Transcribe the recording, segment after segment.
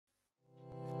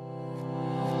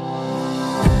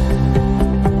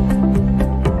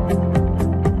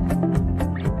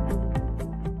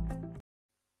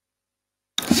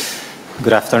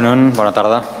Good afternoon, bona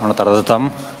tarda a tothom.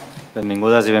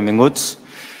 Benvingudes i benvinguts.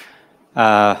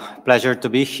 Pleasure to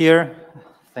be here.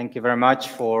 Thank you very much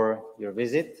for your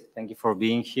visit. Thank you for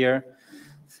being here.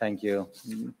 Thank you.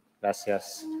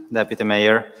 Gracias, Deputy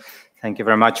Mayor. Thank you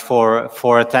very much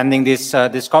for attending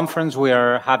this conference we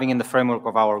are having in the framework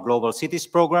of our Global Cities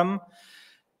program,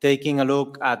 taking a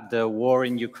look at the war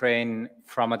in Ukraine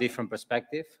from a different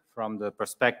perspective, from the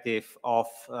perspective of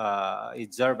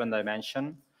its urban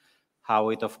dimension, how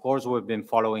it, of course, we've been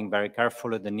following very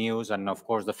carefully the news, and of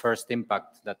course the first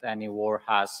impact that any war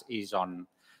has is on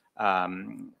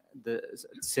the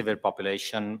civil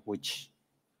population, which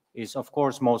is of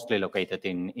course mostly located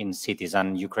in cities,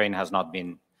 and Ukraine has not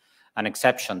been an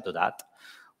exception to that.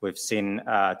 We've seen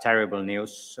terrible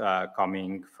news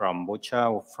coming from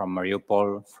Bucha, from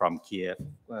Mariupol, from Kiev,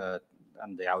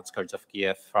 and the outskirts of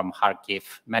Kiev, from Kharkiv,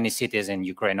 many cities in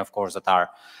Ukraine, of course, that are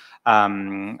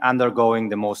undergoing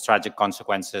the most tragic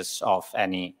consequences of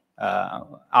any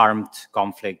armed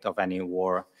conflict, of any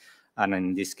war, and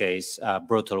in this case,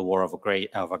 brutal war of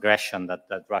aggression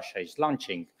that Russia is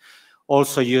launching.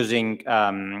 Also using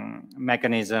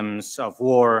mechanisms of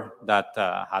war that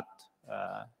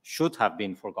should have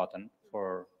been forgotten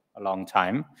for a long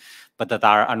time, but that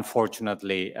are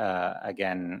unfortunately,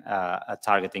 again,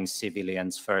 targeting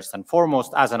civilians first and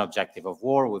foremost as an objective of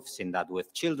war. We've seen that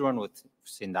with children, we've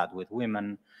seen that with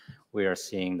women. We are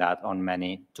seeing that on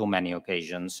too many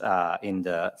occasions in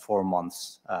the 4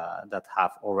 months that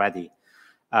have already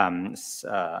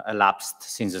elapsed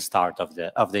since the start of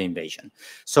the invasion.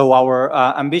 So our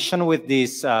ambition with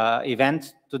this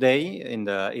event today, in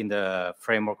the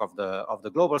framework of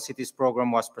the Global Cities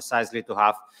program, was precisely to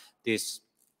have this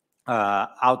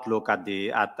outlook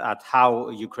at how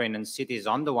Ukrainian cities,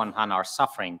 on the one hand, are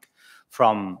suffering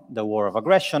from the war of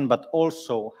aggression, but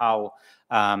also how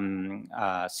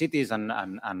cities and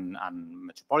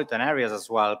metropolitan areas as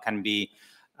well can be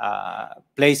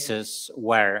places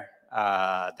where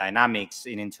dynamics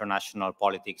in international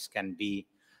politics can be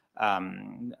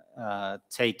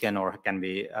taken or can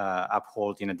be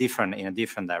upheld in a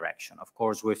different direction. Of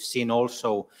course, we've seen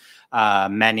also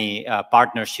many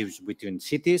partnerships between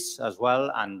cities as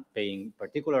well, and paying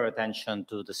particular attention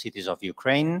to the cities of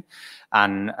Ukraine,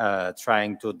 and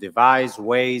trying to devise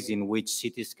ways in which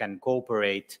cities can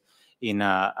cooperate in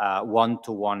a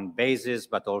one-to-one basis,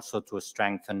 but also to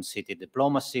strengthen city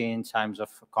diplomacy in times of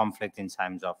conflict, in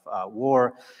times of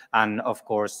war, and of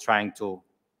course trying to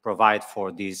provide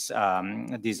for this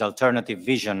alternative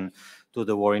vision to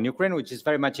the war in Ukraine, which is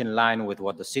very much in line with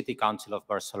what the City Council of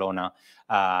Barcelona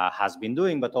has been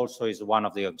doing, but also is one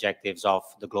of the objectives of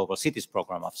the Global Cities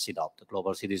program of CIDOB. The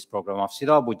Global Cities program of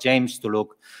CIDOB, which aims to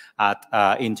look at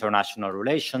international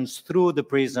relations through the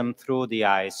prism, through the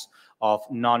eyes of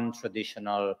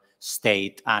non-traditional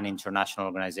state and international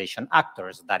organization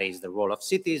actors. That is the role of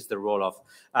cities, the role of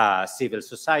civil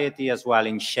society as well,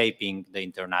 in shaping the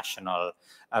international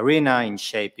arena, in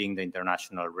shaping the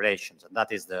international relations. And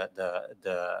that is the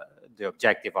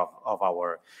objective of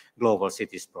our Global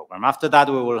Cities program. After that,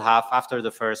 we will have, after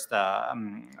the first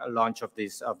launch of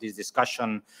this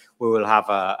discussion, we will have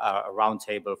a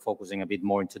roundtable focusing a bit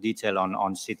more into detail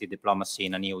on city diplomacy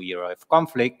in a new era of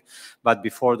conflict. But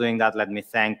before doing that, let me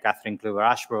thank Catherine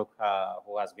Kluwer-Ashbrook,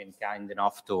 who has been kind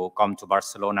enough to come to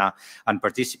Barcelona and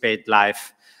participate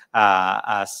live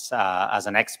as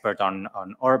an expert on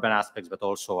urban aspects, but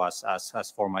also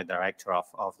as former director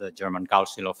of the German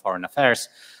Council of Foreign Affairs,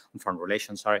 Foreign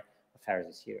Relations, Affairs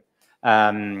is here.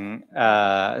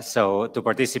 So to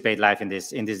participate live in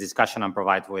this discussion and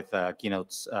provide with a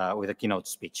keynote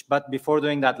speech. But before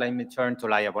doing that, let me turn to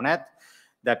Laia Bonet,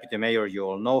 Deputy Mayor. You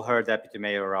all know her, Deputy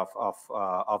Mayor of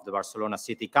the Barcelona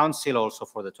City Council, also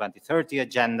for the 2030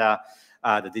 agenda,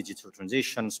 the digital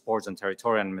transition, sports and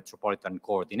territorial and metropolitan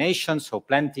coordination. So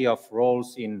plenty of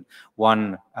roles in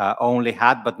one only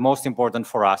hat, but most important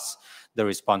for us, the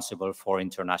responsible for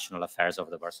international affairs of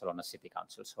the Barcelona City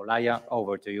Council. So Laia,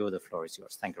 over to you. The floor is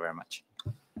yours. Thank you very much.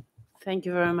 Thank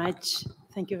you very much.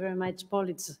 Thank you very much, Paul.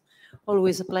 It's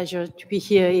always a pleasure to be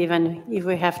here, even if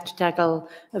we have to tackle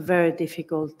a very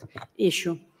difficult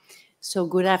issue. So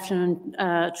good afternoon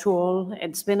to all.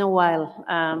 It's been a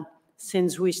while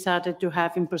since we started to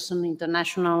have in-person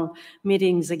international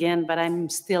meetings again, but I'm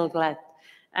still glad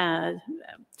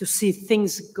to see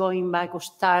things going back or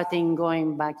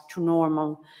going back to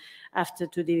normal after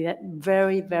the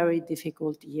very, very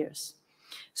difficult years.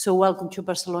 So welcome to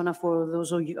Barcelona for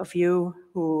those of you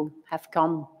who have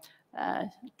come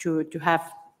to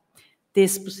have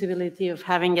this possibility of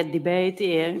having a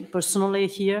debate personally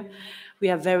here. We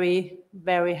are very,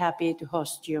 very happy to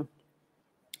host you.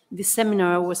 This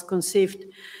seminar was conceived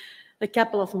A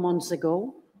couple of months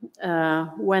ago,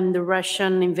 when the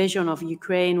Russian invasion of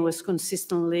Ukraine was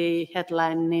consistently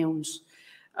headline news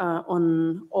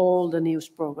on all the news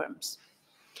programs.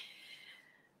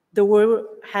 The war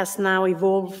has now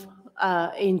evolved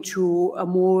into a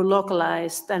more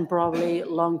localized and probably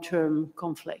long-term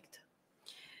conflict.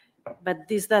 But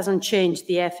this doesn't change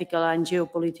the ethical and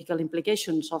geopolitical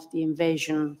implications of the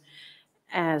invasion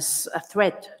as a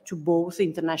threat to both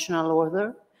international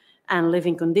order and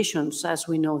living conditions as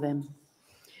we know them.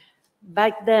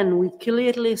 Back then, we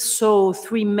clearly saw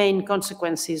three main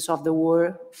consequences of the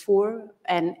war for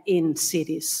and in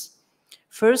cities.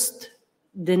 First,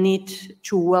 the need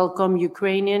to welcome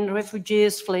Ukrainian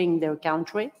refugees fleeing their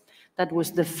country. That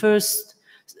was the first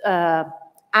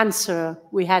answer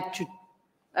we had to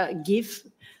give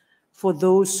for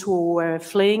those who were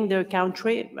fleeing their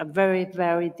country, a very,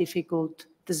 very difficult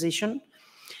decision.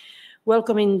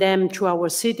 Welcoming them to our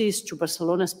cities, to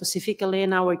Barcelona specifically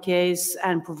in our case,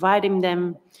 and providing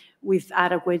them with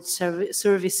adequate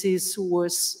services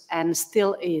was and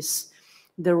still is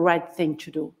the right thing to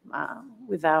do,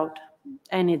 without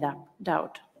any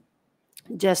doubt.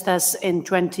 Just as in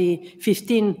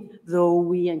 2015, though,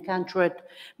 we encountered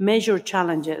major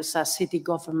challenges as city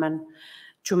government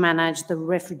to manage the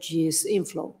refugees'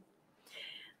 inflow.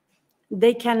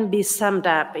 They can be summed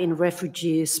up in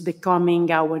refugees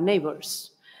becoming our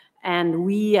neighbors, and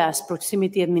we as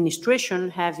proximity administration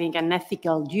having an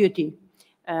ethical duty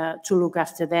to look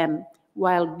after them,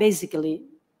 while basically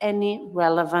any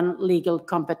relevant legal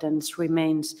competence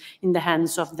remains in the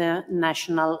hands of the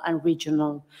national and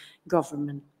regional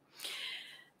government.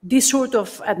 These sort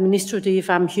of administrative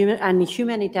and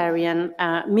humanitarian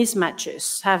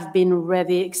mismatches have been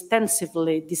already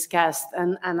extensively discussed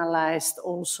and analyzed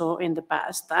also in the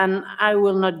past, and I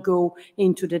will not go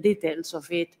into the details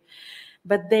of it,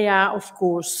 but they are, of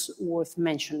course, worth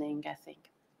mentioning, I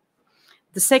think.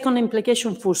 The second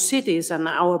implication for cities and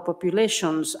our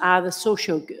populations are the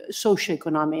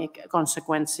socioeconomic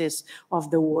consequences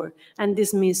of the war, and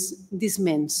this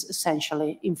means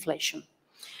essentially inflation.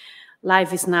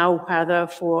 Life is now harder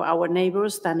for our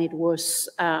neighbors than it was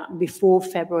before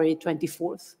February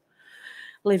 24th.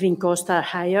 Living costs are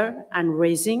higher and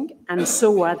rising, and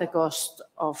so are the costs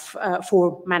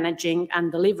for managing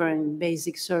and delivering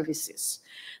basic services,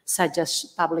 such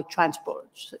as public transport,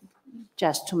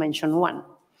 just to mention one.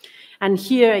 And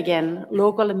here again,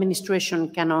 local administration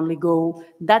can only go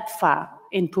that far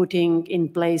in putting in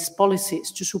place policies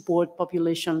to support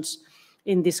populations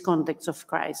in this context of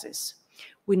crisis.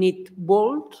 We need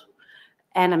bold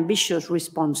and ambitious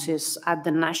responses at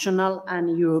the national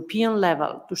and European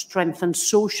level to strengthen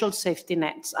social safety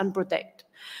nets and protect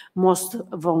most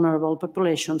vulnerable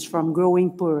populations from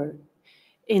growing poorer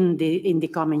in the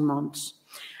coming months.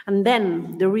 And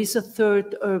then there is a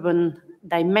third urban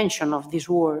dimension of this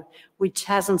war, which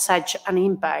hasn't such an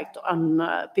impact on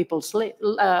people's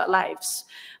lives,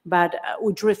 but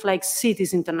which reflects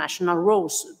cities' international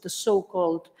roles, the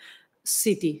so-called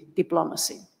city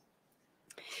diplomacy.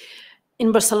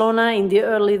 In Barcelona, in the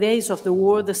early days of the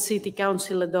war, the City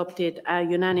Council adopted a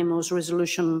unanimous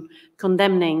resolution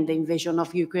condemning the invasion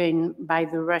of Ukraine by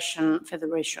the Russian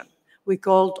Federation. We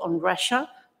called on Russia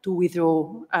to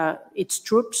withdraw its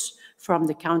troops from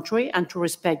the country and to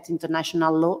respect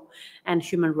international law and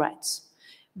human rights.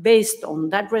 Based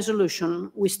on that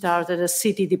resolution, we started a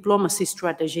city diplomacy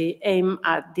strategy aimed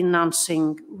at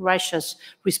denouncing Russia's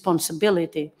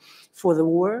responsibility for the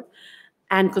war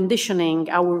and conditioning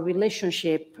our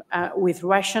relationship with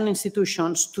Russian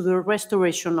institutions to the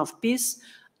restoration of peace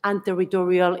and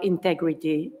territorial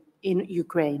integrity in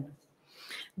Ukraine.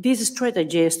 This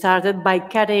strategy started by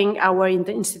cutting our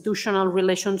institutional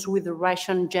relations with the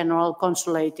Russian General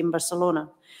Consulate in Barcelona,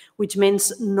 which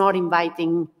means not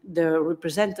inviting the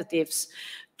representatives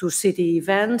to city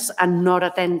events and not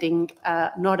attending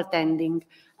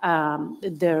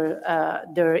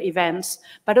their events,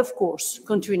 but of course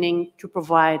continuing to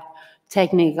provide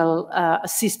technical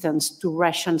assistance to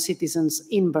Russian citizens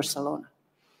in Barcelona.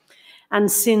 And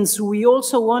since we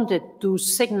also wanted to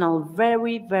signal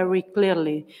very, very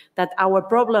clearly that our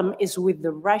problem is with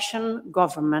the Russian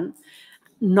government,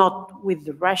 not with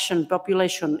the Russian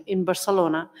population in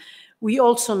Barcelona, we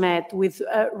also met with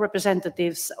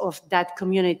representatives of that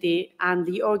community and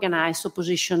the organized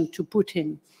opposition to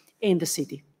Putin in the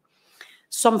city.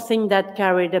 Something that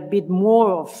carried a bit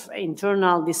more of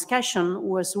internal discussion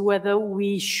was whether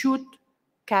we should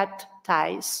cut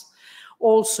ties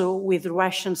also with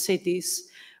Russian cities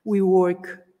we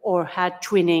work or had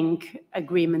twinning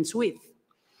agreements with.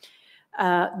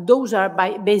 Those are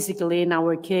basically, in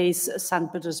our case,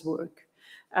 St. Petersburg,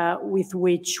 with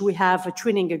which we have a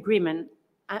twinning agreement,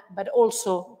 but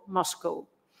also Moscow,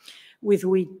 with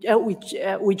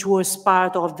which was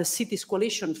part of the Cities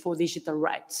Coalition for Digital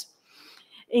Rights.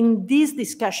 In these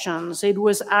discussions, it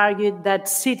was argued that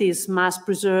cities must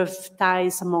preserve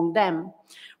ties among them,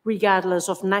 regardless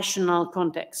of national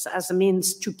context, as a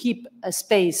means to keep a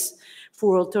space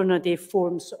for alternative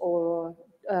forms of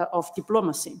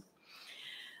diplomacy.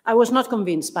 I was not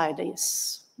convinced by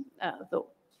this, though.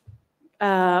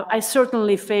 I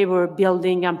certainly favor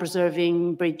building and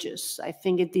preserving bridges. I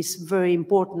think it is very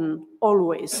important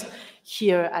always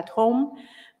here at home,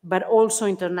 but also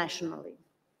internationally.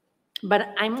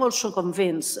 But I'm also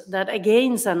convinced that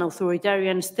against an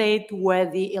authoritarian state where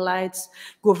the elites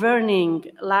governing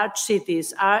large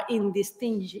cities are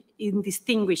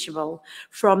indistinguishable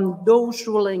from those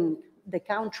ruling the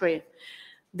country,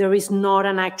 there is not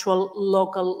an actual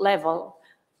local level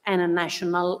and a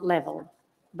national level,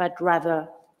 but rather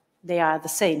they are the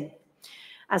same.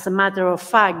 As a matter of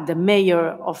fact, the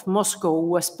mayor of Moscow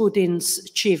was Putin's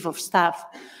chief of staff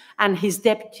and his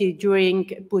deputy during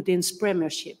Putin's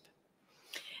premiership.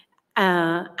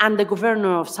 And the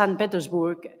governor of St.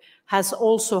 Petersburg has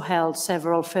also held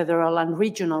several federal and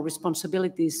regional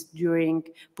responsibilities during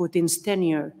Putin's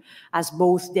tenure as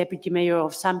both deputy mayor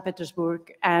of St.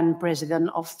 Petersburg and president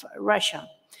of Russia.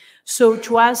 So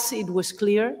to us, it was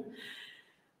clear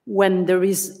when there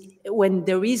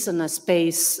isn't a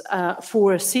space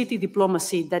for a city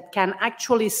diplomacy that can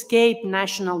actually escape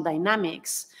national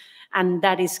dynamics, and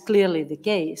that is clearly the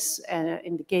case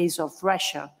in the case of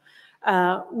Russia,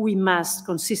 we must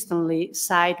consistently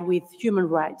side with human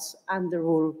rights and the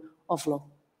rule of law.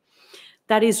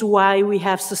 That is why we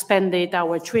have suspended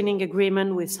our twinning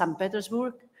agreement with St.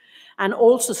 Petersburg and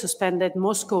also suspended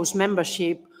Moscow's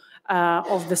membership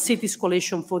of the Cities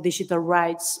Coalition for Digital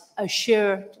Rights, a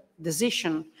shared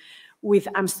decision with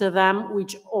Amsterdam,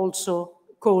 which also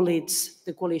co-leads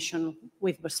the coalition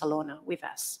with Barcelona, with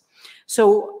us.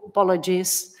 So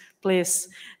apologies, please,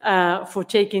 for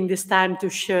taking this time to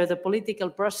share the political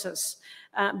process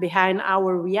behind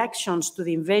our reactions to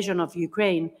the invasion of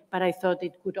Ukraine, but I thought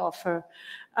it could offer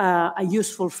a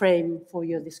useful frame for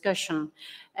your discussion.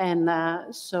 And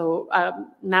so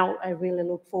now I really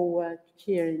look forward to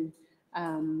hearing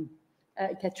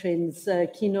Catherine's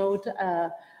keynote.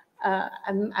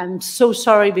 I'm so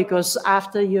sorry because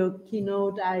after your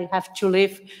keynote, I have to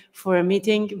leave for a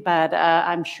meeting, but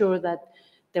I'm sure that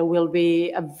there will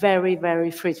be a very, very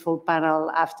fruitful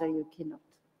panel after your keynote.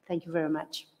 Thank you very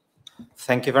much.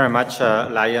 Thank you very much,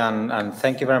 Laia, and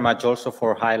thank you very much also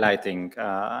for highlighting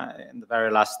in the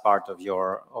very last part of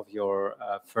your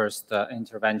first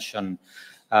intervention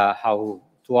how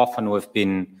too often we've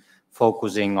been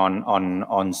focusing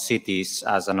on cities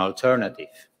as an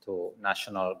alternative to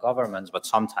national governments, but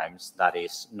sometimes that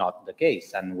is not the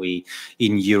case. And we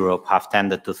in Europe have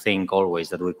tended to think always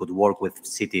that we could work with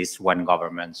cities when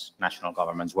governments, national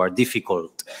governments, were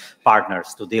difficult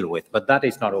partners to deal with. But that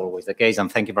is not always the case.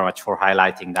 And thank you very much for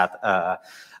highlighting that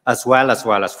as well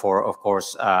as for, of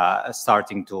course,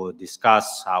 starting to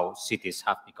discuss how cities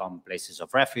have become places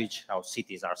of refuge, how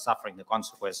cities are suffering the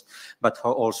consequence, but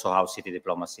also how city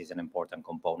diplomacy is an important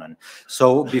component.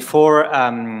 So before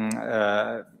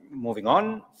moving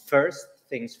on, first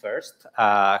things first,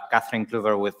 Catherine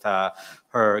Kluver with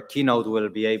her keynote will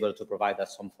be able to provide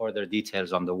us some further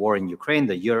details on the war in Ukraine,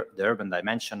 the urban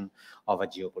dimension of a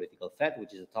geopolitical threat,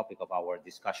 which is the topic of our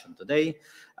discussion today,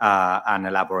 and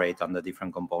elaborate on the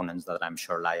different components that I'm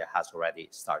sure Laia has already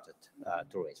started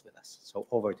to raise with us. So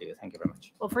over to you. Thank you very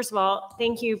much. Well, first of all,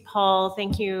 thank you, Paul.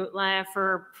 Thank you, Laia,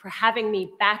 for having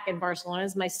me back in Barcelona.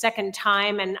 It's my second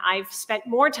time, and I've spent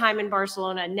more time in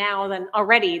Barcelona now than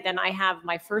I have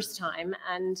my first time.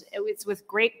 And it's with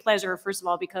great pleasure, first of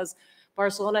all, because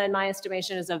Barcelona, in my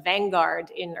estimation, is a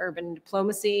vanguard in urban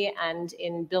diplomacy and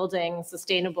in building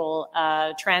sustainable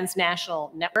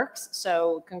transnational networks.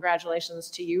 So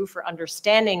congratulations to you for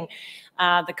understanding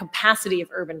the capacity of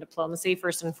urban diplomacy,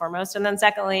 first and foremost. And then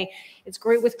secondly, it's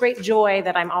great with great joy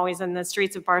that I'm always in the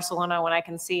streets of Barcelona when I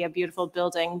can see a beautiful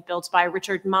building built by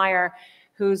Richard Meyer,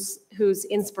 whose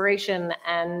inspiration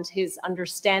and his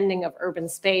understanding of urban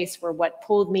space were what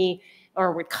pulled me,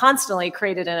 or would constantly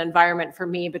created an environment for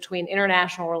me between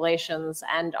international relations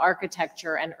and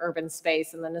architecture and urban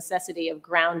space, and the necessity of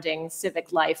grounding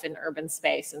civic life in urban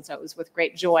space. And so it was with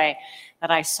great joy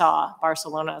that I saw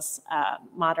Barcelona's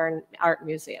modern art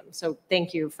museum. So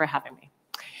thank you for having me.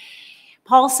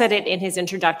 Paul said it in his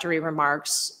introductory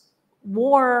remarks,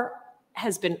 war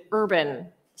has been urban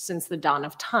since the dawn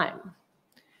of time.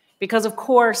 Because of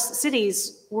course,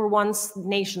 cities were once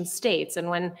nation states, and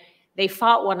when they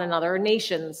fought one another,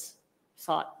 nations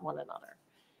fought one another.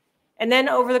 And then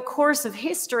over the course of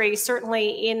history,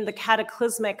 certainly in the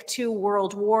cataclysmic 2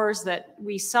 world wars that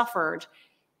we suffered,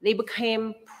 they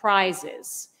became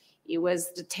prizes. It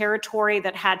was the territory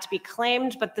that had to be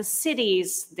claimed, but the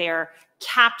cities, their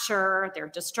capture, their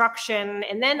destruction,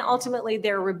 and then ultimately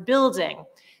their rebuilding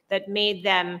that made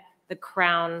them the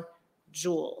crown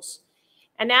jewels.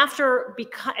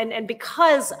 And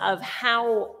because of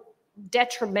how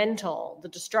detrimental the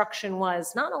destruction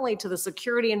was, not only to the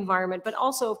security environment, but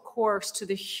also, of course, to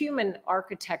the human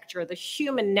architecture, the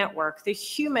human network, the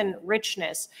human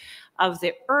richness of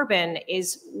the urban,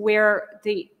 is where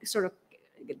the sort of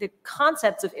the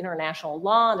concepts of international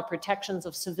law and the protections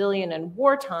of civilian and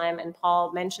wartime, and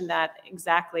Paul mentioned that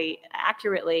exactly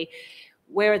accurately,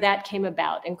 where that came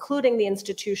about, including the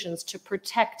institutions to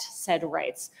protect said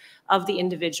rights of the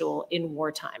individual in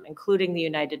wartime, including the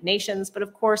United Nations, but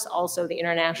of course also the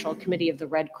International Committee of the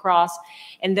Red Cross,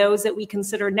 and those that we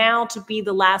consider now to be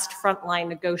the last frontline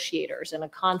negotiators in a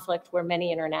conflict where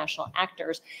many international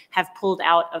actors have pulled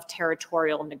out of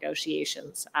territorial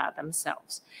negotiations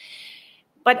themselves.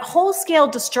 But whole-scale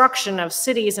destruction of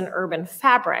cities and urban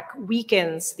fabric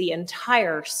weakens the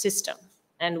entire system.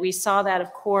 And we saw that,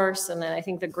 of course, and I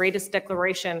think the greatest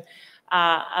declaration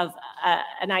of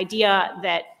an idea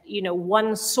that, you know,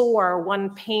 one sore,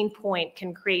 one pain point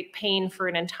can create pain for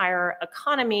an entire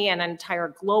economy and an entire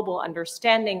global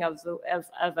understanding of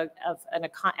an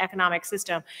economic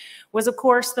system was, of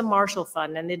course, the Marshall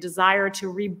Fund and the desire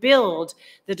to rebuild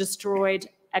the destroyed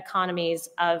economies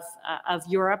of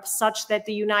Europe such that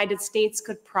the United States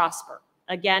could prosper.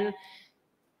 Again,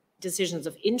 decisions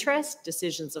of interest,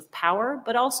 decisions of power,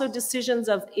 but also decisions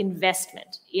of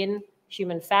investment in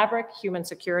human fabric, human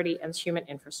security, and human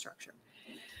infrastructure.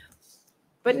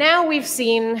 But now we've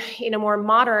seen in a more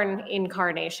modern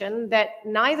incarnation that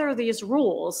neither of these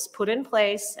rules put in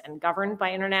place and governed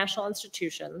by international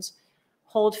institutions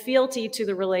hold fealty to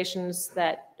the relations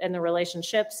and the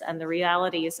relationships and the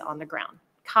realities on the ground.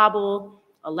 Kabul,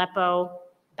 Aleppo,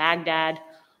 Baghdad,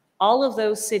 all of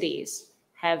those cities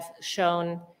have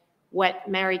shown what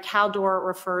Mary Kaldor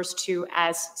refers to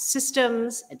as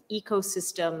systems and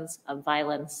ecosystems of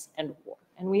violence and war.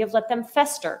 And we have let them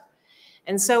fester.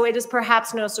 And so it is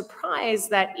perhaps no surprise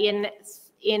that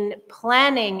in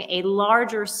planning a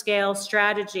larger scale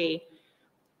strategy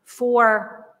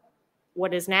for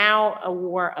what is now a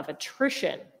war of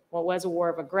attrition, what was a war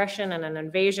of aggression and an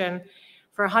invasion,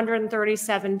 for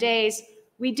 137 days,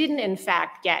 we didn't in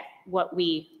fact get what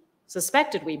we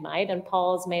suspected we might, and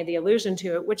Paul's made the allusion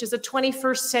to it, which is a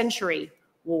 21st century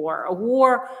war, a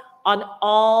war on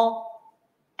all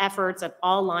efforts, at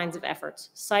all lines of efforts,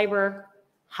 cyber,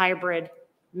 hybrid,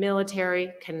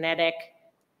 military, kinetic,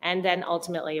 and then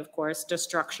ultimately, of course,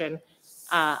 destruction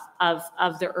of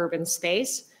the urban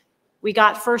space. We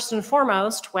got first and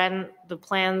foremost when the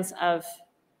plans of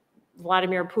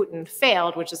Vladimir Putin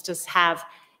failed, which is to have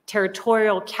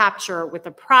territorial capture with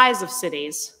the prize of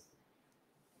cities,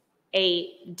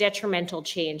 a detrimental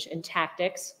change in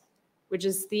tactics, which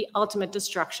is the ultimate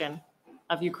destruction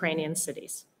of Ukrainian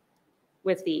cities,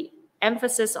 with the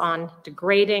emphasis on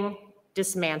degrading,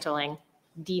 dismantling,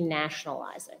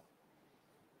 denationalizing.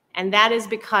 And that is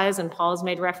because, and Paul has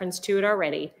made reference to it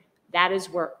already, that is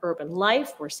where urban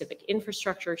life, where civic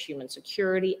infrastructure, human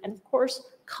security, and of course,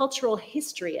 cultural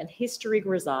history and history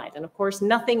reside. And of course,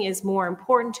 nothing is more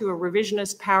important to a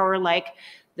revisionist power like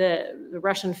the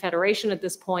Russian Federation at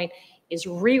this point, is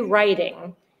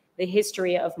rewriting the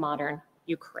history of modern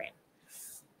Ukraine.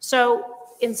 So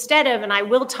instead of, and I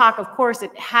will talk, of course,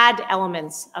 it had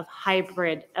elements of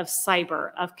hybrid, of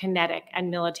cyber, of kinetic and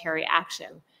military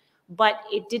action, but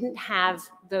it didn't have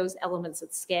those elements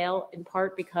at scale, in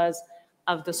part because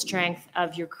of the strength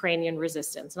of Ukrainian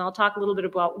resistance. And I'll talk a little bit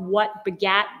about what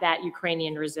begat that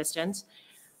Ukrainian resistance.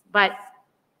 But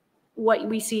what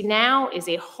we see now is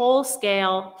a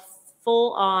whole-scale,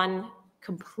 full-on,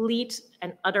 complete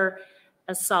and utter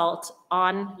assault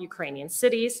on Ukrainian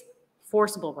cities,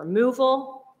 forcible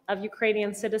removal of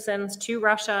Ukrainian citizens to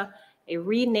Russia, a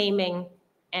renaming,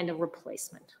 and a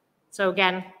replacement. So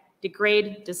again,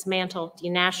 degrade, dismantle,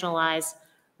 denationalize,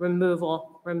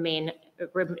 removal,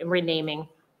 renaming,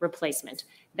 replacement.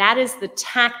 That is the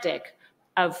tactic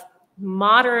of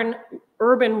modern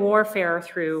urban warfare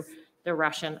through the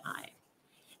Russian eye.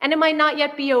 And it might not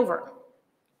yet be over,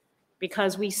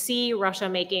 because we see Russia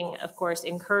making, of course,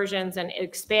 incursions and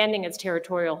expanding its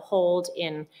territorial hold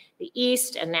in the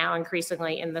east and now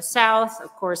increasingly in the south,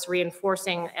 of course,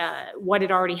 reinforcing what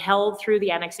it already held through the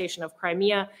annexation of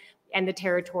Crimea and the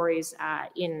territories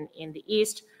in the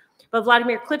east. But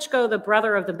Vladimir Klitschko, the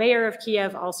brother of the mayor of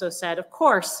Kiev, also said, of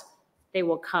course, they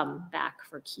will come back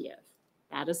for Kiev.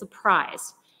 That is the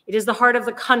prize. It is the heart of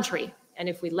the country, and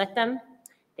if we let them,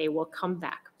 they will come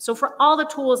back. So for all the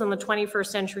tools in the 21st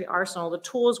century arsenal, the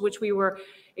tools which we were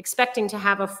expecting to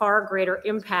have a far greater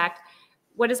impact,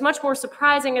 what is much more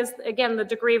surprising is, again, the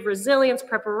degree of resilience,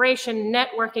 preparation,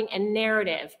 networking, and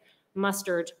narrative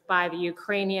mustered by the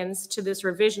Ukrainians to this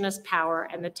revisionist power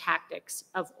and the tactics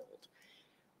of old.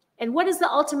 And what is the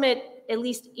ultimate, at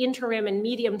least interim and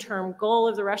medium-term goal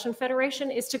of the Russian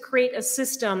Federation is to create a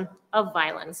system of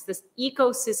violence, this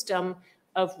ecosystem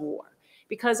of war.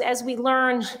 Because as we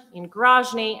learned in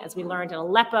Grozny, as we learned in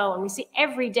Aleppo, and we see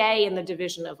every day in the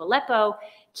division of Aleppo,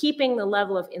 keeping the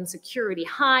level of insecurity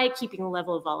high, keeping the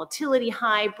level of volatility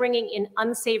high, bringing in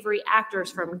unsavory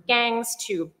actors from gangs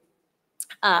to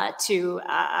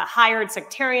hired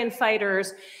sectarian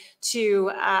fighters,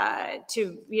 to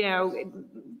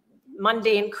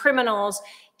mundane criminals,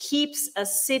 keeps a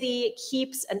city,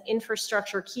 keeps an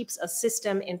infrastructure, keeps a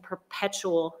system in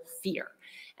perpetual fear.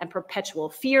 And perpetual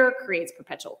fear creates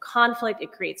perpetual conflict.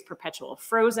 It creates perpetual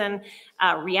frozen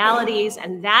realities.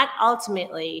 And that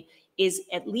ultimately is,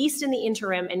 at least in the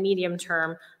interim and medium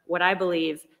term, what I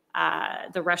believe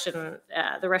the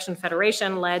Russian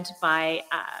Federation, led by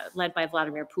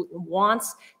Vladimir Putin,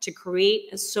 wants to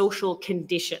create a social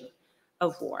condition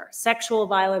of war. Sexual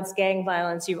violence, gang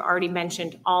violence, you've already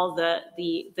mentioned all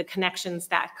the connections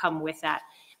that come with that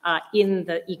in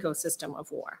the ecosystem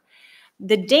of war.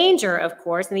 The danger, of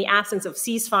course, in the absence of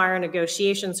ceasefire,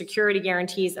 negotiation, security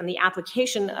guarantees, and the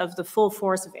application of the full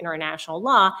force of international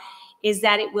law is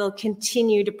that it will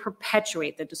continue to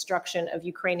perpetuate the destruction of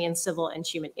Ukrainian civil and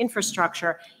human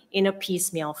infrastructure in a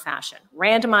piecemeal fashion.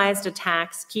 Randomized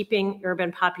attacks, keeping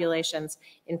urban populations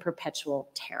in perpetual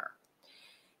terror.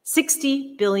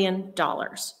 $60 billion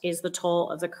is the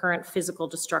toll of the current physical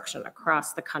destruction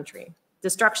across the country.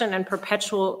 Destruction and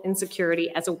perpetual insecurity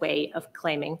as a way of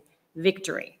claiming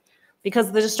victory.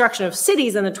 Because the destruction of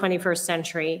cities in the 21st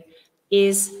century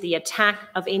is the attack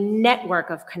of a network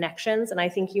of connections, and I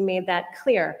think you made that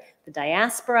clear. The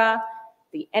diaspora,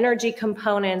 the energy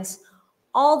components,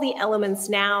 all the elements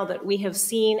now that we have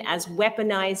seen as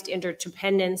weaponized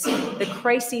interdependence, the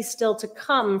crises still to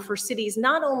come for cities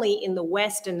not only in the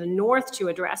West and the North to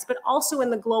address, but also in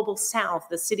the global South,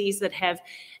 the cities that have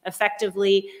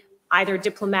effectively either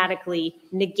diplomatically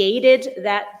negated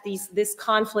that this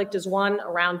conflict is one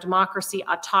around democracy,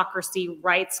 autocracy,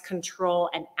 rights, control,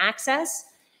 and access,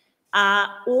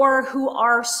 or who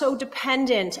are so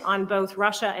dependent on both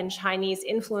Russia and Chinese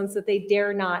influence that they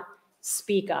dare not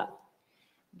speak up.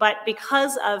 But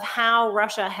because of how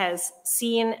Russia has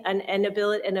seen an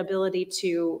ability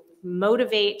to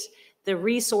motivate the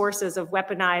resources of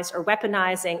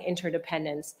weaponizing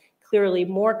interdependence, clearly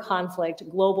more conflict,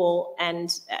 global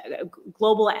and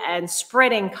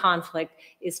spreading conflict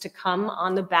is to come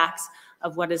on the backs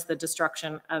of what is the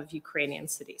destruction of Ukrainian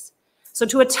cities. So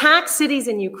to attack cities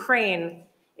in Ukraine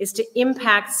is to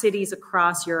impact cities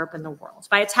across Europe and the world.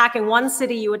 By attacking one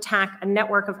city, you attack a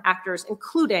network of actors,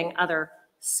 including other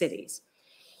cities.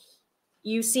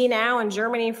 You see now in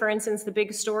Germany, for instance, the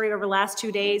big story over the last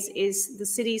 2 days is the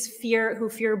cities who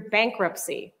fear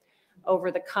bankruptcy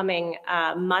over the coming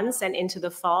months and into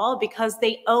the fall, because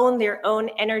they own their own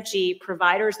energy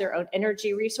providers, their own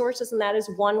energy resources, and that is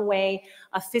one way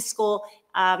a fiscal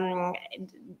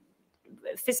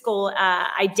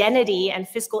identity and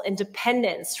fiscal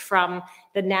independence from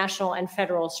the national and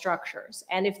federal structures.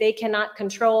 And if they cannot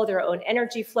control their own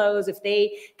energy flows, if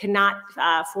they cannot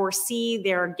foresee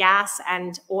their gas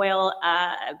and oil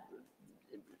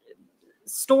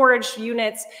storage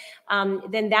units,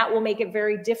 then that will make it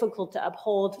very difficult to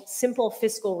uphold simple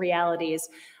fiscal realities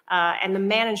and the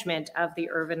management of the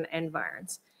urban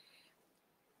environs.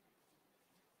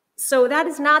 So that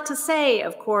is not to say,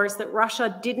 of course, that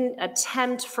Russia didn't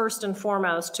attempt first and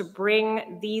foremost to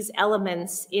bring these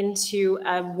elements into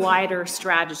a wider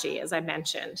strategy, as I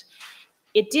mentioned.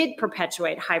 It did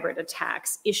perpetuate hybrid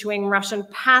attacks, issuing Russian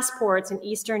passports in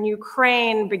eastern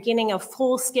Ukraine, beginning a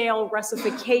full-scale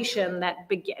Russification that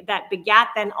begat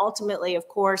then ultimately, of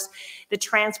course, the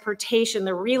transportation,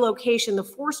 the relocation, the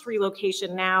forced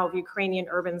relocation now of Ukrainian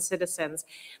urban citizens.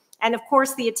 And of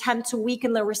course, the attempt to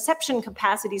weaken the reception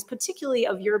capacities, particularly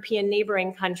of European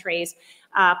neighboring countries,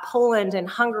 Poland and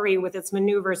Hungary with its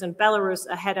maneuvers, and Belarus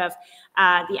ahead of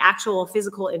the actual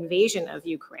physical invasion of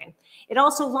Ukraine. It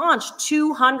also launched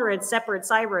 200 separate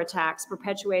cyber attacks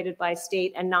perpetuated by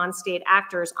state and non-state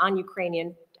actors on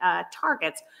Ukrainian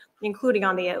targets, including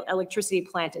on the electricity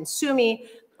plant in Sumy,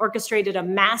 orchestrated a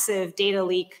massive data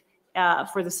leak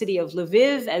for the city of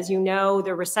Lviv, as you know,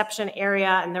 the reception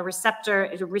area and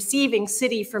the receiving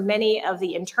city for many of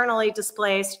the internally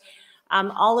displaced.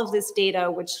 All of this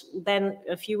data, which then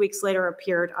a few weeks later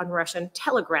appeared on Russian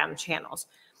Telegram channels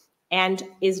and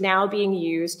is now being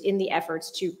used in the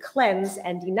efforts to cleanse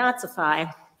and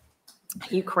denazify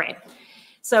Ukraine.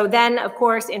 So then, of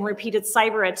course, in repeated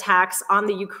cyber attacks on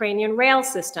the Ukrainian rail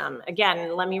system.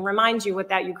 Again, let me remind you what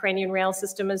that Ukrainian rail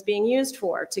system is being used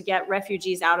for: to get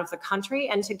refugees out of the country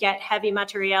and to get heavy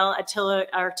materiel,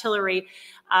 artillery,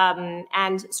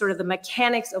 and sort of the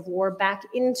mechanics of war back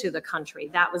into the country.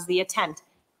 That was the attempt.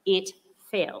 It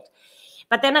failed.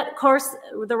 But then, of course,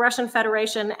 the Russian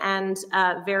Federation and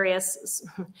various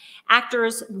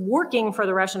actors working for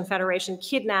the Russian Federation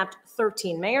kidnapped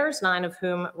 13 mayors, 9 of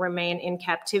whom remain in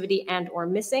captivity and or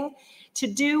missing, to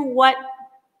do what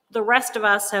the rest of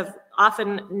us have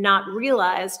often not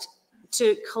realized: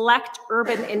 to collect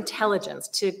urban intelligence,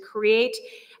 to create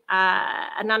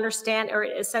an understanding or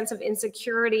a sense of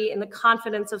insecurity in the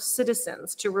confidence of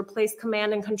citizens, to replace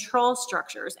command and control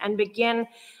structures and begin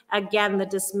again the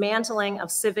dismantling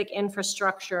of civic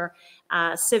infrastructure,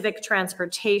 civic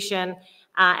transportation,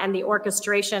 and the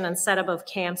orchestration and setup of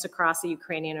camps across the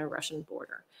Ukrainian and Russian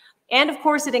border. And of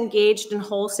course, it engaged in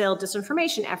wholesale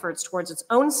disinformation efforts towards its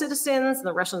own citizens,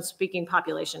 the Russian-speaking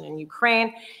population in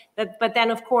Ukraine, but then,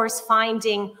 of course,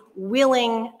 finding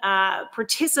willing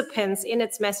participants in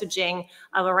its messaging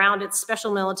around its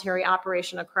special military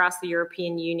operation across the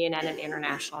European Union and in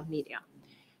international media.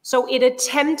 So it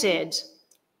attempted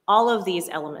all of these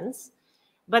elements,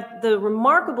 but the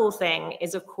remarkable thing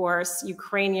is, of course,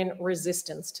 Ukrainian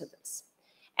resistance to this.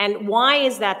 And why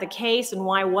is that the case? And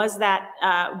why was that?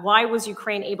 Why was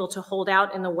Ukraine able to hold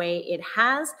out in the way it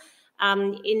has,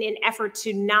 in an effort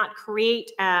to not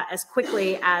create as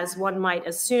quickly as one might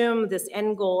assume this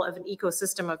end goal of an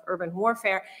ecosystem of urban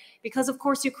warfare? Because, of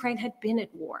course, Ukraine had been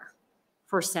at war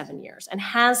for 7 years and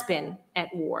has been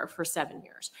at war for 7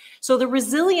 years. So the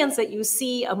resilience that you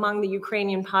see among the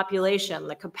Ukrainian population,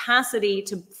 the capacity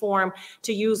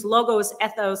to use logos,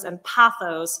 ethos, and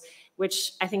pathos,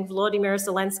 which I think Volodymyr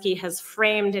Zelensky has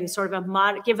framed in sort of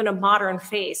given a modern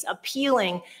face,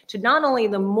 appealing to not only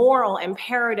the moral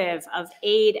imperative of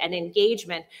aid and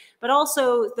engagement, but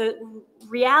also the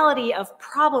reality of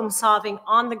problem solving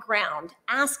on the ground,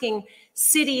 asking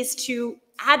cities to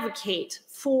advocate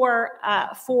for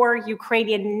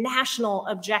Ukrainian national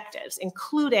objectives,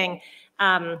 including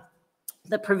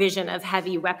the provision of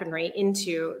heavy weaponry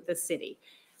into the city.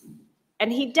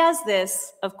 And he does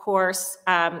this, of course,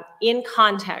 in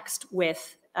context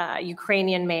with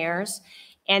Ukrainian mayors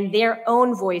and their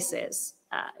own voices,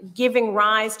 giving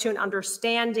rise to an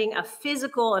understanding, a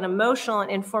physical and emotional and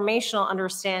informational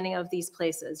understanding of these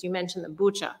places. You mentioned the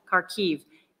Bucha, Kharkiv,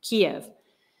 Kiev.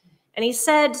 And he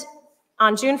said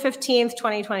on June 15th,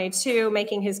 2022,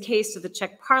 making his case to the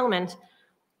Czech parliament,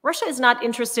 Russia is not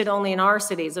interested only in our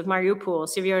cities of Mariupol,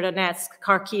 Severodonetsk,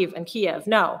 Kharkiv, and Kiev.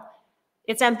 No.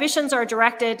 Its ambitions are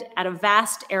directed at a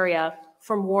vast area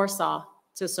from Warsaw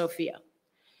to Sofia.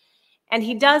 And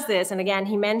he does this, and again,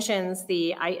 he mentions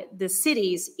the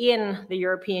cities in the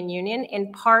European Union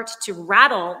in part to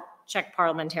rattle Czech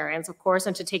parliamentarians, of course,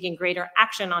 into taking greater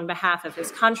action on behalf of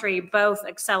his country, both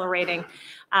accelerating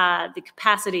the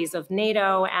capacities of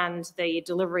NATO and the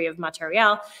delivery of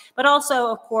materiel, but also,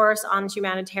 of course, on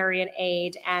humanitarian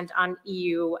aid and on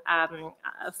EU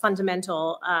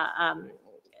fundamental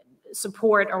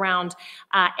support around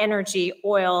energy,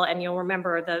 oil, and you'll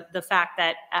remember the fact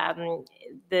that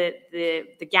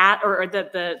the gas or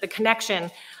the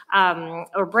connection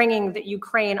or bringing the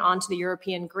Ukraine onto the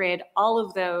European grid. All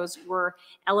of those were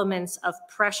elements of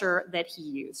pressure that he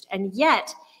used, and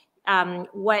yet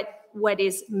what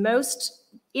is most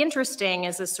interesting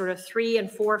is this sort of 3- and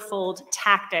 4-fold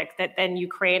tactic that then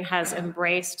Ukraine has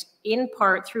embraced, in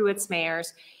part through its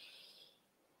mayors,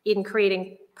 in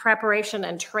creating preparation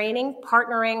and training,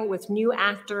 partnering with new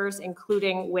actors,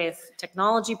 including with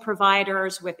technology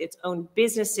providers, with its own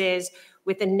businesses,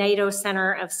 with the NATO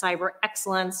Center of Cyber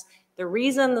Excellence. The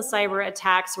reason the cyber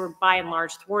attacks were by and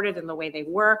large thwarted in the way they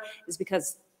were is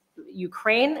because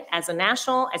Ukraine as a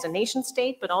nation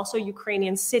state, but also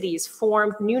Ukrainian cities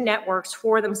formed new networks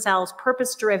for themselves,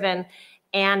 purpose-driven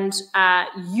and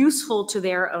useful to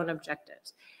their own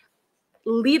objectives.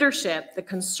 Leadership, the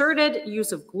concerted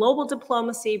use of global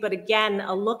diplomacy, but again,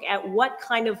 a look at what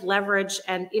kind of leverage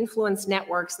and influence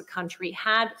networks the country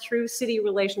had through city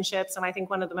relationships. And I think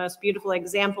one of the most beautiful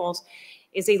examples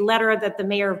is a letter that the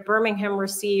mayor of Birmingham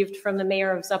received from the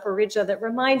mayor of Zaporizhzhia that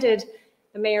reminded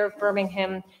the mayor of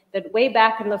Birmingham that way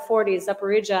back in the 40s,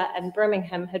 Zaporizhzhia and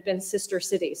Birmingham had been sister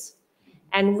cities.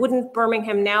 And wouldn't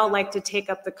Birmingham now like to take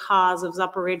up the cause of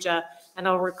Zaporizhzhia? And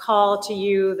I'll recall to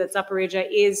you that Zaporizhzhia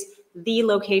is the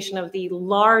location of the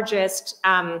largest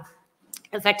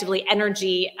effectively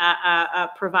energy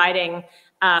providing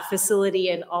facility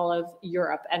in all of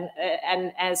Europe,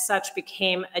 and as such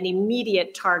became an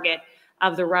immediate target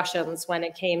of the Russians when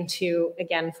it came to,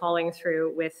 again, following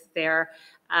through with their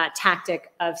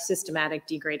tactic of systematic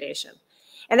degradation.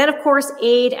 And then, of course,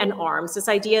 aid and arms, this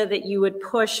idea that you would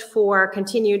push for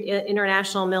continued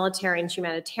international military and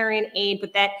humanitarian aid,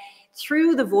 but that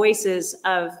through the voices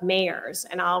of mayors,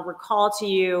 and I'll recall to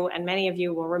you, and many of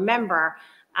you will remember,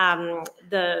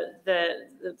 the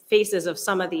faces of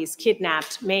some of these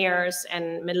kidnapped mayors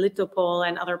and Melitopol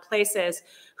and other places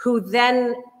who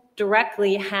then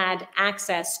directly had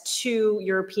access to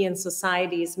European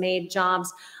societies, made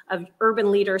jobs of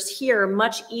urban leaders here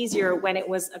much easier when it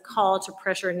was a call to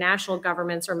pressure national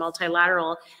governments or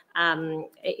multilateral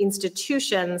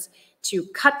institutions to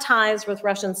cut ties with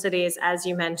Russian cities, as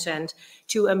you mentioned,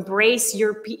 to embrace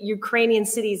Ukrainian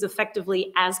cities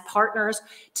effectively as partners,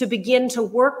 to begin to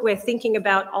work with thinking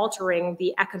about altering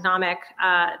the economic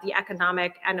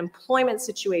and employment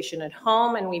situation at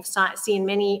home. And we've seen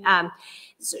many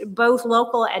both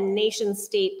local and nation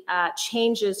state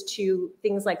changes to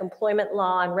things like employment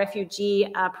law and refugee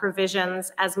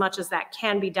provisions, as much as that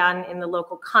can be done in the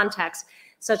local context,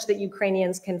 such that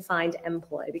Ukrainians can find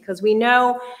employ. Because we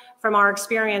know from our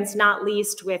experience, not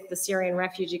least with the Syrian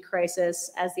refugee crisis,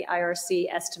 as the IRC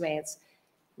estimates,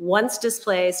 once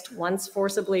displaced, once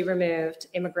forcibly removed,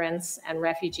 immigrants and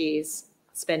refugees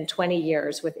spend 20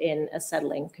 years within a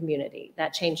settling community.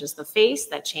 That changes the face,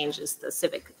 that changes the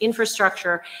civic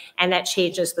infrastructure, and that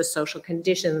changes the social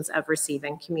conditions of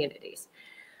receiving communities.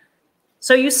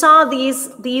 So you saw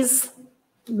these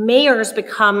mayors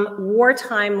become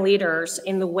wartime leaders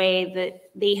in the way that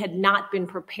they had not been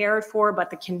prepared for, but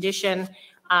the condition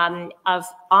of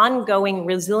ongoing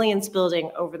resilience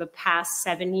building over the past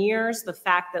 7 years, the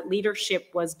fact that leadership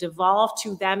was devolved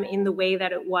to them in the way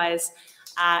that it was,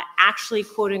 actually,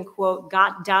 quote unquote,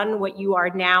 got done what you are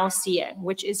now seeing,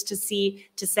 which is to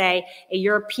say a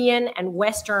European and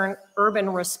Western urban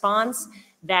response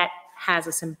that has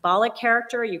a symbolic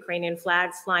character, Ukrainian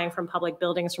flags flying from public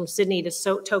buildings from Sydney to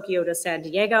Tokyo to San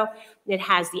Diego. It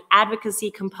has the advocacy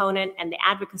component, and the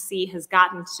advocacy has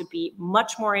gotten to be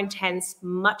much more intense,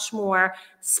 much more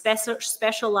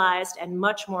specialized, and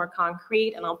much more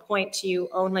concrete. And I'll point you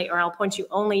only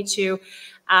to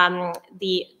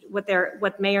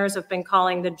what mayors have been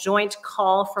calling the joint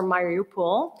call for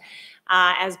Mariupol,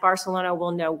 as Barcelona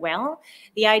will know well.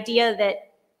 The idea that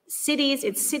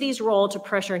it's cities' role to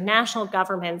pressure national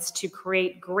governments to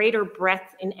create greater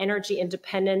breadth in energy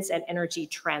independence and energy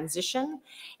transition.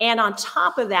 And on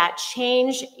top of that,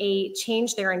 change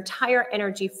their entire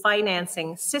energy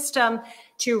financing system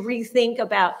to rethink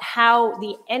about how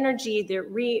the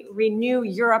Renew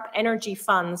Europe energy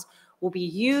funds will be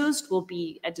used, will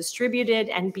be distributed,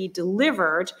 and be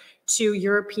delivered to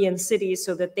European cities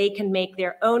so that they can make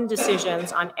their own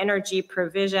decisions on energy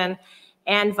provision,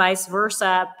 and vice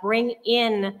versa, bring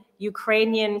in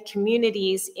Ukrainian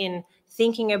communities in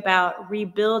thinking about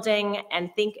rebuilding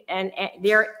and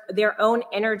their own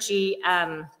energy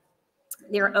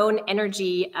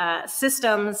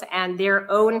systems and their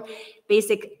own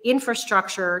basic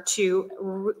infrastructure to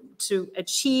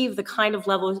achieve the kind of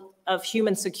level of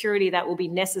human security that will be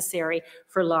necessary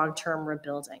for long-term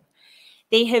rebuilding.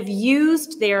 They have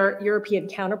used their European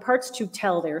counterparts to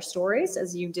tell their stories,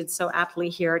 as you did so aptly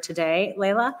here today,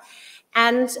 Leila.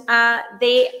 And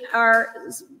they are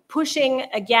pushing,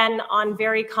 again, on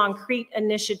very concrete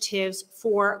initiatives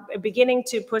beginning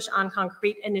to push on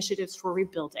concrete initiatives for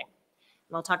rebuilding.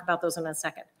 And I'll talk about those in a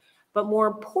second. But more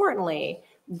importantly,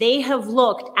 they have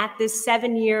looked at this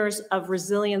 7 years of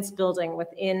resilience building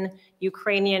within the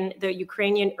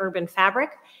Ukrainian urban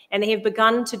fabric, and they have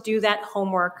begun to do that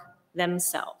homework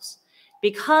themselves.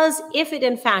 Because if it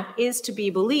in fact is to be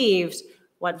believed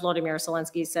what Volodymyr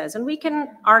Zelensky says, and we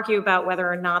can argue about whether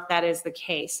or not that is the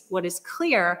case, what is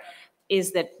clear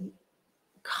is that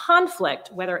conflict,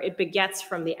 whether it begets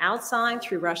from the outside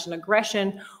through Russian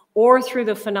aggression or through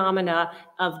the phenomena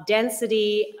of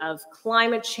density, of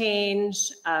climate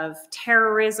change, of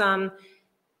terrorism,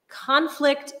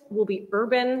 conflict will be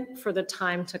urban for the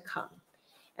time to come.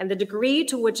 And the degree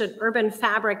to which an urban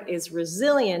fabric is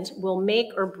resilient will make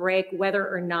or break whether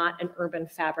or not an urban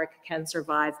fabric can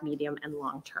survive medium and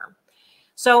long term.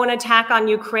 So an attack on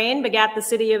Ukraine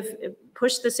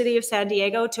pushed the city of San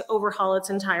Diego to overhaul its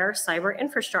entire cyber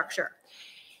infrastructure.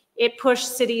 It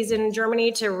pushed cities in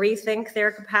Germany to rethink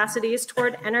their capacities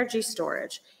toward energy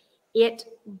storage. It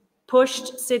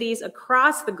pushed cities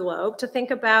across the globe to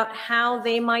think about how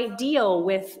they might deal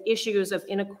with issues of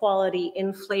inequality,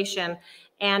 inflation,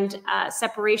 and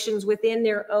separations within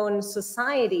their own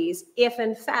societies if,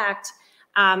 in fact,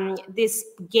 this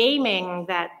gaming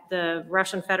that the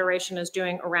Russian Federation is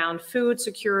doing around food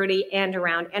security and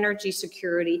around energy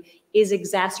security is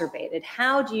exacerbated.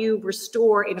 How do you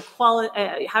restore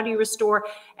inequality? How do you restore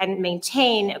and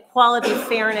maintain equality,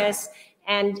 fairness,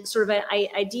 and sort of an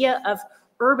idea of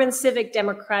urban civic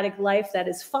democratic life that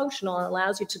is functional and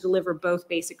allows you to deliver both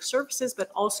basic services, but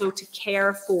also to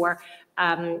care for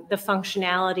the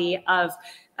functionality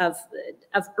of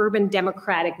urban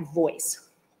democratic voice.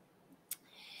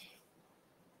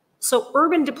 So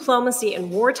urban diplomacy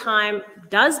in wartime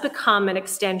does become an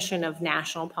extension of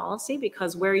national policy,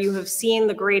 because where you have seen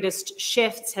the greatest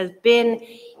shifts has been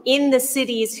in the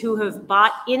cities who have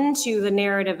bought into the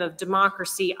narrative of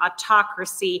democracy,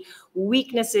 autocracy,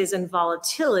 weaknesses, and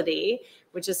volatility,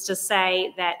 which is to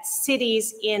say that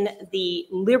cities in the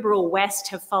liberal West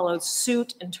have followed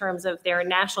suit in terms of their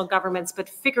national governments, but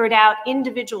figured out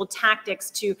individual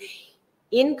tactics to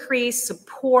increase,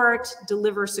 support,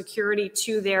 deliver security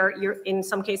to their, in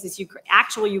some cases,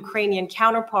 actual Ukrainian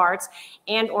counterparts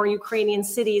and or Ukrainian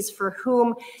cities for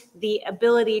whom the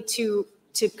ability to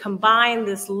combine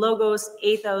this logos,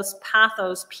 ethos,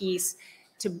 pathos piece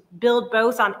to build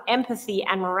both on empathy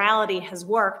and morality has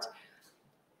worked.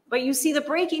 But you see the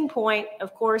breaking point,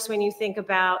 of course, when you think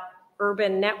about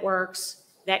urban networks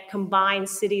that combine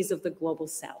cities of the global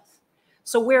South.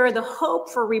 So where the hope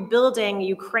for rebuilding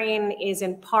Ukraine is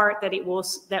in part that it will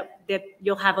that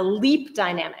you'll have a leap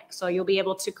dynamic. So you'll be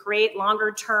able to create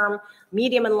longer term,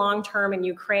 medium and long term in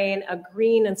Ukraine, a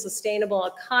green and sustainable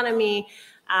economy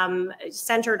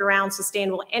centered around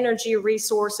sustainable energy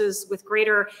resources with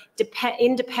greater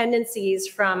independencies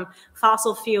from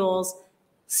fossil fuels.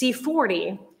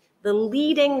 C40, the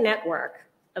leading network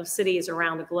of cities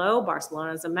around the globe,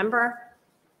 Barcelona is a member,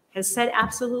 has said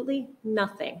absolutely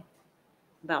nothing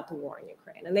about the war in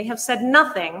Ukraine. And they have said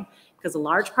nothing because a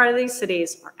large part of these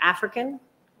cities are African,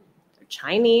 they're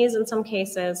Chinese in some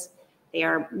cases, they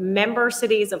are member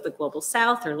cities of the global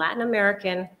South, they're Latin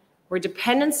American, where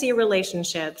dependency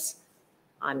relationships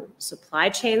on supply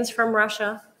chains from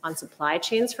Russia, on supply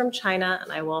chains from China,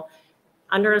 and I will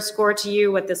underscore to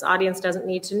you what this audience doesn't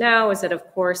need to know is that, of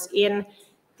course, in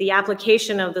the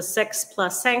application of the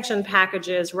 6+ sanction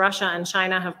packages, Russia and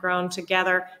China have grown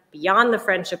together beyond the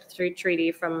Friendship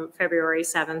Treaty from February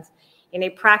 7th in a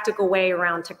practical way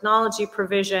around technology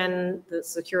provision, the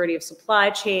security of supply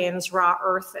chains, raw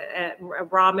earth,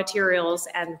 raw materials,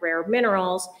 and rare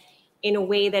minerals in a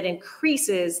way that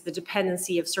increases the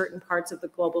dependency of certain parts of the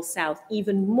global South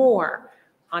even more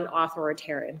on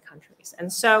authoritarian countries.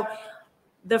 And so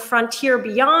the frontier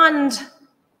beyond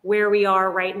where we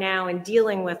are right now in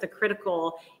dealing with the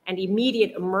critical and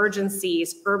immediate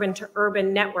emergencies, urban to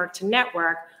urban, network to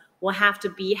network, will have to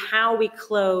be how we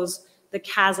close the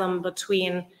chasm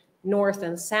between North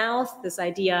and South, this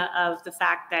idea of the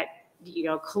fact that, you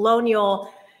know,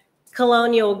 colonial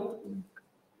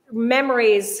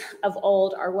memories of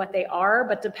old are what they are,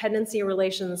 but dependency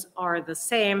relations are the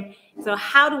same. So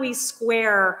how do we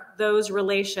square those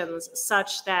relations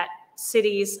such that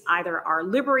cities either are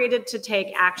liberated to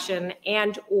take action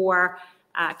and or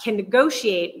can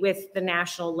negotiate with the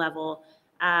national level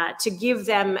to give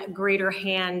them greater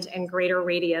hand and greater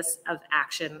radius of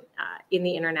action in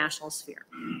the international sphere.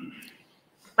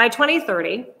 By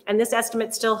 2030, and this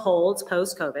estimate still holds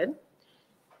post-COVID,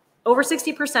 over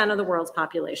 60% of the world's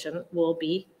population will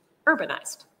be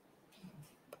urbanized.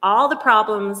 All the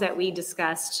problems that we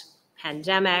discussed,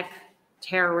 pandemic,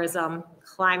 terrorism,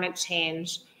 climate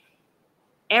change,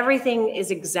 everything is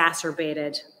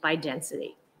exacerbated by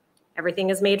density.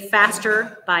 Everything is made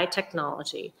faster by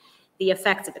technology. The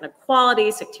effects of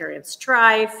inequality, sectarian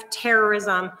strife,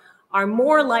 terrorism are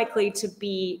more likely to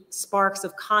be sparks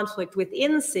of conflict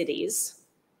within cities,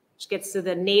 which gets to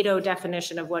the NATO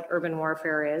definition of what urban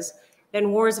warfare is,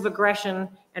 than wars of aggression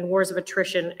and wars of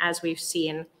attrition as we've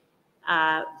seen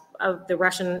of the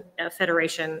Russian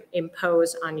Federation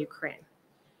impose on Ukraine.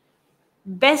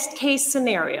 Best case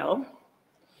scenario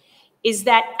is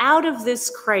that out of this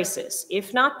crisis,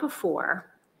 if not before,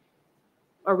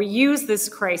 or we use this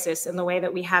crisis in the way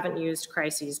that we haven't used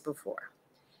crises before.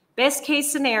 Best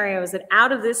case scenario is that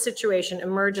out of this situation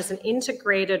emerges an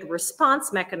integrated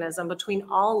response mechanism between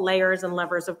all layers and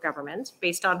levers of government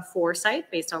based on foresight,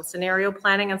 based on scenario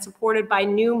planning, and supported by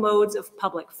new modes of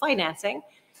public financing,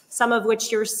 some of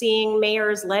which you're seeing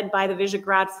mayors led by the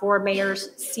Visegrad 4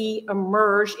 mayors see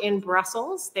emerge in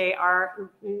Brussels. They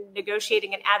are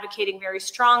negotiating and advocating very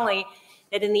strongly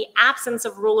that in the absence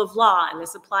of rule of law, and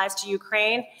this applies to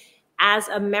Ukraine, as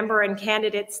a member and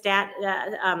candidate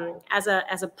as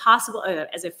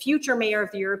a future mayor of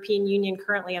the European Union,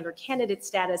 currently under candidate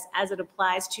status, as it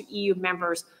applies to EU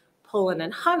members Poland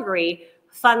and Hungary,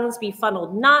 funds be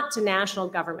funneled not to national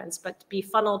governments, but be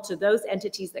funneled to those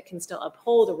entities that can still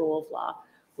uphold the rule of law,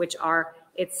 which are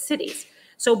its cities.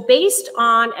 So based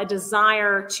on a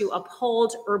desire to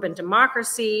uphold urban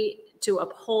democracy, to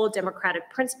uphold democratic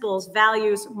principles,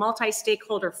 values,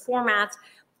 multi-stakeholder formats,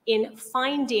 in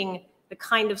finding the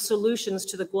kind of solutions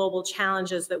to the global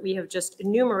challenges that we have just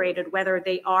enumerated, whether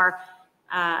they are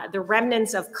the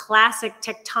remnants of classic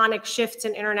tectonic shifts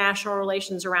in international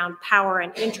relations around power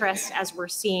and interest, as we're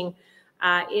seeing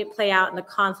it play out in the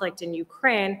conflict in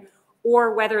Ukraine,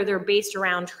 or whether they're based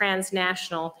around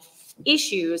transnational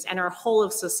issues and are whole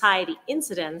of society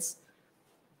incidents,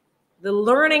 the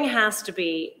learning has to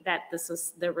be that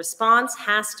the response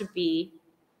has to be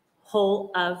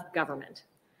whole of government.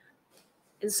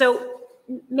 And so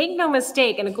make no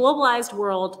mistake, in a globalized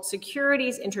world,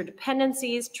 securities,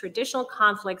 interdependencies, traditional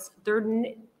conflicts, they're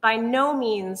by no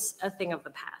means a thing of the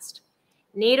past.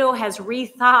 NATO has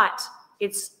rethought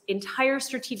its entire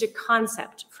strategic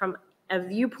concept from a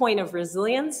viewpoint of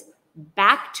resilience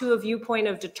back to a viewpoint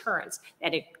of deterrence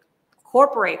that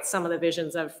incorporates some of the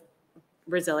visions of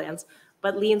resilience,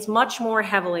 but leans much more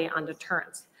heavily on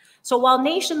deterrence. So while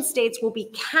nation states will be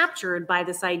captured by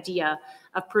this idea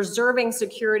of preserving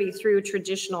security through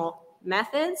traditional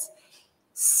methods,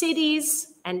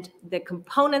 cities and the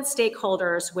component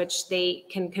stakeholders, which they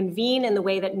can convene in the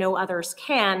way that no others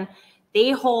can,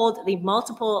 they hold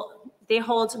multiple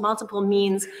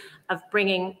means of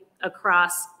bringing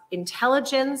across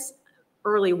intelligence,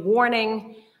 early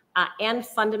warning, and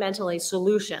fundamentally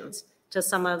solutions to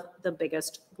some of the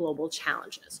biggest global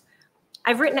challenges.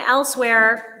 I've written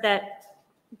elsewhere that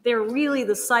they're really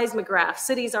the seismographs.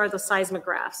 Cities are the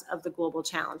seismographs of the global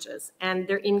challenges, and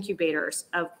they're incubators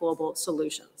of global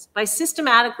solutions. By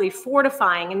systematically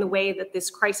fortifying in the way that this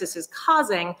crisis is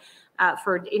causing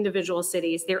for individual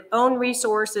cities, their own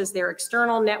resources, their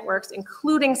external networks,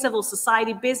 including civil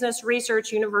society, business,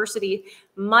 research, university,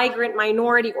 migrant,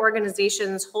 minority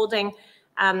organizations holding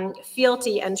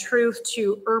fealty and truth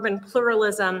to urban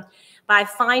pluralism, by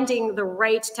finding the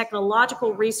right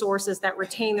technological resources that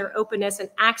retain their openness and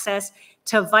access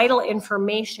to vital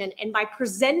information, and by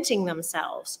presenting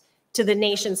themselves to the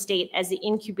nation state as the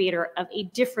incubator of a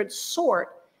different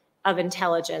sort of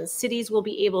intelligence, cities will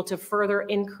be able to further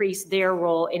increase their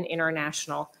role in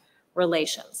international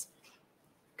relations.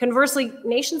 Conversely,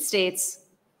 nation states,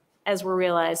 as we're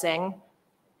realizing,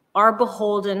 are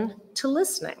beholden to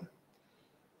listening.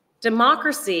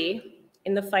 Democracy,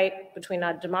 in the fight between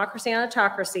a democracy and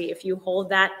autocracy, if you hold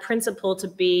that principle to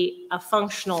be a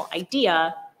functional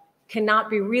idea, cannot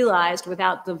be realized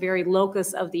without the very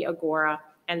locus of the agora,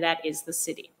 and that is the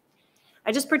city.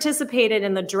 I just participated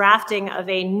in the drafting of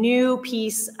a new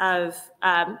piece of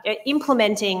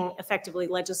implementing effectively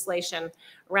legislation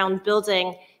around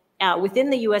building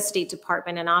within the US State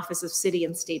Department an Office of City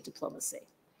and State Diplomacy.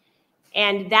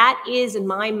 And that is, in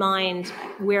my mind,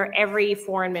 where every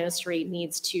foreign ministry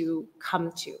needs to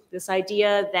come to. This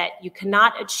idea that you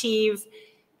cannot achieve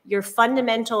your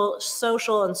fundamental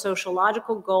social and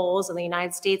sociological goals, in the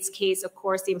United States case, of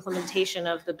course, the implementation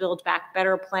of the Build Back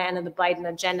Better plan and the Biden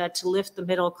agenda to lift the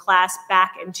middle class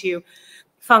back into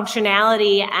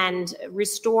functionality and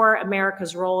restore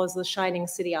America's role as the shining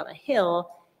city on a hill,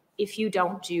 if you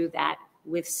don't do that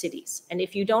with cities. And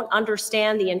if you don't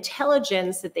understand the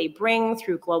intelligence that they bring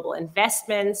through global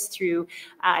investments, through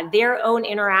their own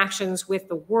interactions with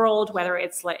the world, whether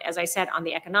it's, as I said, on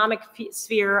the economic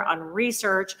sphere, on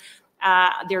research,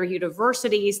 their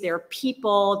universities, their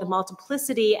people, the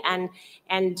multiplicity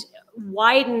and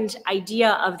widened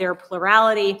idea of their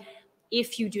plurality,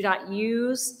 if you do not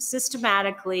use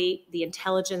systematically the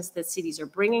intelligence that cities are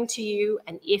bringing to you,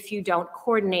 and if you don't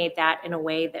coordinate that in a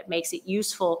way that makes it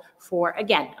useful for,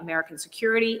 again, American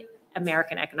security,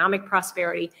 American economic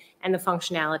prosperity, and the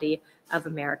functionality of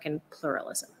American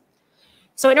pluralism.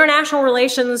 So international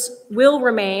relations will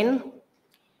remain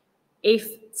a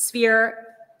sphere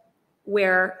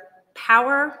where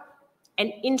power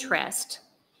and interest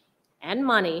and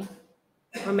money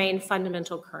remain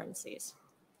fundamental currencies.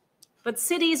 But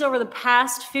cities over the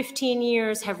past 15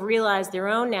 years have realized their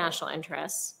own national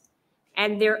interests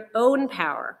and their own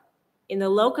power in the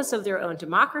locus of their own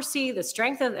democracy, the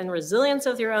strength and resilience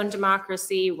of their own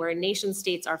democracy, where nation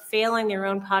states are failing their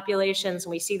own populations.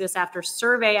 And we see this after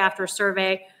survey,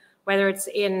 whether it's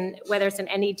an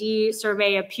NED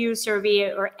survey, a Pew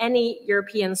survey, or any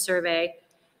European survey.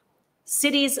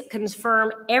 Cities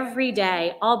confirm every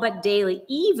day, all but daily,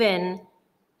 even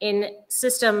in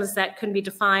systems that can be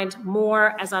defined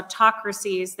more as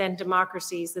autocracies than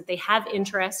democracies, that they have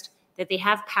interest, that they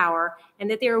have power, and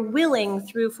that they are willing,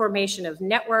 through formation of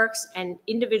networks and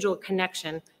individual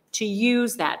connection, to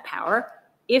use that power,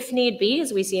 if need be,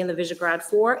 as we see in the Visegrad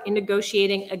 4, in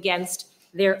negotiating against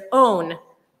their own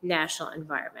national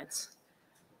environments.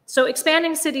 So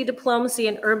expanding city diplomacy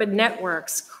and urban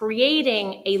networks,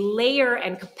 creating a layer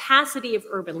and capacity of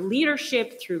urban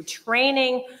leadership through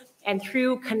training and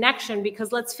through connection,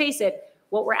 because let's face it,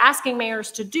 what we're asking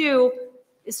mayors to do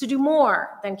is to do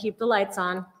more than keep the lights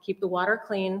on, keep the water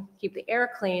clean, keep the air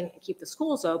clean, and keep the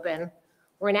schools open.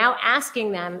 We're now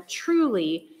asking them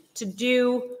truly to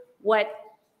do what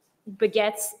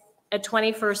begets a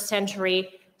 21st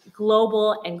century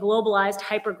global and globalized,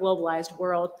 hyper-globalized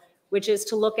world, which is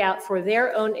to look out for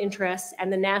their own interests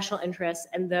and the national interests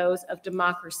and those of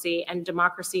democracy and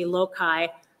democracy loci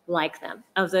like them,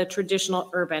 of the traditional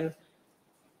urban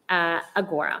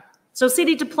agora. So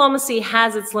city diplomacy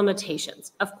has its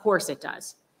limitations. Of course it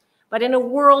does. But in a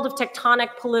world of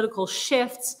tectonic political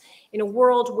shifts, in a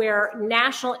world where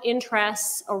national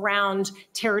interests around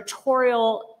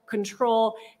territorial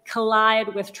control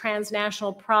collide with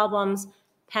transnational problems,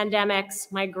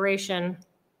 pandemics, migration,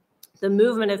 the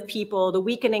movement of people, the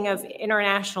weakening of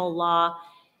international law,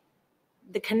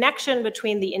 the connection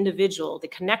between the individual, the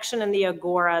connection in the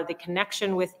agora, the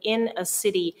connection within a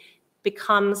city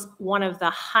becomes one of the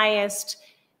highest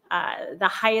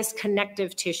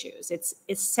connective tissues. It's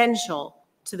essential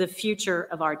to the future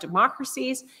of our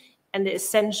democracies and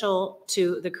essential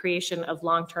to the creation of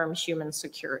long-term human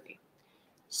security.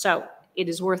 So it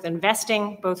is worth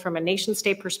investing both from a nation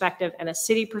state perspective and a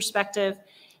city perspective,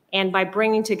 and by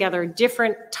bringing together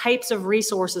different types of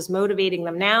resources, motivating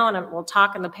them now, and we'll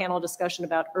talk in the panel discussion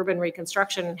about urban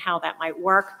reconstruction and how that might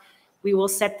work, we will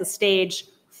set the stage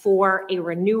for a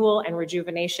renewal and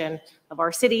rejuvenation of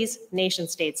our cities, nation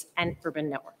states, and urban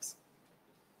networks.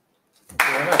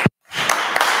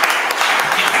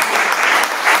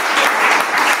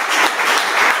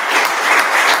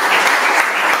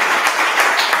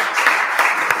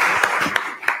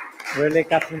 Really,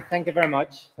 Catherine, thank you very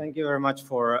much. Thank you very much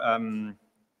for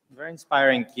very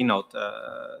inspiring keynote.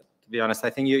 To be honest, I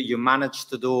think you managed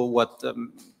to do what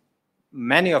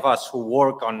many of us who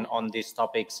work on these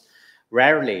topics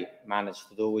rarely manage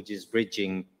to do, which is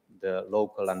bridging the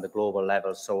local and the global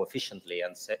level so efficiently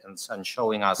and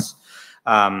showing us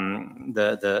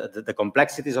the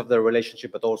complexities of the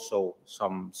relationship, but also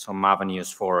some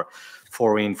avenues for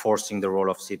reinforcing the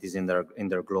role of cities in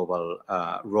their global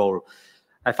role.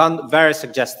 I found very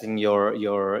suggesting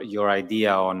your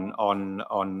idea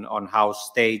on how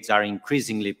states are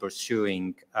increasingly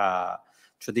pursuing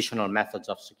traditional methods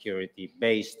of security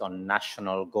based on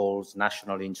national goals,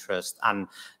 national interest, and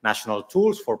national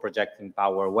tools for projecting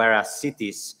power, whereas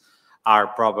cities are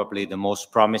probably the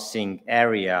most promising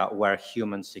area where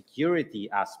human security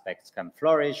aspects can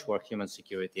flourish, where human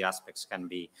security aspects can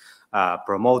be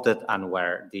promoted, and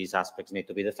where these aspects need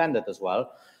to be defended as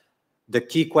well. The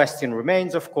key question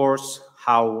remains, of course,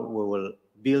 how we will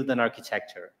build an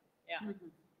architecture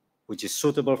which is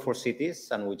suitable for cities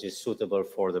and which is suitable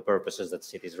for the purposes that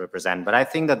cities represent. But I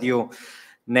think that you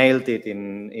nailed it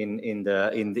in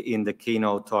the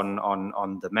keynote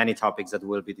on the many topics that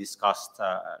will be discussed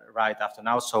right after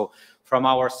now. So from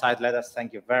our side, let us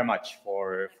thank you very much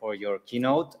for your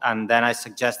keynote. And then I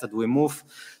suggest that we move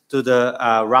to the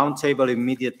roundtable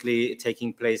immediately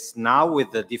taking place now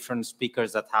with the different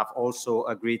speakers that have also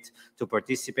agreed to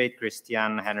participate,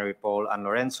 Christian, Henry Paul, and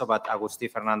Lorenzo, but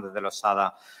Agustí Fernández de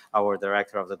Losada, our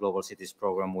director of the Global Cities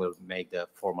Program, will make the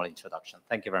formal introduction.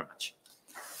 Thank you very much.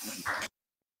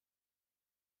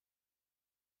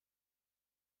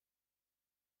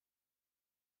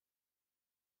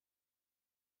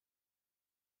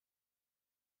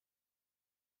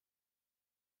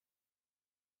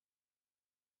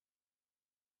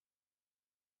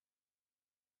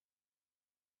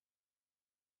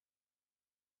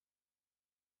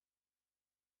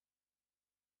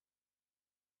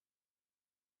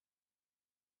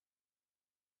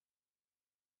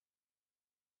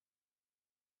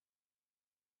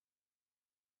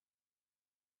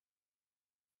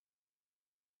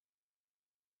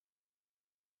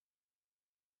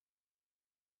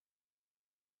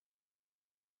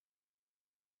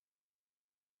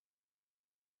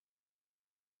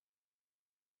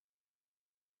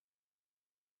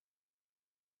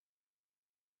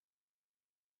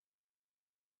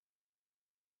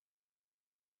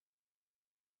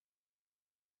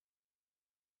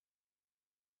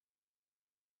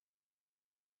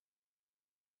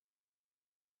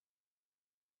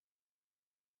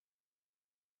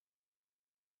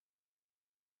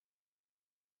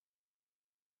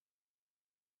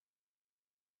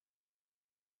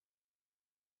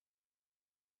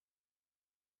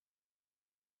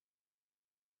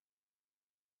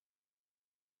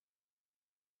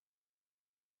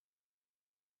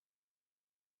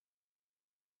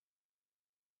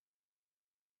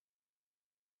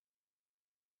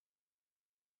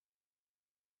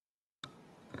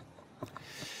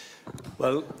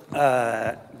 Well,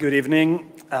 good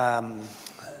evening.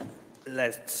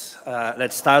 Let's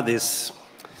start this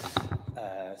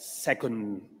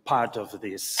second part of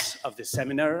this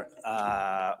seminar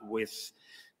with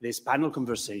this panel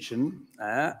conversation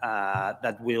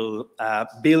that will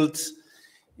build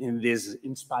in this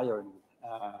inspiring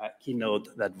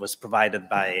keynote that was provided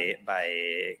by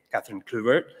Catherine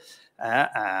Kluber,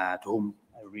 to whom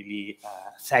I really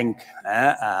thank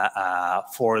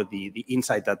for the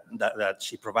insight that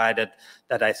she provided,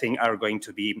 that I think are going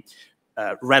to be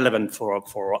relevant for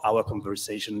our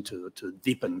conversation to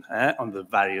deepen on the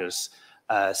various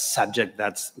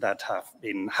subjects that have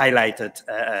been highlighted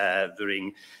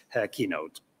during her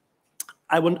keynote.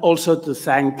 I want also to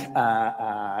thank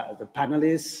the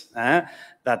panelists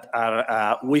that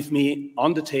are with me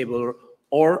on the table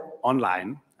or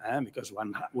online, because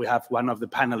we have one of the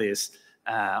panelists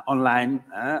online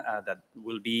that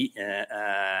will be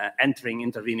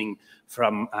intervening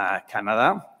from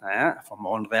Canada, from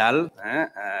Montreal.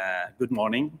 Good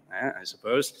morning, I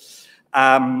suppose.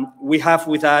 We have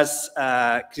with us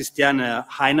Christiane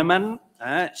Heinemann.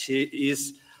 She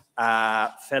is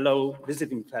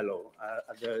visiting fellow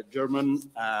at the German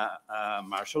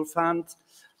Marshall Fund.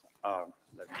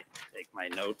 Let me take my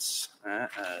notes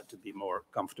to be more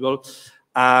comfortable.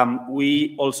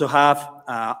 We also have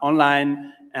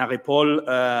online Henri-Paul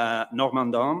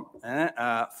Normandin,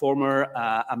 former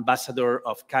ambassador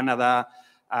of Canada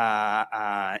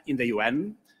in the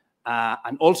UN,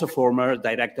 and also former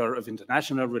director of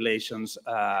international relations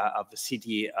of the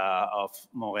city of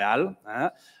Montréal.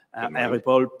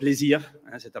 Henri-Paul,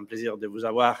 c'est un plaisir de vous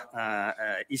avoir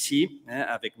ici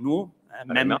avec nous,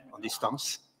 même en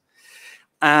distance.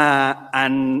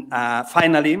 And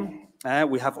finally,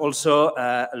 we have also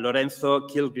Lorenzo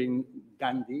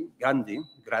Grandi,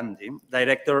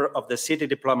 director of the City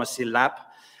Diplomacy Lab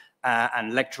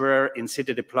and lecturer in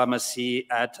City Diplomacy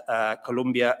at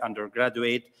Columbia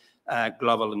Undergraduate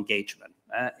Global Engagement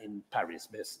in Paris,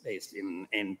 based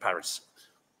in Paris,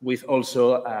 with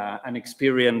also an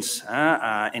experience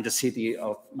in the city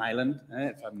of Milan,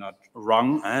 if I'm not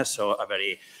wrong. So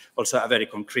also a very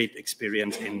concrete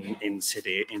experience in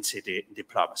city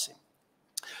diplomacy.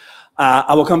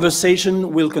 Our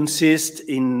conversation will consist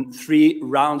in 3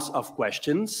 rounds of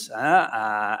questions.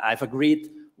 I've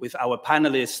agreed with our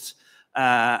panelists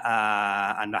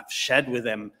and I've shared with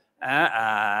them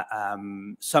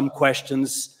some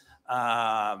questions.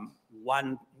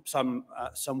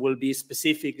 Some will be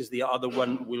specific, as the other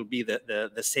one will be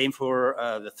the same for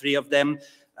the 3 of them,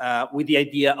 with the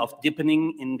idea of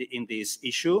deepening in this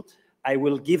issue. I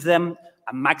will give them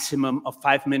a maximum of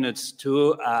 5 minutes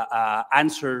to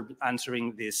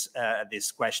answering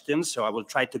these questions. So I will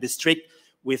try to be strict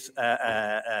with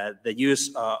the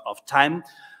use of time.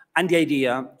 And the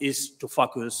idea is to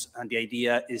focus, and the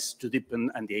idea is to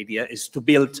deepen, and the idea is to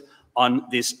build on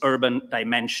this urban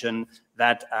dimension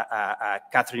that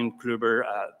Catherine Kluber,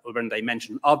 urban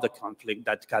dimension of the conflict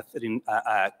that Catherine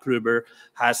Kluber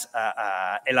has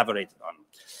elaborated on.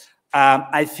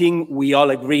 I think we all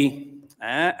agree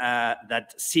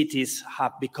that cities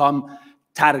have become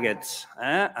targets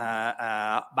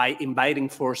by invading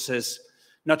forces,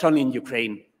 not only in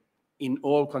Ukraine, in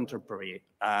all contemporary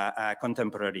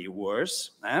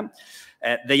wars.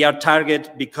 They are targets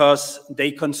because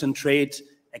they concentrate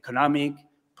economic,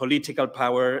 political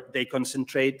power, they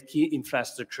concentrate key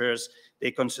infrastructures,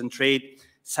 they concentrate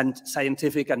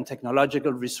scientific and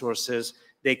technological resources,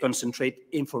 they concentrate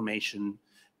information.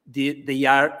 They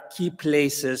are key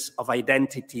places of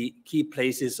identity, key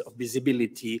places of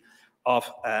visibility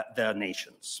of their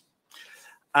nations.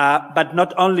 But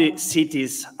not only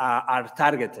cities are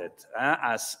targeted,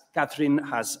 as Catherine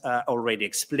has already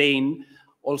explained,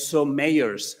 also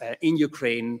mayors in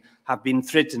Ukraine have been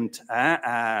threatened.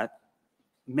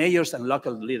 Mayors and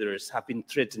local leaders have been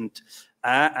threatened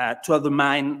to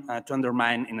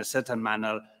undermine in a certain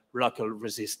manner local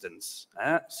resistance.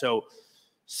 So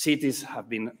cities have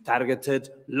been targeted,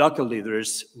 local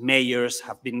leaders, mayors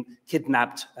have been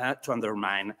kidnapped to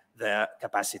undermine their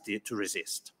capacity to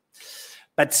resist.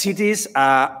 But cities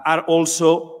are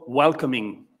also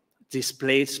welcoming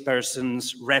displaced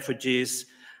persons, refugees,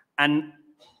 and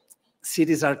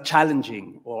cities are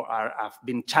challenging or have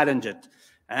been challenged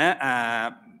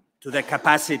to the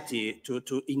capacity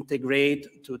to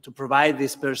integrate, to provide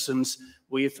these persons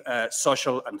with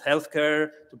social and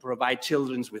healthcare, to provide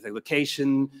children with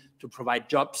education, to provide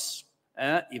jobs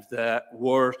if the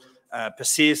war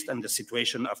persists and the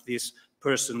situation of these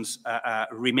persons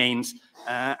remains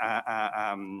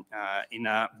in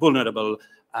a vulnerable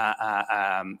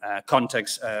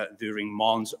context during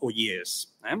months or years.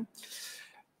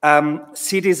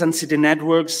 Cities and city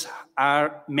networks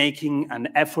are making an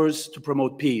effort to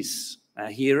promote peace.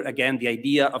 Here, again, the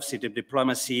idea of city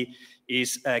diplomacy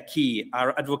is key,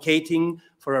 are advocating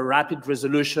for a rapid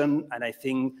resolution, and I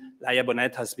think Laia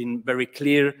Bonet has been very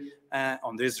clear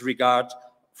on this regard,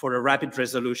 for a rapid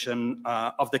resolution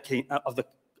of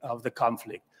the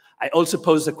conflict. I also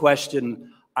pose the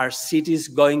question, are cities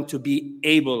going to be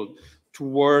able to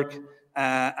work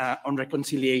on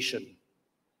reconciliation?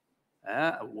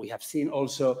 We have seen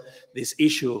also this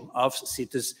issue of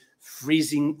cities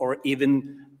freezing or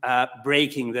even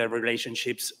breaking their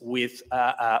relationships with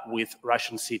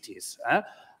Russian cities.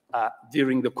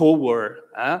 During the Cold War,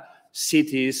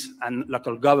 cities and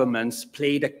local governments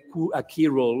played a key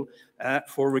role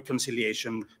for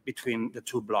reconciliation between the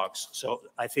two blocs. So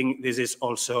I think this is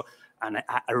also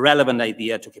a relevant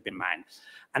idea to keep in mind.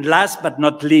 And last but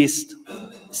not least,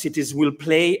 cities will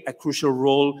play a crucial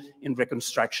role in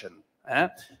reconstruction.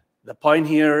 The point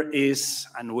here is,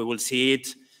 and we will see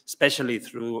it, especially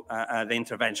through the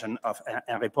intervention of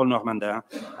Henri-Paul Normandin,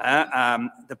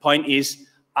 the point is,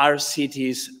 are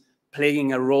cities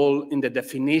playing a role in the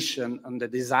definition and the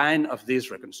design of this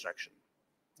reconstruction?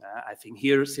 I think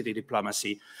here city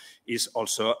diplomacy is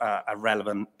also a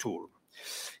relevant tool.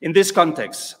 In this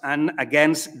context, and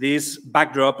against this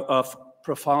backdrop of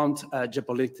profound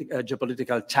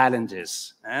geopolitical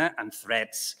challenges and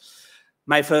threats,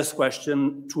 my first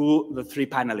question to the three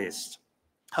panelists: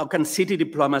 how can city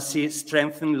diplomacy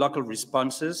strengthen local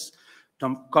responses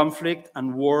to conflict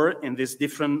and war in these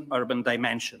different urban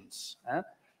dimensions?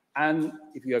 And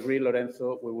if you agree,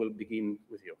 Lorenzo, we will begin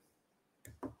with you.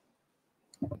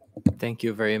 Thank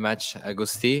you very much,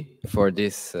 Agusti, for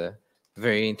this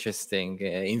very interesting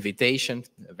invitation.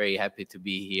 Very happy to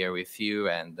be here with you.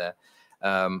 And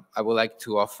I would like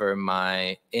to offer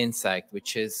my insight,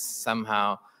 which is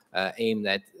somehow aimed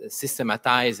at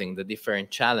systematizing the different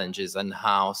challenges and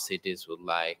how cities would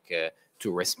like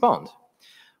to respond.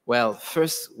 Well,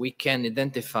 first, we can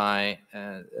identify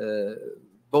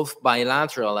both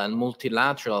bilateral and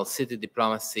multilateral city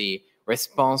diplomacy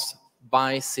response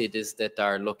by cities that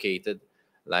are located,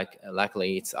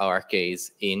 luckily it's our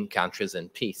case, in countries in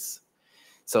peace.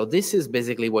 So this is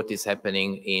basically what is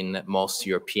happening in most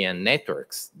European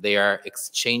networks. They are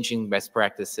exchanging best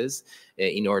practices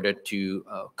in order to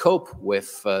cope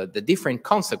with the different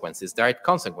consequences, direct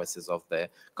consequences of the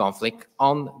conflict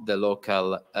on the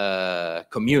local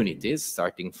communities,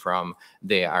 starting from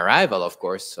the arrival, of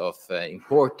course, of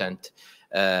important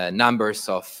numbers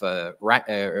of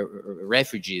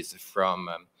refugees from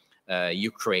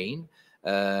Ukraine.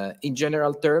 In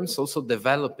general terms, also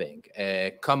developing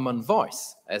a common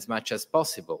voice as much as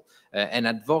possible, an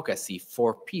advocacy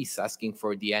for peace, asking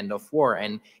for the end of war,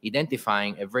 and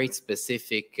identifying a very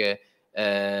specific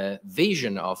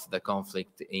vision of the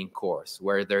conflict in course,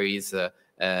 where there is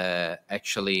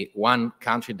actually one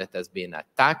country that has been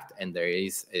attacked and there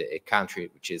is a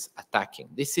country which is attacking.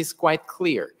 This is quite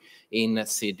clear in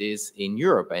cities in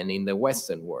Europe and in the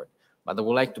Western world. But I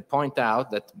would like to point out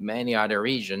that many other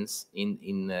regions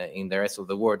in the rest of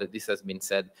the world, that this has been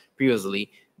said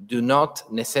previously, do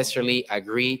not necessarily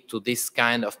agree to this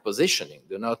kind of positioning,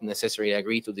 do not necessarily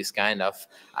agree to this kind of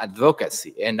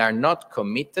advocacy, and are not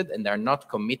committed, and are not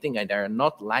committing, and are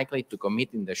not likely to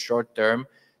commit in the short term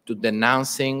to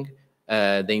denouncing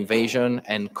the invasion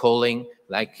and calling,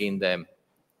 like in the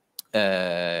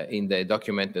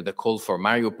document, the call for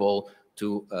Mariupol,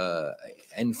 to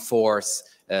enforce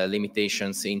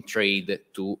limitations in trade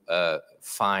to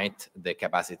fight the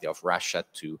capacity of Russia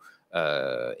to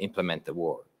implement the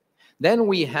war. Then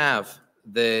we have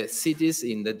the cities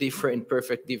in the different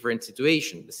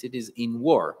situation, the cities in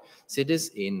war, cities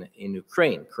in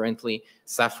Ukraine, currently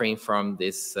suffering from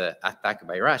this attack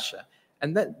by Russia.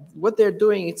 And that what they're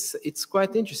doing, it's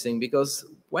quite interesting, because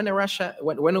when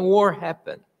a war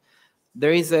happened,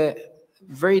 there is a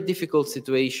very difficult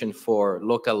situation for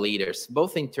local leaders,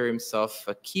 both in terms of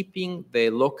keeping the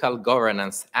local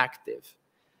governance active,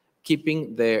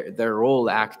 keeping their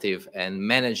role active and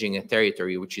managing a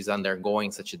territory which is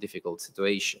undergoing such a difficult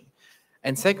situation.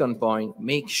 And second point,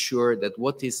 make sure that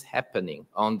what is happening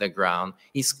on the ground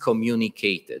is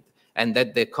communicated and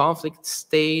that the conflict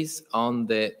stays on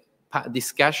the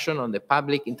discussion on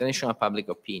the international public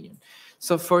opinion.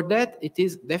 So for that, it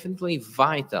is definitely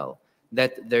vital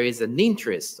that there is an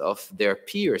interest of their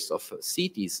peers, of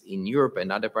cities in Europe and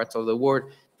other parts of the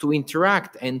world, to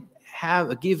interact and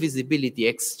give visibility,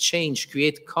 exchange,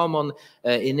 create common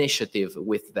initiative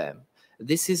with them.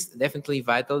 This is definitely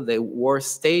vital. The war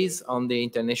stays on the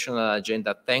international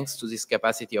agenda thanks to this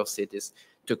capacity of cities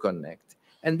to connect.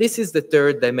 And this is the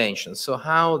third dimension. So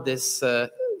how this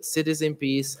cities in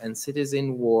peace and cities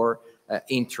in war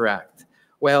interact?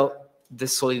 Well, the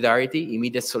solidarity,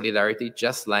 immediate solidarity,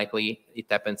 just likely it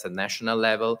happens at national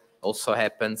level, also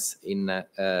happens in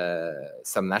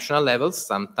some national levels,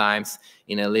 sometimes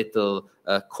in a little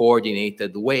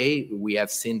coordinated way. We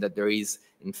have seen that there is,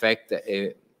 in fact,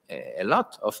 a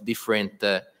lot of different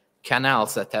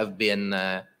canals that have been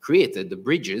created, the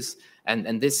bridges,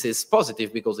 and this is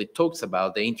positive because it talks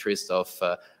about the interest of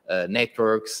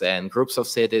networks and groups of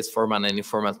cities, formal and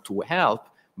informal, to help,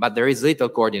 but there is little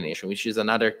coordination, which is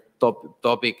another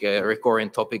topic,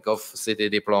 recurrent topic of city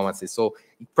diplomacy. So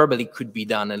it probably could be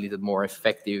done a little more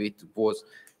effective. It was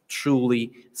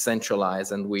truly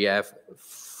centralized, and we have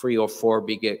 3 or 4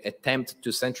 big attempts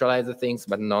to centralize the things,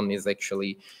 but none is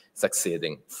actually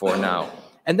succeeding for now.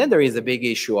 And then there is a big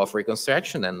issue of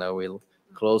reconstruction, and I will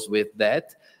close with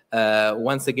that.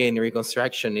 Once again,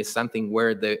 reconstruction is something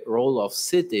where the role of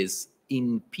cities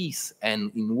in peace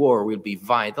and in war will be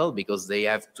vital, because they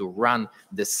have to run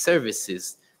the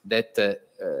services that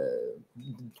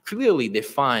clearly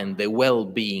define the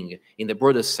well-being in the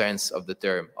broader sense of the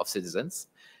term of citizens.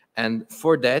 And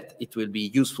for that, it will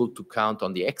be useful to count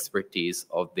on the expertise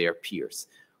of their peers.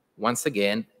 Once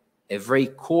again, a very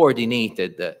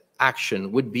coordinated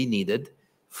action would be needed.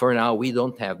 For now, we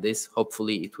don't have this.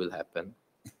 Hopefully, it will happen.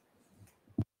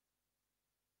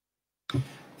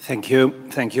 Thank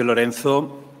you,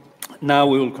 Lorenzo. Now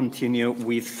we will continue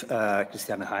with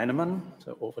Christiane Heinemann.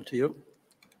 So over to you.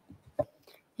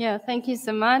 Yeah, thank you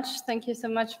so much. Thank you so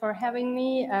much for having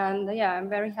me. And yeah, I'm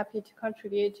very happy to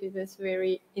contribute to this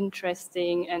very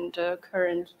interesting and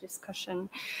current discussion.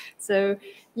 So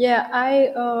yeah,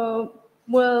 I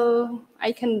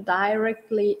can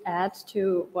directly add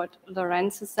to what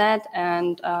Lorenzo said,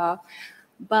 and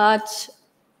but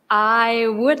I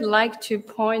would like to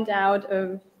point out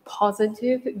a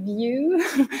positive view.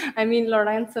 I mean,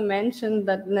 Lorenzo mentioned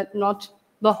that not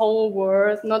the whole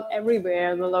world, not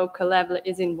everywhere the local level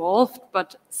is involved,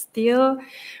 but still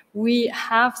we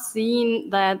have seen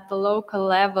that the local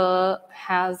level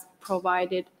has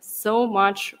provided so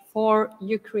much for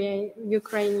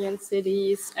Ukrainian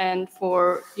cities and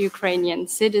for Ukrainian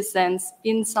citizens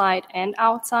inside and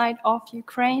outside of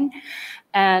Ukraine.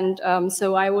 And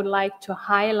so I would like to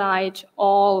highlight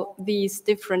all these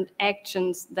different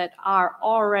actions that are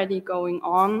already going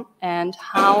on and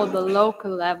how the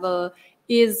local level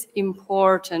is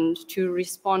important to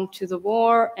respond to the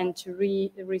war and to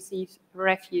receive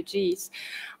refugees.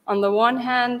 On the one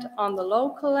hand, on the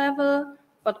local level,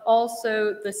 but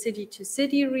also the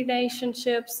city-to-city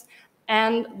relationships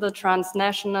and the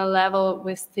transnational level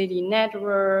with city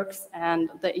networks and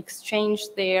the exchange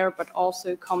there, but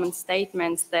also common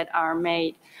statements that are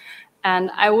made.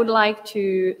 And I would like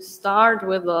to start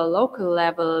with the local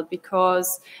level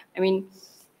because, I mean,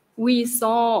 we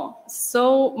saw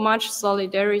so much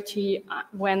solidarity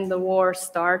when the war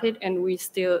started, and we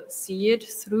still see it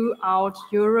throughout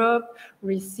Europe,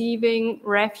 receiving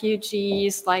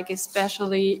refugees, like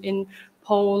especially in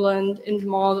Poland, in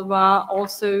Moldova,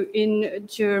 also in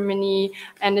Germany.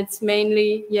 And it's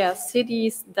mainly, yeah,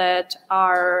 cities that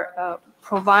are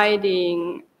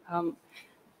providing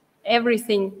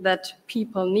everything that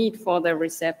people need for their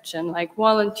reception, like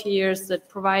volunteers that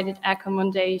provided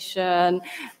accommodation,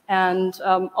 and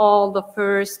all the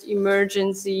first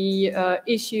emergency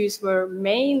issues were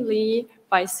mainly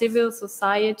by civil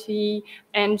society,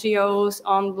 NGOs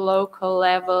on the local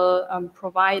level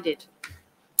provided.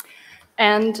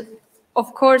 And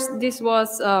of course, this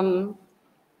was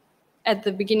at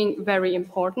the beginning very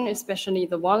important, especially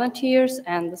the volunteers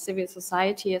and the civil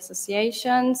society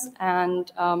associations.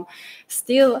 And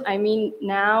still, I mean,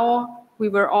 now we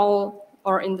were all,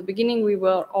 or in the beginning, we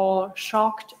were all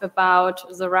shocked about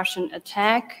the Russian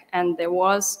attack, and there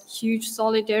was huge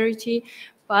solidarity,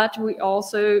 but we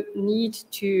also need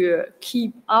to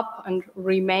keep up and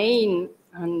remain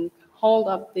and hold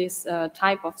up this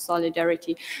type of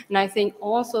solidarity. And I think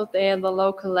also there the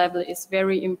local level is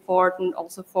very important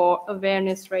also for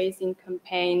awareness raising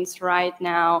campaigns right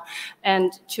now,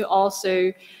 and to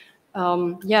also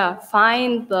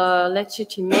find the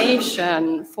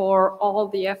legitimation for all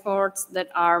the efforts that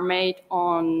are made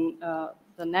on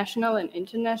the national and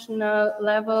international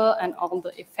level, and all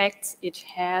the effects it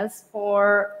has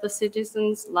for the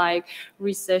citizens, like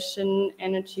recession,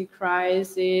 energy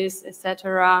crisis,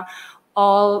 etc.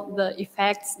 All the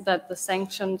effects that the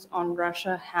sanctions on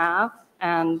Russia have.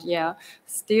 And yeah,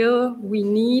 still we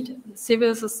need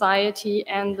civil society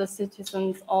and the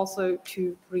citizens also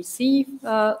to receive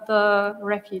the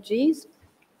refugees.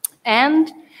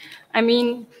 And I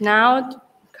mean, now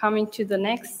coming to the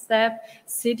next step,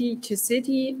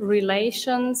 city-to-city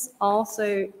relations.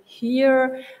 Also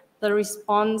here, the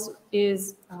response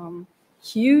is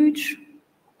huge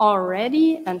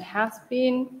already and has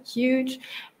been huge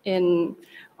in,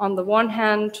 on the one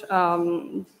hand,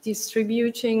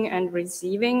 distributing and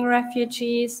receiving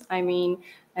refugees. I mean,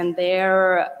 and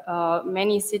there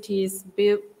many cities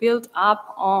built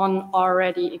up on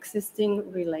already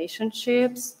existing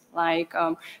relationships. Like,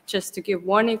 just to give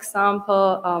one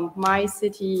example, my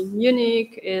city,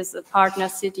 Munich, is a partner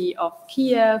city of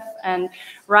Kiev, and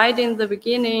right in the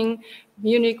beginning,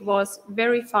 Munich was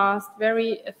very fast,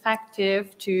 very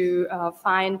effective to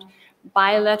find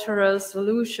bilateral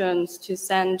solutions, to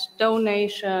send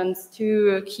donations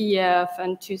to Kiev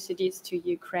and to cities to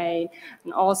Ukraine,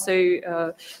 and also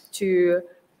to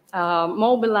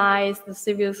mobilize the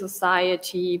civil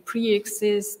society,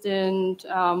 pre-existent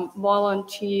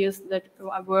volunteers that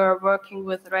were working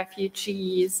with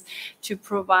refugees, to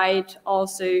provide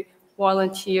also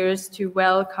volunteers to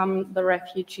welcome the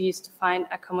refugees, to find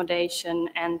accommodation,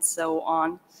 and so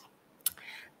on.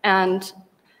 And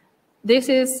this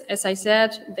is, as I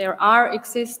said, there are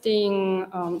existing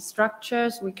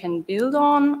structures we can build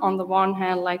on. On the one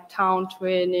hand, like town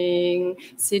twinning,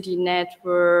 city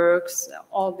networks,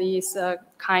 all these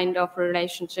kind of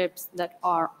relationships that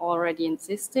are already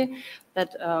existing,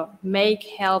 that make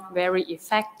help very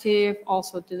effective,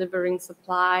 also delivering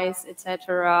supplies,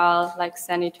 etc., like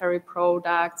sanitary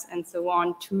products and so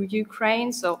on to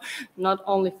Ukraine. So not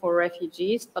only for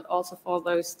refugees, but also for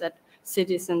those that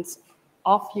citizens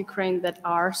of Ukraine that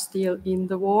are still in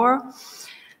the war.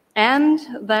 And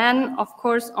then, of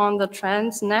course, on the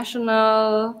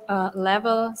transnational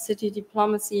level, city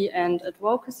diplomacy and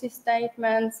advocacy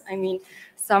statements. I mean,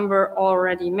 some were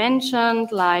already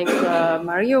mentioned, like the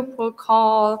Mariupol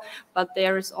call, but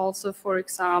there is also, for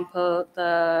example,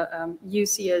 the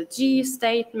UCLG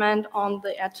statement on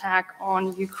the attack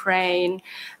on Ukraine,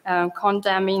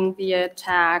 condemning the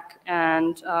attack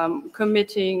and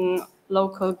committing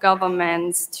local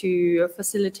governments to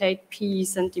facilitate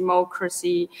peace and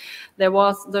democracy. There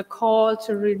was the call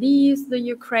to release the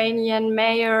Ukrainian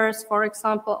mayors, for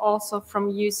example, also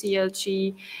from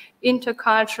UCLG.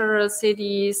 Intercultural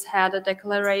cities had a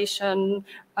declaration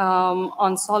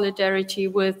on solidarity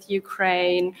with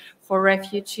Ukraine for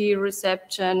refugee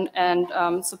reception and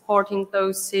supporting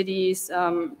those cities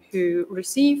who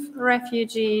receive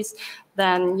refugees.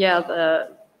 Then, yeah,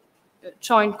 the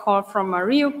joint call from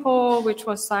Mariupol, which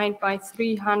was signed by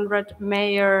 300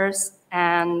 mayors.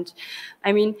 And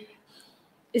I mean,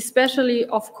 especially,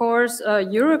 of course,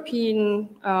 European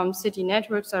city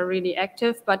networks are really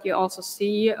active, but you also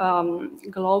see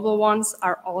global ones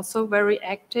are also very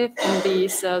active in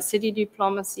these city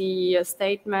diplomacy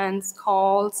statements,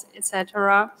 calls,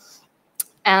 etc.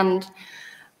 And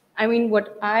I mean,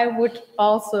 what I would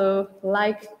also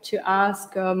like to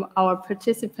ask our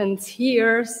participants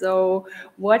here, so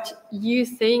what you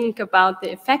think about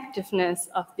the effectiveness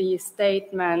of these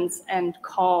statements and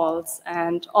calls,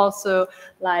 and also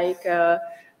like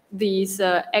these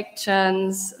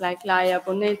actions like Laia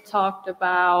Bonet talked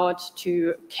about,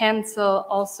 to cancel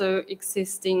also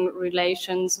existing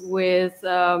relations with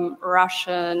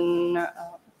Russian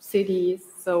cities.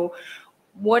 So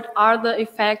what are the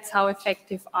effects? How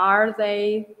effective are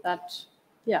they? That,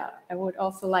 yeah, I would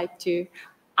also like to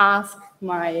ask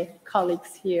my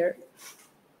colleagues here.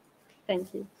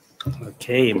 Thank you.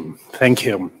 Okay, thank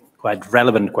you. Quite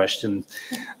relevant question.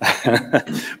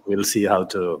 We'll see how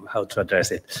to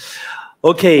address it.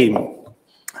 Okay,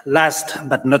 last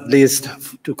but not least,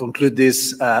 to conclude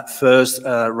this first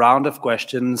round of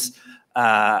questions,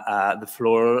 the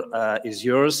floor is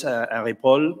yours,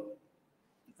 Henri-Paul.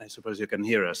 I suppose you can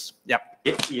hear us. Yeah.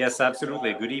 Yes,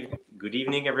 absolutely. Good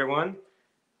evening, everyone.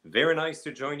 Very nice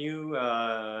to join you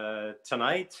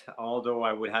tonight, although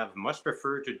I would have much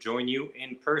preferred to join you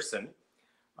in person.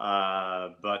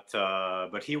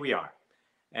 But here we are.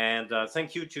 And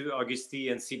thank you to Auguste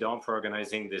and Sidon for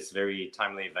organizing this very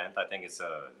timely event. I think it's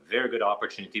a very good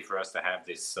opportunity for us to have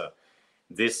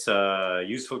this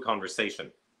useful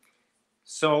conversation.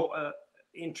 So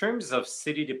in terms of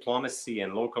city diplomacy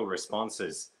and local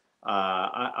responses,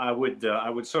 I would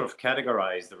sort of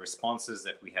categorize the responses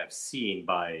that we have seen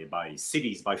by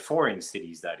cities, by foreign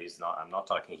cities. That is, I'm not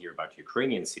talking here about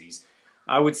Ukrainian cities.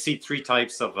 I would see three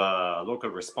types of local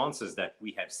responses that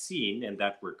we have seen and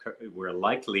that we're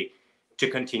likely to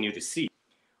continue to see.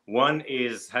 One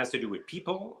has to do with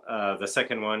people. The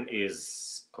second one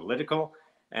is political,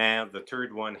 and the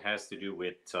third one has to do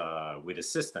with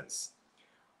assistance.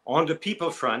 On the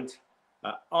people front,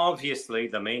 Obviously,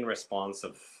 the main response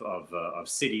of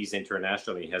cities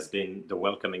internationally has been the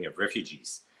welcoming of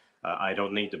refugees. I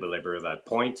don't need to belabor that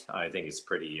point. I think it's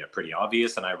pretty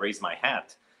obvious, and I raise my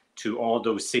hat to all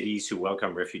those cities who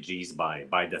welcome refugees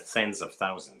by the tens of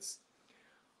thousands.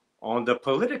 On the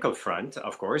political front,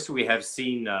 of course, we have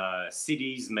seen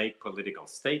cities make political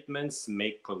statements,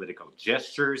 make political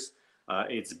gestures.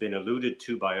 It's been alluded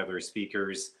to by other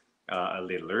speakers a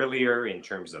little earlier in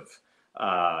terms of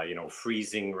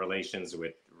freezing relations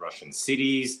with Russian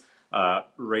cities,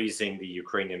 raising the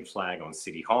Ukrainian flag on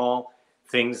City Hall,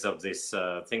 things of this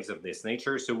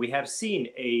nature. So we have seen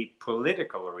a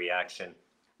political reaction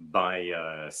by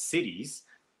cities.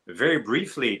 Very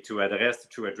briefly, to address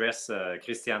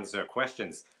Christian's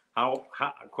questions, how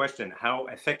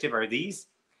effective are these?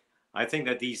 I think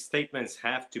that these statements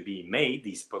have to be made.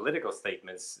 These political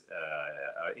statements,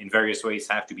 in various ways,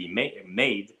 have to be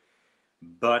made.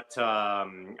 But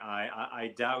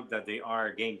I doubt that they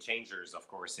are game changers, of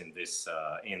course, in this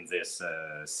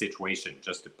situation.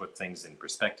 Just to put things in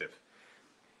perspective,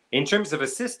 in terms of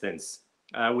assistance.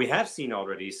 We have seen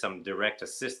already some direct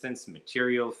assistance,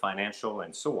 material, financial,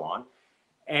 and so on.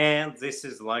 And this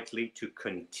is likely to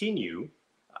continue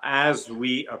as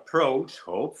we approach,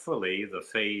 hopefully, the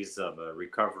phase of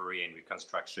recovery and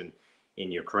reconstruction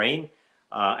in Ukraine.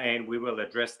 And we will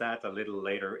address that a little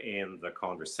later in the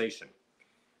conversation.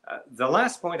 The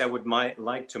last point I would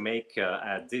like to make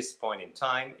at this point in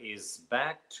time is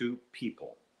back to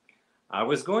people. I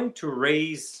was going to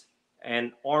raise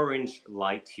an orange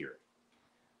light here,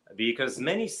 because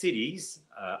many cities,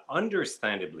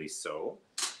 understandably so,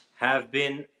 have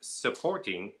been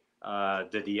supporting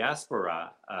the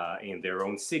diaspora in their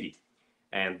own city.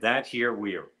 And that here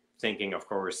we're thinking, of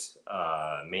course,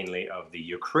 mainly of the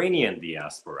Ukrainian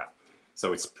diaspora.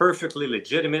 So it's perfectly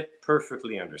legitimate,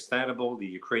 perfectly understandable. The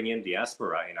Ukrainian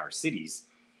diaspora in our cities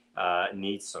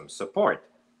needs some support.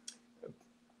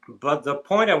 But the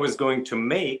point I was going to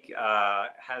make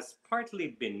has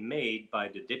partly been made by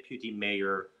the deputy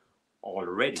mayor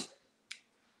already.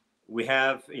 We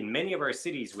have, in many of our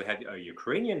cities, we have a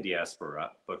Ukrainian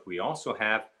diaspora, but we also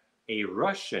have a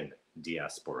Russian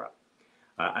diaspora.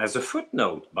 As a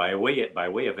footnote, by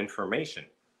way of information,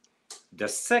 the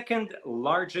second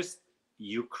largest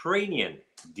Ukrainian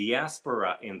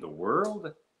diaspora in the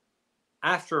world,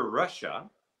 after Russia,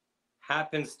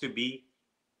 happens to be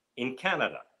in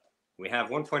Canada. We have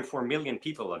 1.4 million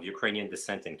people of Ukrainian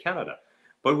descent in Canada,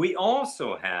 but we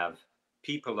also have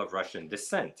people of Russian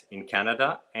descent in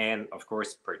Canada, and of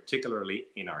course, particularly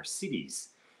in our cities.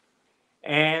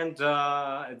 And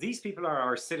these people are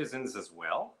our citizens as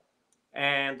well.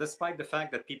 And despite the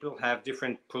fact that people have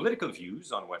different political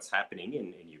views on what's happening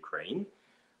in Ukraine,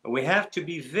 we have to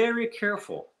be very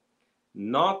careful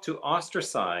not to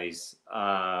ostracize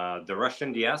the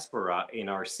Russian diaspora in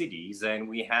our cities. And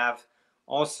we have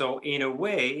also, in a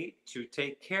way, to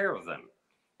take care of them.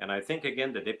 And I think,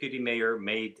 again, the deputy mayor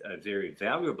made a very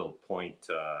valuable point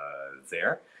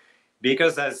there,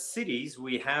 because as cities,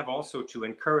 we have also to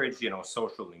encourage,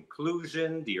 social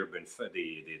inclusion, the urban,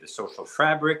 the social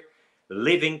fabric,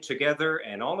 living together,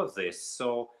 and all of this.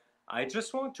 So I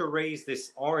just want to raise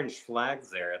this orange flag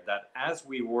there, that as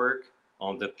we work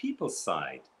on the people's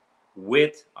side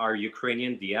with our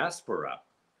Ukrainian diaspora,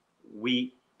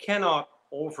 we cannot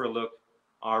overlook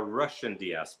our Russian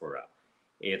diaspora.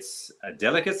 It's a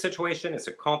delicate situation, it's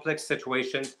a complex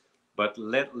situation, but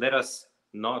let us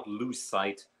not lose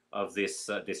sight of this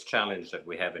challenge that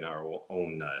we have in our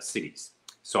own cities.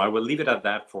 So I will leave it at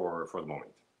that for the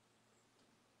moment.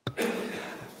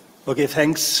 Okay,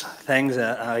 thanks,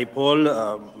 Paul.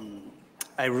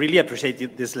 I really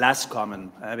appreciate this last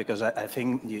comment because I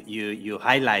think you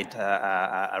highlight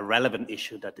a relevant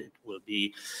issue that it will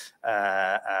be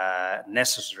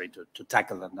necessary to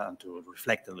tackle and to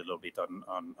reflect a little bit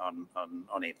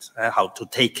on it, how to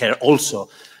take care also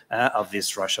of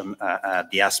this Russian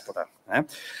diaspora.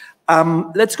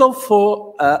 Let's go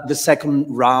for the second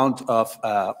round of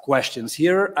questions.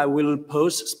 Here I will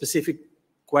pose specific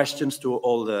questions to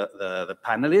all the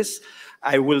panelists.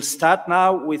 I will start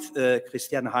now with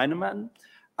Christian Heinemann.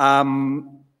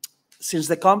 Since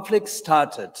the conflict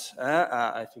started,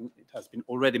 I think it has been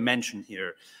already mentioned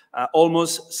here,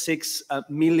 almost 6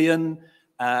 million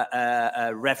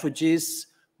refugees,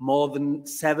 more than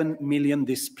 7 million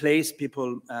displaced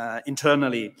people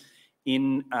internally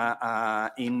in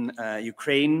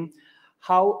Ukraine.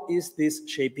 How is this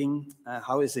shaping?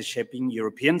 How is this shaping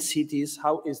European cities?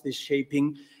 How is this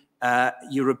shaping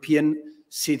European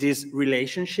cities'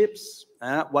 relationships?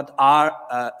 What are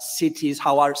cities?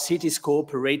 How are cities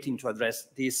cooperating to address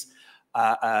this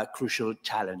crucial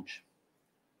challenge?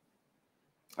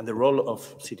 and the role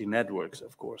of city networks,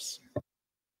 of course.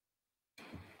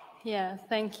 Yeah,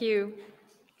 thank you.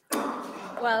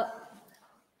 Well,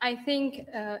 I think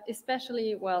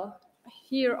especially, well,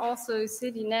 here also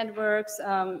city networks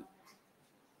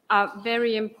are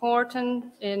very important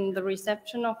in the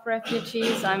reception of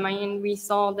refugees. I mean, we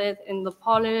saw that in the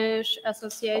Polish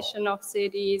Association of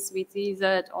Cities, we see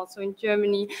that also in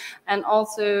Germany, and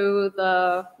also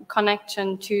the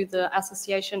connection to the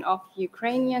Association of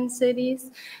Ukrainian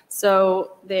Cities.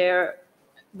 So the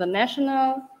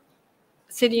national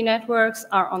city networks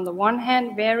are on the one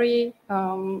hand very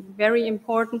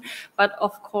important, but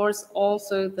of course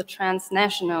also the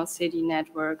transnational city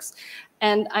networks.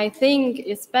 And I think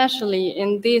especially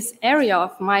in this area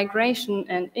of migration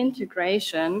and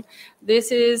integration,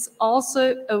 this is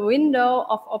also a window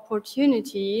of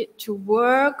opportunity to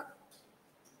work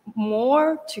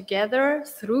more together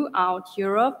throughout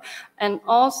Europe and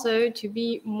also to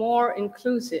be more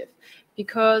inclusive,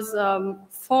 because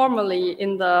formally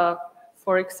in the,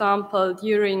 for example,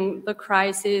 during the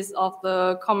crisis of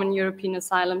the common European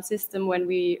asylum system, when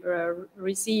we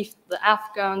received the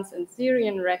Afghans and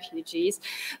Syrian refugees,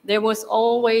 there was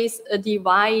always a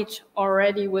divide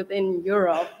already within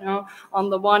Europe. You know? On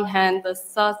the one hand, the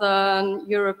southern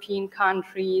European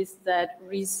countries that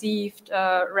received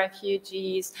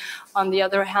refugees, on the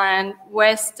other hand,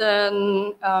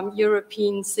 Western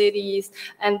European cities,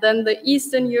 and then the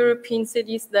Eastern European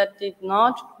cities that did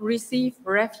not receive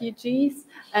refugees.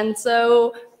 And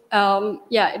so,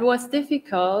 yeah, it was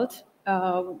difficult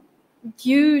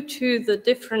due to the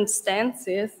different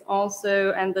stances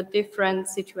also and the different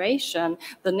situation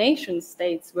the nation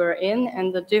states were in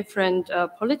and the different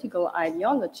political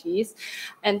ideologies.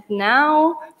 And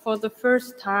now, for the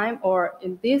first time, or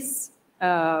in this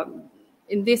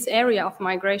area of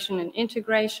migration and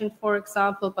integration, for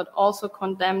example, but also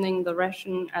condemning the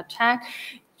Russian attack,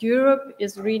 Europe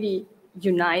is really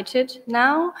united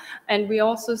now, and we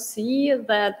also see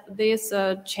that this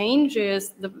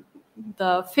changes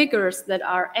the figures that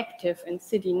are active in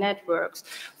city networks.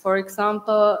 For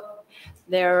example,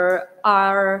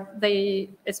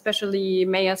 especially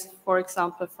mayors, for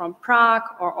example, from Prague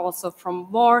or also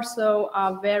from Warsaw,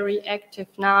 are very active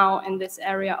now in this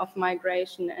area of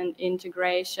migration and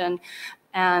integration.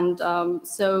 And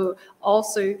so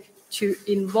also to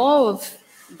involve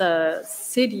the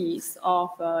cities of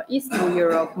Eastern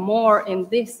Europe more in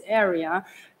this area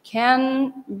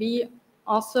can be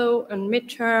also a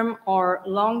midterm or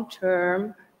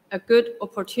long-term a good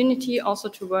opportunity also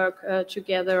to work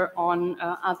together on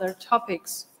other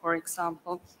topics, for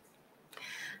example.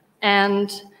 And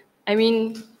I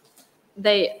mean,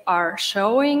 they are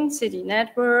showing city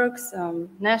networks,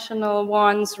 national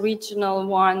ones, regional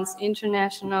ones,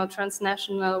 international,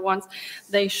 transnational ones.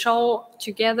 They show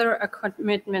together a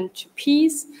commitment to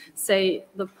peace, say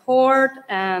the port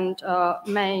and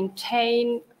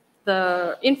maintain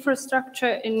the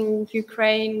infrastructure in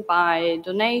Ukraine by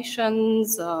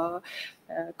donations,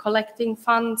 collecting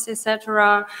funds,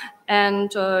 etc.,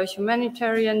 and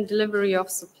humanitarian delivery of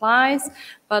supplies.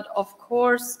 But of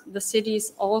course, the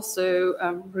cities also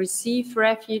receive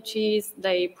refugees.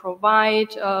 They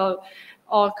provide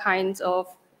all kinds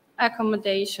of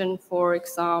accommodation, for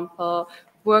example,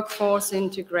 workforce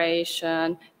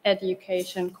integration,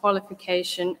 education,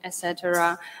 qualification,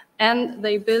 etc. And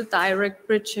they build direct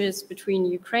bridges between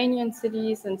Ukrainian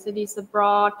cities and cities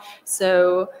abroad.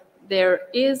 So there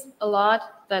is a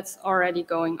lot that's already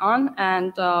going on.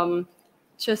 And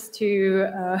just to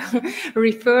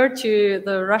refer to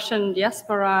the Russian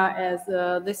diaspora, as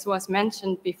this was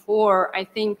mentioned before, I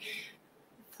think,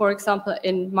 for example,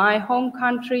 in my home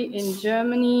country, in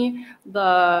Germany,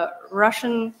 the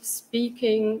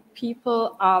Russian-speaking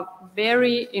people are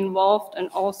very involved and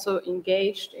also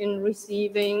engaged in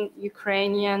receiving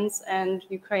Ukrainians and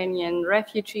Ukrainian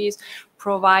refugees,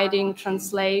 providing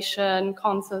translation,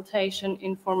 consultation,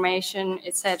 information,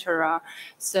 etc.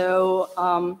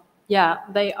 So, yeah,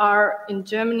 they are in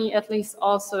Germany at least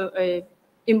also an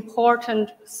important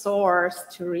source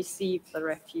to receive the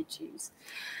refugees.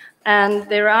 And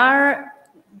there are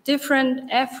different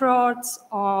efforts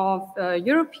of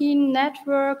European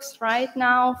networks right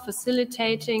now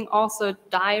facilitating also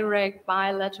direct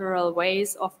bilateral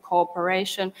ways of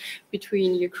cooperation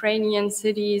between Ukrainian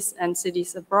cities and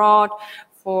cities abroad.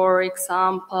 For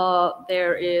example,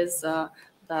 there is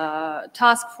the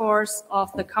task force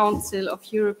of the Council of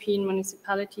European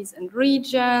Municipalities and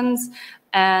Regions,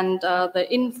 and the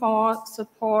info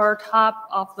support hub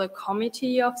of the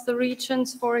Committee of the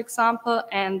Regions, for example,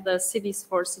 and the Cities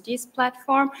for Cities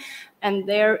platform. And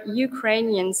their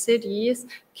Ukrainian cities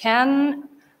can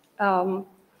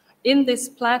in this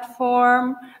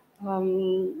platform,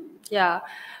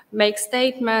 make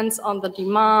statements on the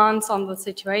demands, on the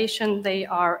situation they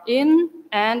are in,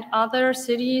 and other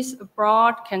cities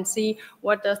abroad can see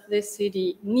what does this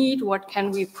city need, what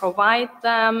can we provide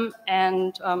them,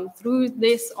 and through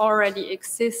this already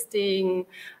existing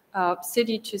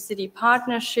city-to-city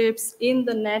partnerships in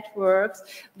the networks,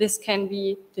 this can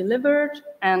be delivered,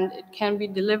 and it can be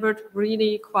delivered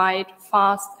really quite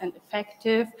fast and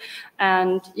effective.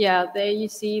 And yeah, there you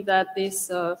see that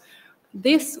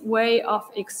this way of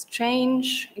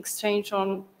exchange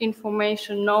on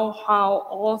information, know-how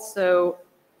also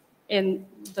in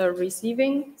the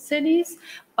receiving cities,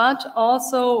 but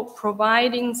also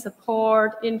providing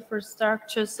support,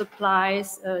 infrastructure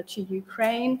supplies to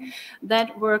Ukraine,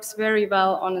 that works very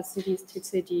well on a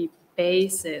city-to-city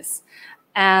basis.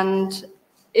 And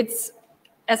it's,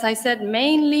 as I said,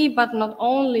 mainly, but not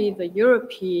only the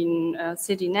European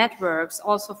city networks.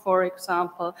 Also, for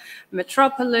example,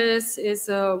 Metropolis is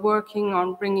working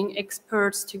on bringing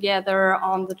experts together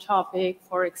on the topic,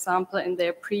 for example, in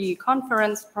their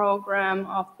pre-conference program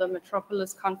of the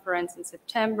Metropolis conference in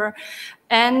September.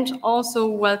 And also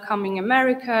Welcoming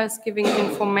America is giving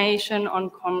information on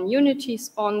community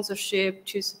sponsorship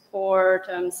to support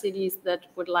cities that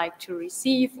would like to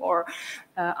receive or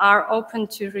are open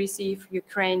to receive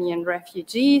Ukrainian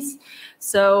refugees.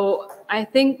 So I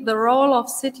think the role of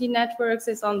city networks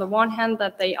is, on the one hand,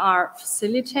 that they are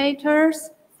facilitators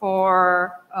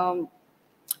for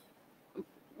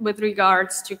with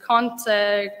regards to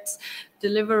contacts,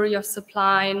 delivery of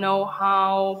supply,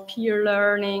 know-how, peer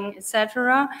learning,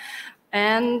 etc.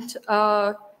 And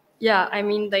yeah, I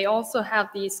mean, they also have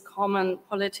these common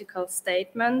political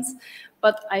statements,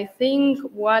 but I think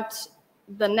what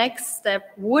the next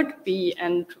step would be,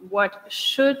 and what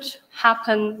should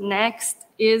happen next,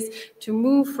 is to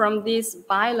move from this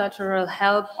bilateral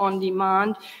help on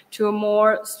demand to a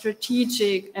more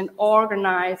strategic and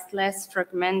organized, less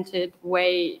fragmented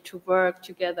way to work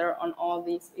together on all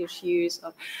these issues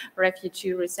of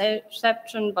refugee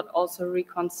reception, but also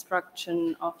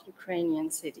reconstruction of Ukrainian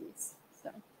cities.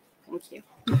 So, thank you.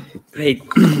 Great,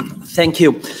 thank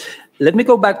you. Let me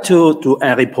go back to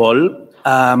Henri Paul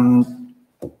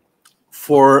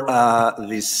for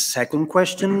this second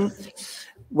question.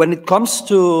 When it comes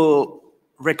to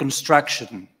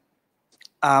reconstruction,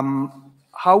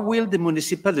 how will the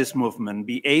municipalist movement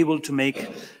be able to make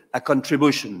a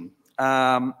contribution?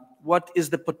 What is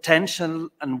the potential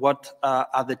and what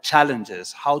are the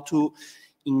challenges? How to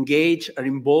engage or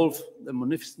involve the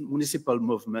municipal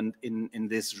movement in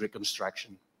this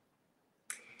reconstruction?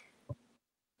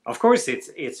 Of course,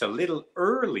 it's a little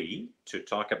early to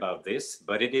talk about this,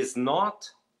 but it is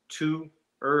not too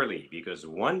early, because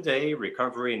one day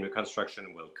recovery and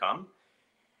reconstruction will come.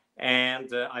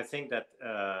 And I think that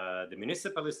the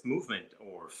municipalist movement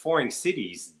or foreign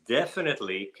cities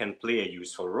definitely can play a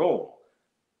useful role.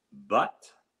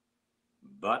 But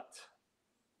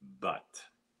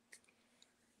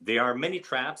there are many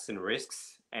traps and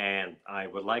risks, and I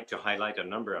would like to highlight a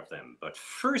number of them. But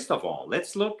first of all,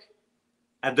 let's look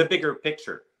at the bigger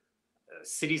picture,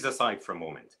 cities aside for a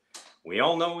moment. We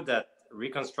all know that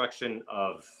reconstruction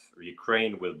of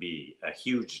Ukraine will be a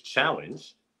huge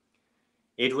challenge.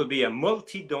 It will be a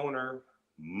multi-donor,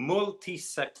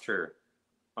 multi-sector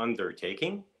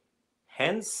undertaking.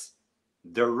 Hence,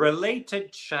 the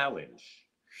related challenge,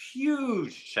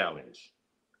 huge challenge,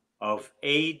 of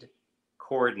aid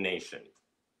coordination.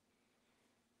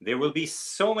 There will be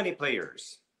so many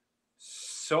players,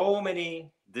 so many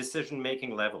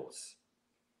decision-making levels,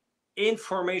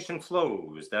 information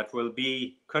flows that will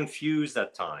be confused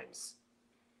at times,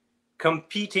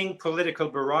 competing political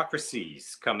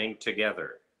bureaucracies coming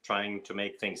together, trying to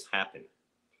make things happen.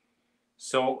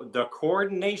 So the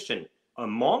coordination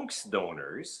amongst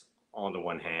donors on the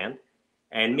one hand,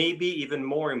 and maybe even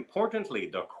more importantly,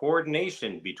 the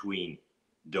coordination between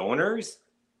donors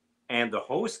and the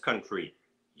host country,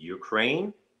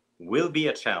 Ukraine, will be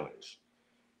a challenge.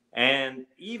 And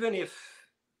even if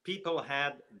people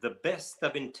had the best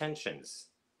of intentions,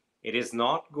 it is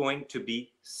not going to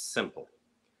be simple.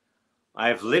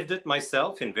 I've lived it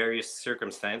myself in various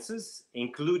circumstances,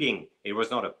 including, it was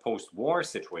not a post-war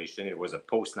situation, it was a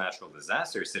post-natural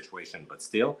disaster situation, but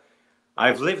still,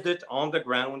 I've lived it on the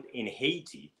ground in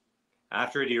Haiti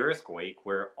after the earthquake,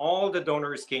 where all the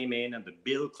donors came in, and the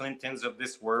Bill Clintons of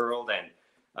this world, and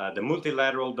the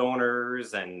multilateral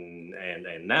donors and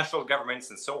national governments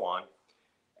and so on.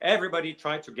 Everybody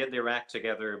tried to get their act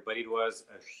together, but it was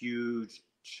a huge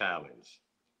challenge.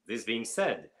 This being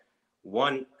said,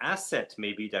 one asset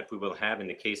maybe that we will have in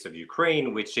the case of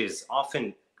Ukraine, which is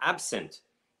often absent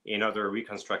in other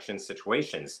reconstruction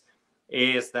situations,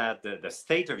 is that the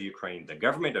state of Ukraine, the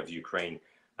government of Ukraine,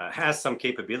 has some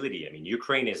capability. I mean,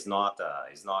 Ukraine is not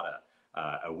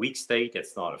a weak state.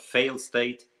 It's not a failed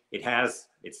state. It has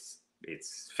its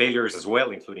failures as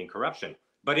well, including corruption.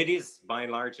 But it is, by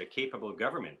and large, a capable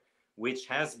government, which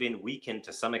has been weakened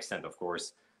to some extent, of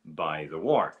course, by the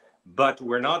war. But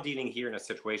we're not dealing here in a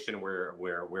situation where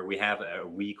we have a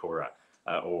weak or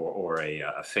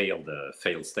a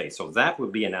failed state. So that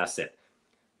would be an asset.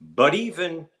 But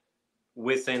even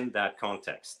within that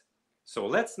context, so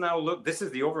let's now look. This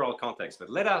is the overall context, but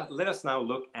let us now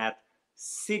look at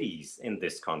cities in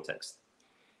this context.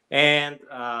 And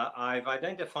I've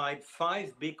identified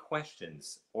 5 big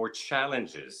questions or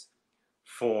challenges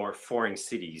for foreign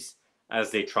cities as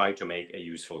they try to make a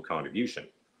useful contribution.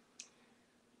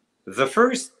 The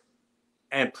first,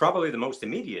 and probably the most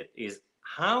immediate, is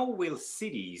how will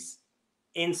cities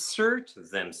insert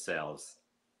themselves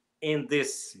in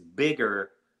this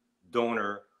bigger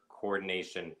donor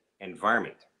coordination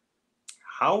environment?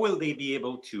 How will they be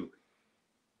able to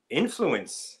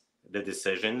influence the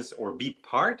decisions or be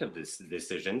part of these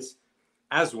decisions,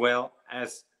 as well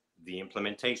as the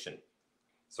implementation?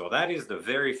 So that is the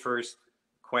very first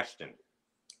question.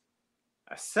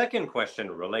 A second question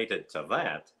related to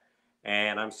that,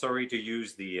 and I'm sorry to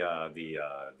use the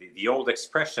old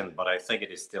expression, but I think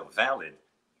it is still valid.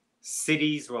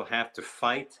 Cities will have to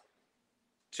fight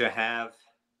to have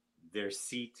their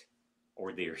seat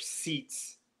or their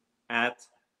seats at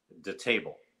the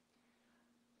table.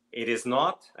 It is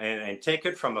not, and take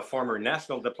it from a former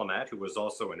national diplomat who was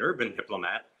also an urban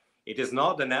diplomat, it is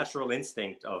not the natural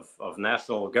instinct of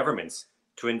national governments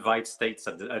to invite cities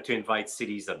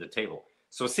at the table.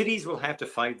 So cities will have to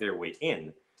fight their way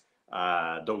in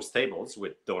those tables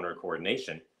with donor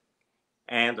coordination.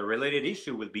 And the related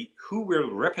issue will be who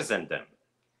will represent them.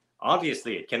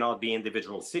 Obviously, it cannot be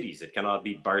individual cities. It cannot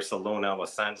be Barcelona,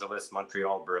 Los Angeles,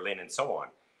 Montreal, Berlin, and so on.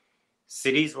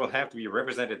 Cities will have to be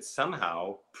represented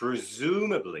somehow,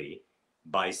 presumably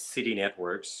by city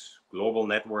networks, global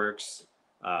networks,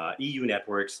 EU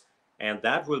networks, and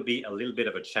that will be a little bit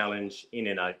of a challenge in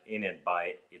it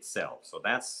by itself. So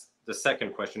that's the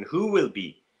second question. Who will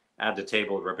be at the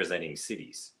table representing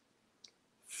cities?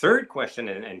 Third question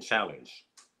and challenge,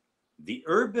 the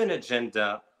urban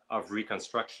agenda of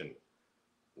reconstruction.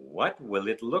 What will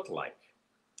it look like?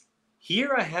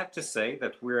 Here I have to say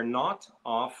that we're not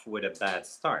off with a bad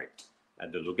start.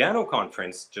 At the Lugano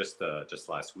conference just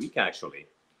last week, actually,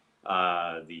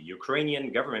 the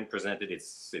Ukrainian government presented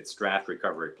its draft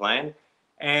recovery plan,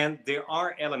 and there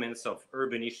are elements of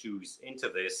urban issues into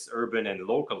this, urban and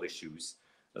local issues.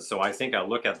 So I think I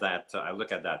look at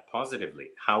that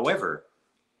positively. However,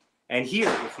 and here,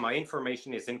 if my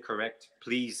information is incorrect,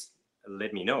 please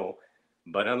let me know.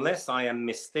 But unless I am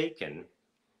mistaken,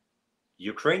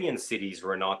 Ukrainian cities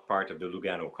were not part of the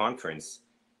Lugano conference,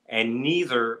 and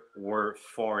neither were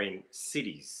foreign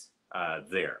cities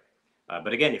there.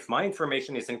 But again, if my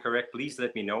information is incorrect, please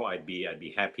let me know. I'd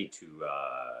be happy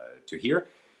to hear.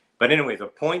 But anyway, the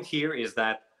point here is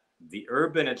that the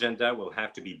urban agenda will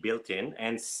have to be built in,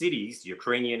 and cities,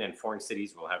 Ukrainian and foreign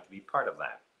cities, will have to be part of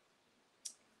that.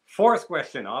 Fourth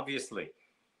question, obviously,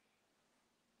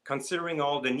 considering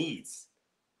all the needs,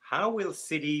 how will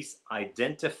cities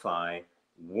identify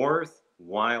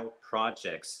worthwhile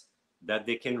projects that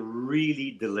they can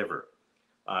really deliver?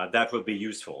 That will be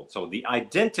useful. So the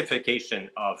identification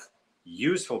of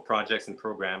useful projects and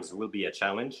programs will be a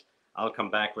challenge. I'll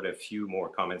come back with a few more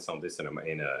comments on this in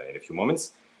a few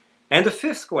moments. And the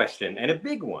fifth question, and a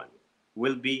big one,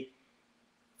 will be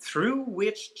through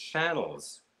which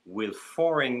channels will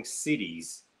foreign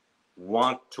cities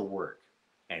want to work,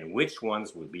 and which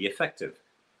ones will be effective?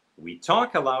 We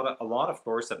talk a lot, of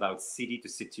course, about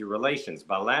city-to-city relations,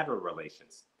 bilateral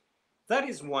relations. That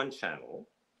is one channel.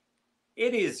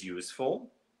 It is useful,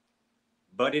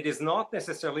 but it is not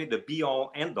necessarily the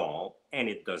be-all, end-all, and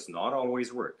it does not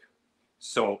always work.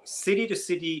 So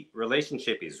city-to-city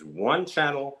relationship is one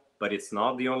channel, but it's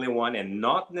not the only one, and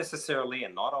not necessarily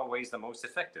and not always the most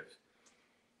effective.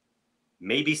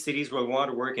 Maybe cities will want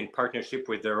to work in partnership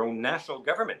with their own national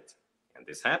government, and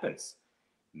this happens.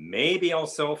 Maybe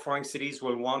also foreign cities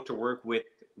will want to work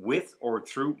with or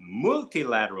through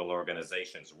multilateral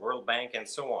organizations, World Bank and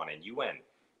so on, and UN.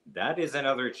 That is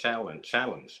another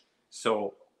challenge.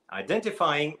 So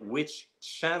identifying which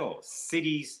channel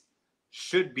cities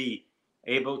should be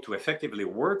able to effectively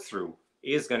work through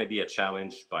is going to be a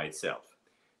challenge by itself.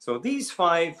 So these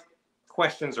 5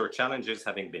 questions or challenges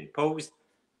having been posed,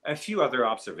 a few other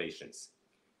observations.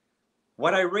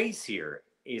 What I raise here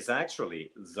is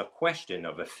actually the question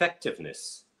of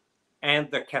effectiveness and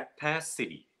the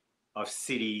capacity of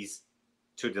cities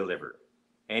to deliver.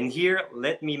 And here,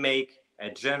 let me make a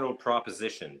general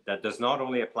proposition that does not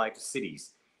only apply to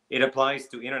cities, it applies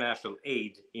to international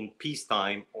aid in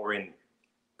peacetime or in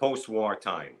post-war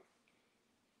time.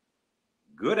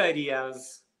 Good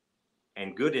ideas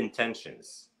and good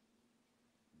intentions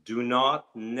do not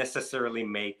necessarily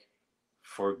make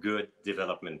for good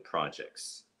development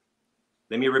projects.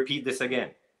 Let me repeat this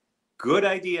again. Good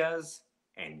ideas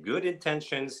and good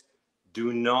intentions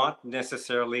do not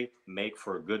necessarily make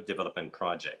for good development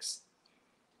projects.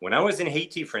 When I was in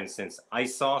Haiti, for instance, I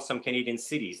saw some Canadian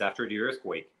cities after the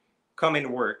earthquake come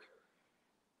and work.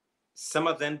 Some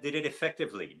of them did it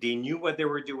effectively. They knew what they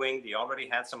were doing. They already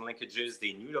had some linkages.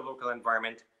 They knew the local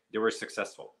environment. They were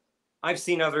successful. I've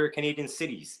seen other Canadian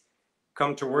cities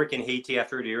come to work in Haiti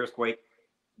after the earthquake.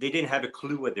 They didn't have a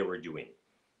clue what they were doing.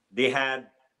 They had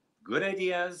good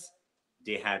ideas,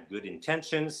 they had good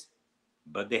intentions,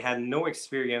 but they had no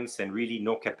experience and really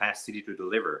no capacity to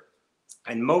deliver.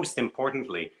 And most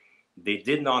importantly, they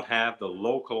did not have the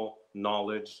local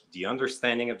knowledge, the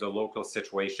understanding of the local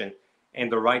situation,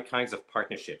 and the right kinds of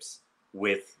partnerships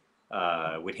with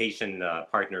Haitian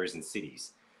partners and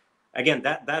cities. Again,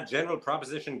 that general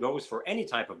proposition goes for any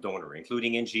type of donor,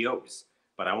 including NGOs.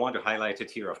 But I want to highlight it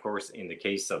here, of course, in the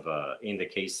case of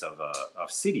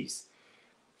cities.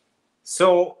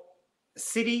 So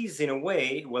cities, in a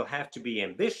way, will have to be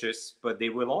ambitious, but they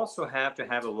will also have to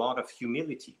have a lot of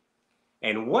humility.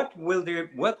 And what will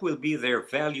be their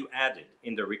value added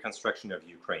in the reconstruction of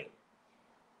Ukraine?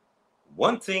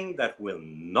 One thing that will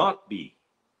not be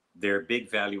their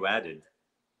big value added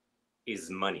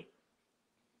is money.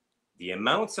 The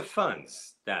amounts of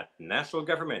funds that national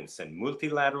governments and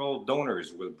multilateral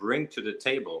donors will bring to the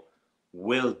table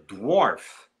will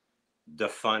dwarf the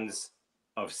funds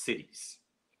of cities.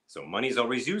 So money is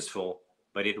always useful,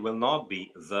 but it will not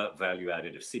be the value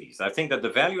added of cities. I think that the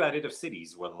value added of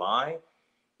cities will lie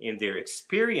in their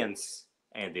experience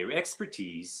and their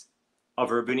expertise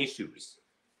of urban issues.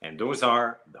 And those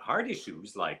are the hard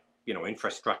issues like,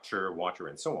 infrastructure, water,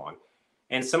 and so on,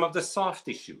 and some of the soft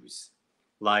issues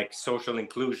like social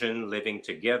inclusion, living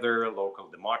together, local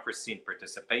democracy and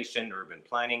participation, urban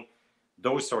planning,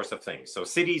 those sorts of things. So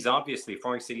cities, obviously,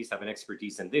 foreign cities have an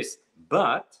expertise in this,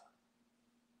 but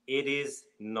it is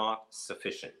not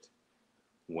sufficient.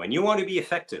 When you want to be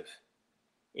effective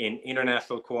in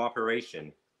international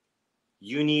cooperation,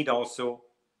 you need also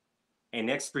an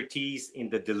expertise in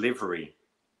the delivery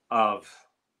of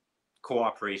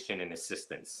cooperation and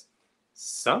assistance.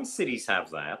 Some cities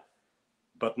have that,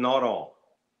 but not all.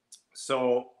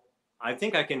 So I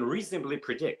think I can reasonably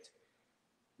predict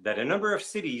that a number of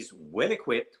cities,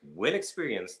 well-equipped,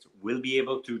 well-experienced, will be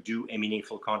able to do a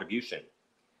meaningful contribution.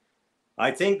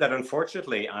 I think that,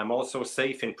 unfortunately, I'm also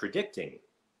safe in predicting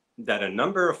that a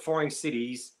number of foreign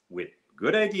cities with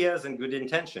good ideas and good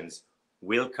intentions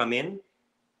will come in,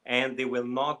 and they will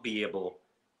not be able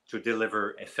to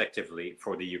deliver effectively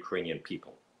for the Ukrainian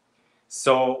people.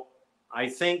 So I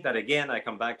think that, again, I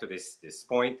come back to this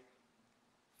point.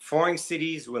 Foreign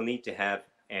cities will need to have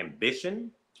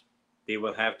ambition. They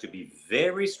will have to be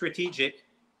very strategic,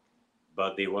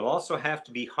 but they will also have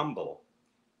to be humble.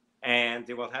 And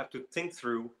they will have to think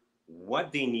through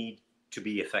what they need to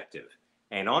be effective.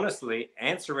 And honestly,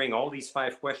 answering all these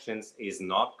 5 questions is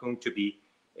not going to be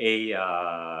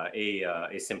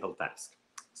a simple task.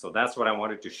 So that's what I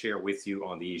wanted to share with you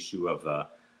on the issue of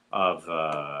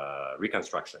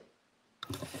reconstruction.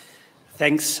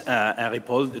 Thanks,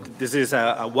 Henri-Paul. This is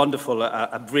a wonderful,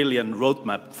 a brilliant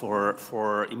roadmap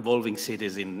for involving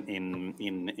cities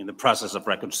in the process of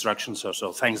reconstruction.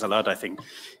 So thanks a lot. I think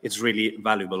it's really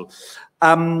valuable.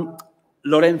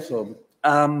 Lorenzo,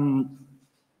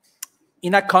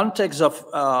 in a context of,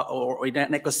 or in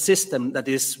an ecosystem that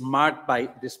is marked by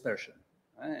dispersion,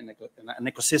 an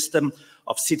ecosystem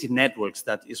of city networks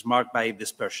that is marked by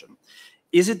dispersion,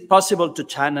 is it possible to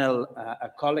channel a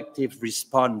collective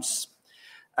response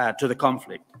to the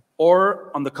conflict? Or,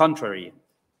 on the contrary,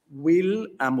 will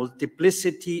a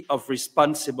multiplicity of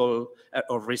responses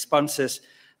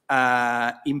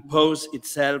impose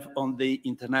itself on the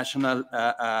international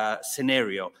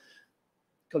scenario,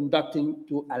 conducting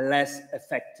to a less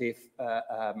effective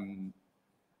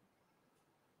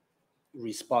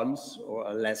response or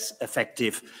a less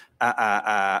effective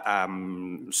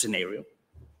scenario?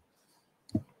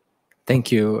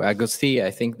 Thank you, Agosti. I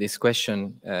think this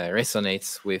question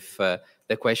resonates with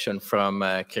the question from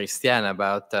Christiane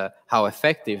about how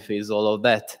effective is all of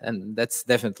that. And that's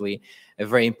definitely a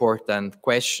very important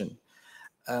question.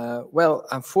 Well,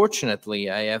 unfortunately,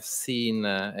 I have seen,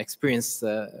 experienced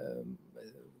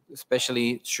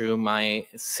especially through my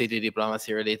city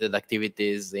diplomacy related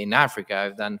activities in Africa.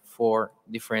 I've done 4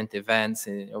 different events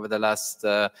over the last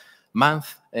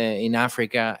month in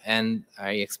Africa, and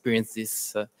I experienced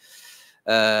this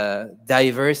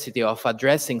diversity of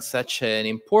addressing such an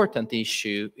important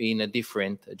issue in a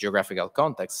different geographical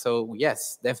context. So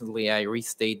yes, definitely I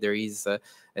restate there is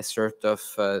a sort of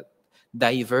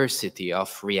diversity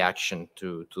of reaction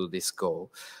to this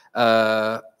goal.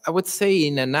 I would say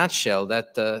in a nutshell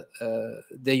that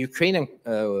the Ukrainian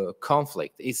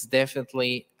conflict is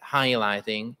definitely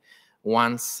highlighting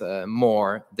once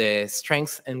more the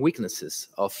strengths and weaknesses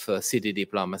of city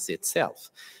diplomacy itself.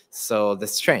 So the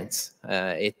strengths,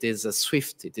 it is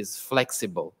swift, it is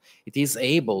flexible, it is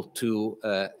able to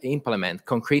implement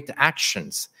concrete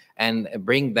actions and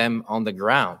bring them on the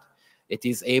ground. It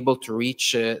is able to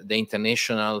reach the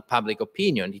international public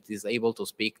opinion. It is able to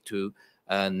speak to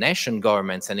nation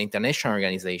governments and international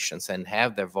organizations and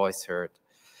have their voice heard.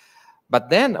 But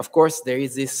then, of course, there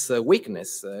is this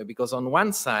weakness, because on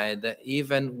one side,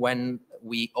 even when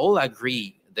we all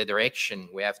agree the direction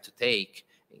we have to take,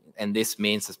 and this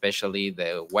means especially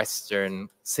the Western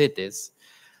cities,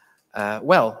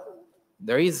 well,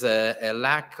 there is a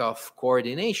lack of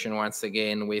coordination, once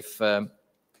again, with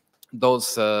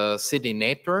those city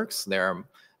networks. There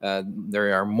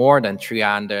are more than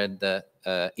 300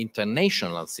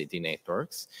 international city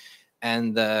networks,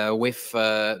 and with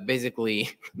basically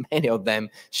many of them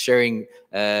sharing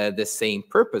the same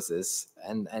purposes.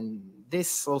 And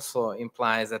this also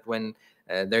implies that when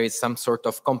there is some sort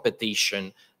of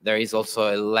competition, there is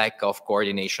also a lack of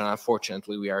coordination.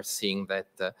 Unfortunately, we are seeing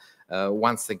that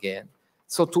once again.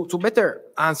 So to better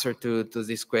answer to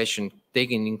this question,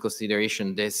 taking in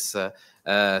consideration this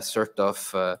sort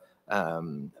of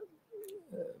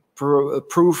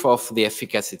proof of the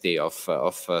efficacy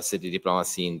of city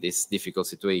diplomacy in this difficult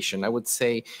situation, I would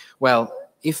say, well,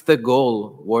 if the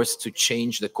goal was to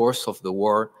change the course of the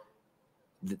war,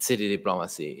 the city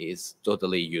diplomacy is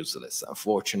totally useless.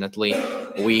 Unfortunately,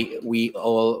 we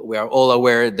are all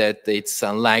aware that it's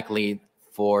unlikely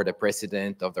for the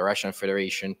president of the Russian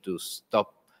Federation to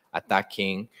stop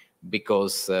attacking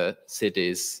because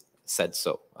cities said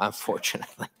so,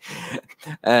 unfortunately.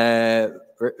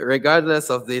 Regardless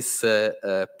of this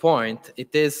point,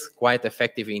 it is quite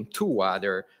effective in 2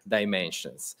 other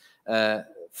dimensions.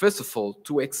 First of all,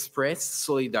 to express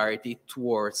solidarity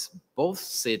towards both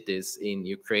cities in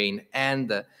Ukraine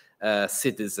and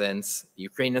citizens,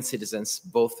 Ukrainian citizens,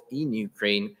 both in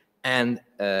Ukraine and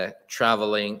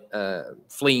traveling,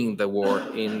 fleeing the war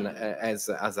as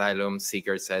asylum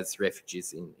seekers, as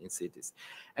refugees in cities.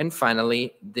 And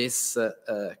finally, this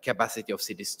capacity of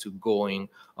cities to going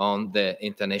on the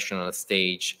international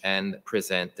stage and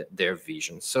present their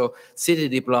vision. So city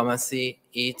diplomacy,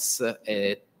 it's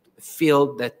a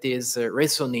field that is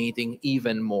resonating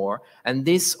even more. And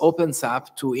this opens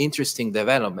up to interesting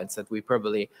developments that we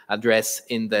probably address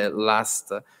in the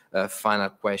last final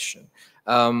question.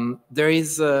 There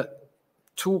is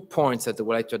 2 points that I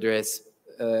would like to address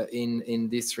in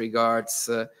this regards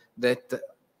that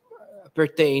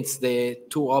pertains the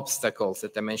 2 obstacles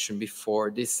that I mentioned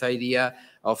before. This idea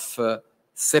of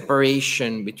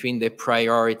separation between the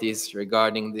priorities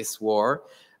regarding this war.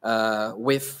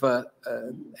 Actually,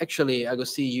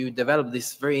 Agosti, you developed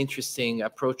this very interesting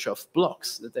approach of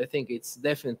blocks that I think it's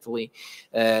definitely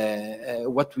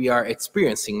what we are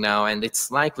experiencing now, and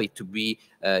it's likely to be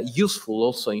useful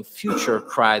also in future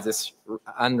crises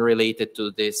unrelated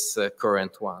to this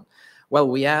current one. Well,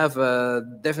 we have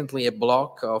definitely a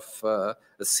block of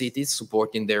cities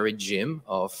supporting the regime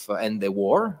and the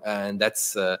war, and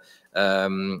that's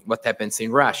what happens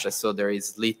in Russia. So there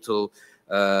is little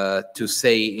to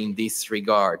say in these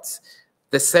regards.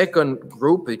 The second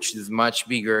group, which is much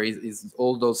bigger, is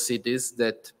all those cities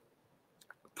that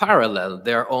parallel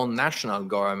their own national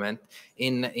government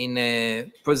in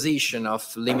a position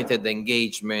of limited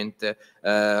engagement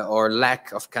or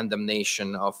lack of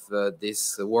condemnation of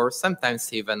this war,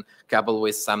 sometimes even coupled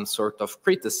with some sort of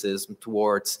criticism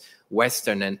towards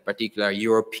Western and particular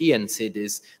European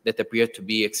cities that appear to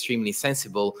be extremely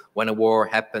sensible when a war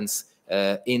happens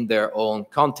in their own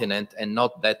continent, and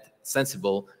not that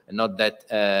sensible and not that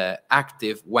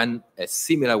active when a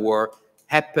similar war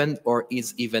happened or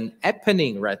is even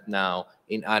happening right now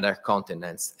in other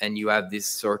continents. And you have this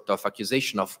sort of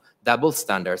accusation of double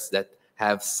standards that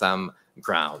have some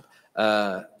ground.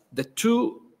 The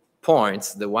 2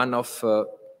 points, the one of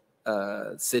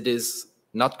cities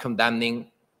not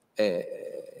condemning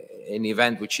an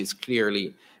event which is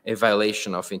clearly a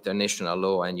violation of international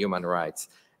law and human rights,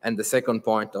 and the second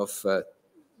point of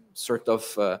sort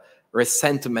of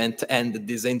resentment and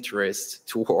disinterest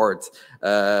towards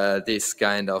this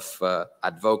kind of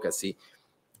advocacy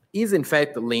is in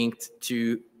fact linked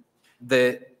to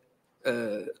the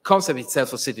concept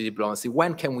itself of city diplomacy.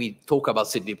 When can we talk about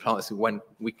city diplomacy, when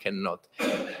we cannot?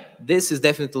 This is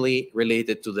definitely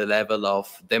related to the level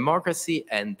of democracy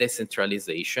and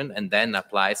decentralization, and then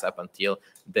applies up until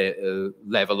the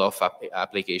level of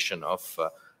application of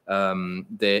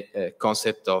the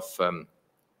concept of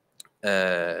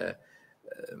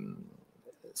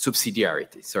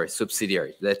subsidiarity. Sorry,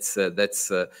 subsidiarity. That's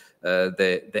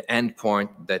the end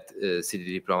point that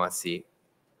city diplomacy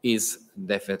is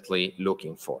definitely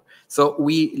looking for. So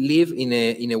we live in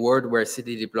a world where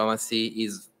city diplomacy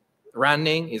is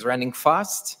running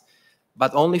fast,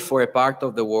 but only for a part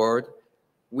of the world.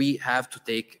 We have to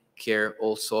take care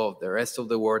also of the rest of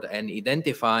the world and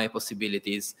identify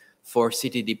possibilities for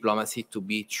city diplomacy to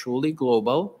be truly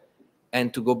global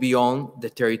and to go beyond the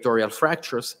territorial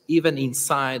fractures, even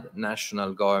inside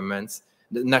national governments,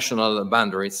 the national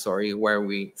boundaries, sorry, where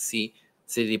we see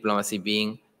city diplomacy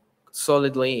being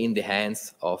solidly in the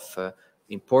hands of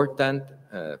important,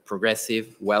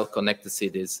 progressive, well-connected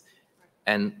cities,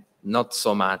 and not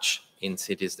so much in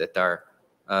cities that are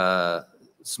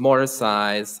smaller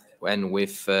size and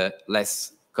with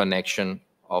less connection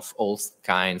of all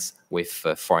kinds with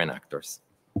foreign actors.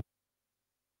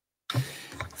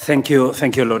 Thank you,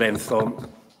 Lorenzo.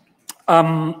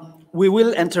 We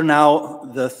will enter now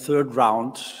the third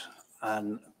round,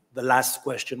 and the last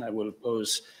question I will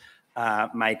pose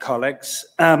my colleagues.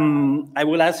 I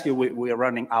will ask you, we are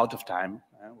running out of time.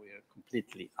 We are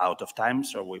completely out of time,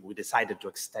 so we decided to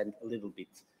extend a little bit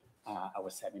our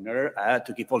seminar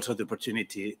to give also the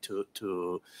opportunity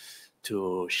to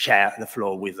share the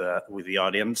floor with the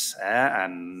audience,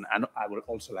 and I would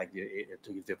also like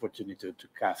to give the opportunity to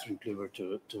Catherine Kluwer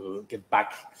to get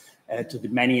back to the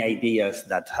many ideas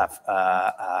that have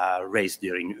raised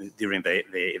during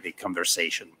the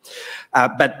conversation.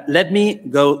 But let me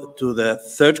go to the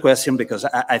third question, because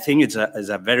I think it's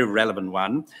a very relevant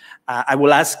one. I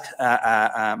will ask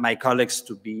my colleagues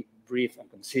to be brief and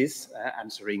concise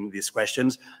answering these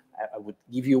questions. I would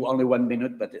give you only 1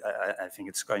 minute, but I think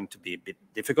it's going to be a bit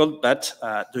difficult, but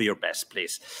do your best,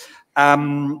 please.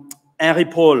 Henri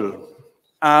Paul,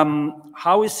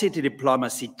 how is city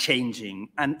diplomacy changing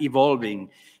and evolving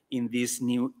in this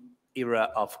new era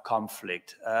of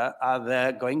conflict? Are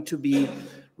there going to be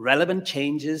relevant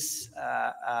changes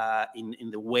in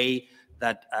the way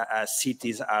that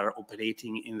cities are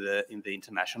operating in the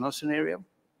international scenario?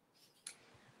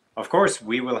 Of course,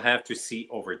 we will have to see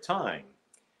over time.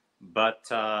 But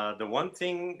the one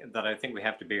thing that I think we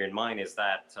have to bear in mind is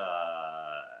that,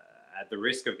 at the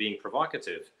risk of being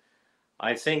provocative,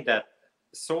 I think that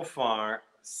so far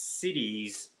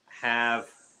cities have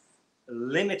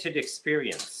limited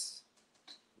experience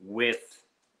with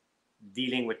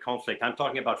dealing with conflict. I'm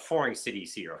talking about foreign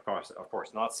cities here, of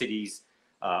course, not cities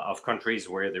of countries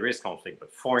where there is conflict,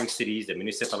 but foreign cities, the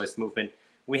municipalist movement.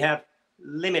 We have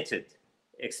limited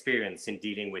experience in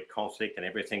dealing with conflict and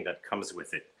everything that comes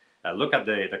with it. Look at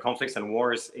the conflicts and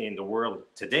wars in the world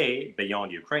today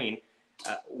beyond Ukraine.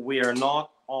 We are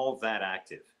not all that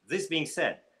active. This being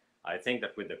said, I think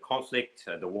that with the conflict,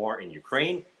 the war in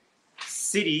Ukraine,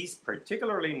 cities,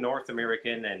 particularly North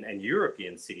American and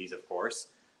European cities, of course,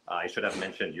 I should have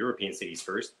mentioned European cities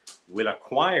first, will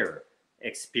acquire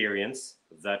experience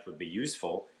that would be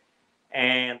useful.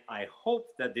 And I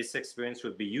hope that this experience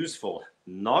would be useful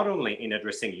not only in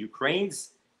addressing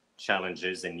Ukraine's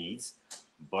challenges and needs,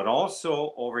 but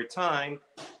also over time,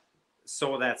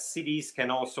 so that cities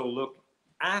can also look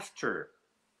after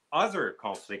other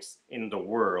conflicts in the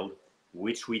world,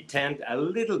 which we tend a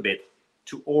little bit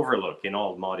to overlook, in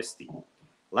all modesty.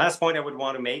 Last point I would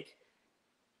want to make,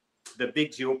 the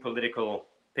big geopolitical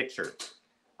picture.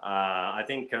 I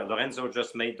think Lorenzo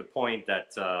just made the point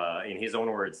that, in his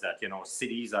own words, that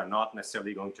cities are not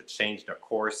necessarily going to change the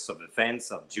course of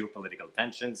events, of geopolitical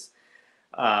tensions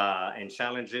and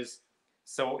challenges.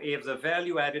 So if the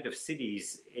value added of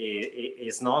cities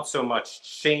is not so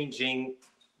much changing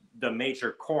the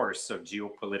major course of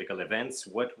geopolitical events,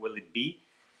 what will it be?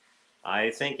 I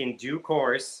think in due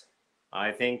course,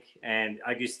 and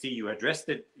Auguste, you addressed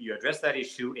that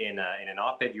issue in an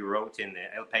op-ed you wrote in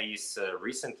El País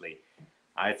recently.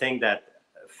 I think that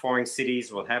foreign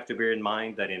cities will have to bear in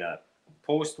mind that in a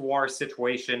post-war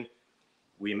situation,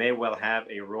 we may well have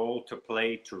a role to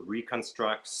play to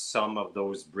reconstruct some of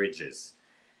those bridges.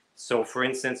 So, for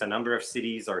instance, a number of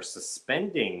cities are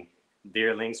suspending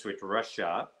their links with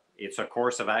Russia. It's a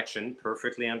course of action,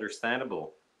 perfectly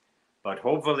understandable. But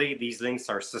hopefully these links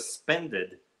are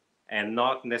suspended and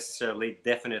not necessarily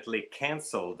definitely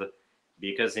canceled,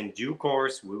 because in due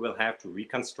course, we will have to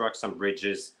reconstruct some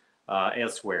bridges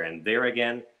elsewhere. And there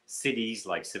again, cities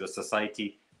like civil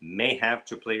society may have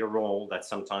to play a role that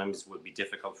sometimes will be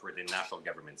difficult for the national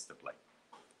governments to play.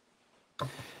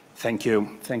 Thank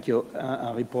you. Thank you,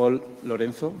 Henri-Paul.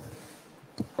 Lorenzo?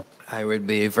 I will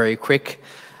be very quick.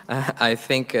 I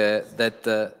think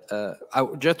that I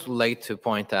would just like to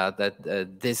point out that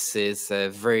this is a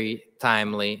very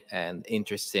timely and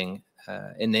interesting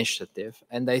initiative,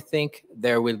 and I think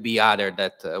there will be other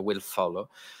that will follow.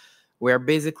 We are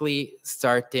basically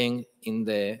starting in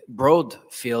the broad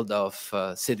field of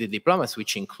city diplomacy,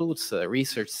 which includes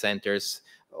research centers,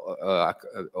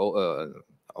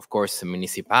 of course,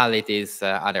 municipalities,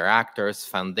 other actors,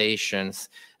 foundations,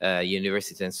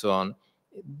 universities, and so on.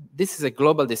 This is a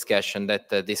global discussion that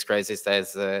this crisis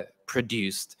has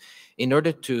produced in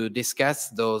order to discuss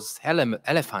those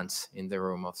elephants in the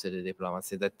room of city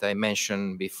diplomacy that I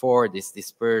mentioned before: this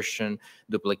dispersion,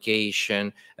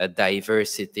 duplication,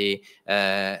 diversity,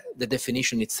 the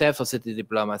definition itself of city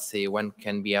diplomacy, when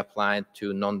can be applied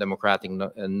to non-democratic,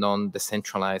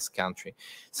 non-decentralized country.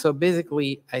 So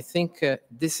basically, I think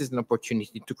this is an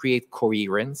opportunity to create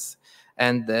coherence,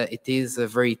 and it is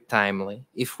very timely.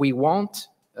 If we want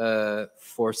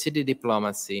for city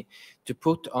diplomacy to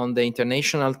put on the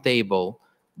international table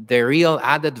the real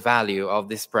added value of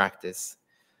this practice,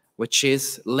 which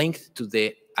is linked to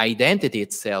the identity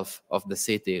itself of the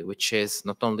city, which is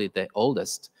not only the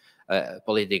oldest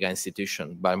political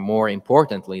institution, but more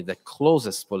importantly, the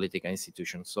closest political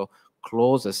institution, so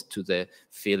closest to the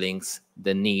feelings,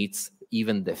 the needs,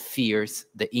 even the fears,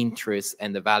 the interests,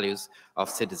 and the values of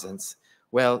citizens.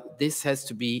 Well, this has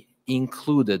to be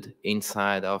included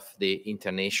inside of the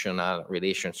international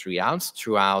relations realms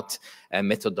throughout a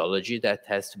methodology that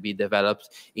has to be developed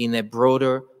in a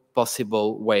broader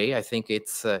possible way. I think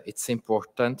it's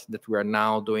important that we are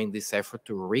now doing this effort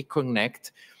to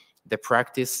reconnect the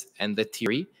practice and the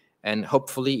theory, and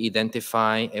hopefully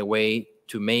identify a way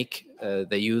to make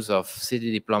the use of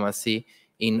city diplomacy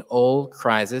in all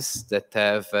crises that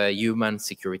have a human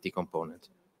security component.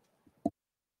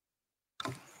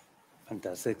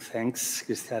 Fantastic. Thanks,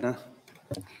 Christiana.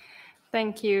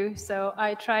 Thank you. So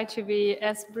I try to be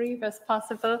as brief as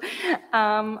possible.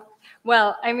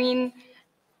 Well, I mean,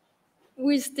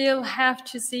 we still have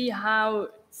to see how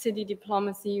city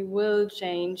diplomacy will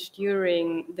change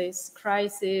during this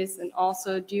crisis and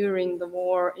also during the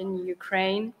war in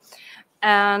Ukraine.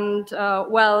 And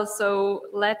well, so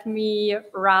let me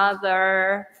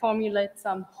rather formulate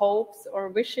some hopes or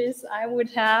wishes I would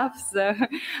have. So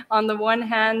on the one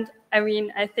hand, I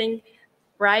mean, I think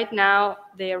right now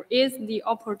there is the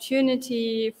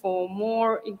opportunity for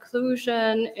more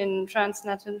inclusion in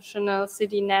transnational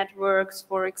city networks,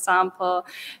 for example,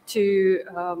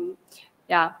 to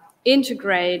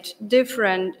integrate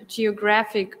different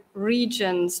geographic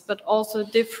regions, but also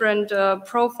different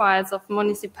profiles of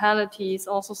municipalities,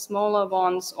 also smaller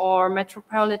ones or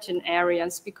metropolitan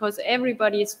areas, because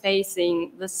everybody is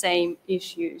facing the same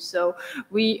issue. So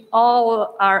we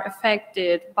all are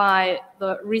affected by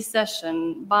the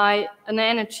recession, by an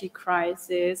energy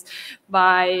crisis,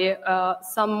 by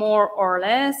some more or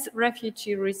less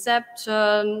refugee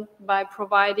reception, by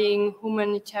providing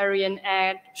humanitarian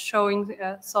aid, showing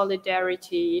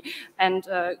solidarity, and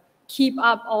keep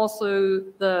up also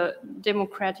the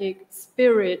democratic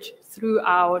spirit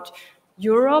throughout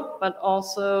Europe, but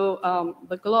also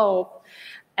the globe.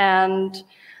 And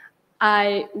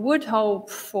I would hope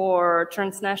for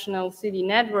transnational city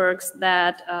networks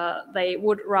that they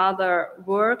would rather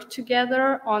work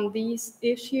together on these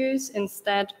issues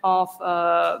instead of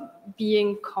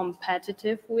being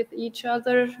competitive with each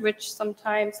other, which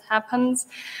sometimes happens.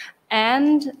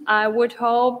 And I would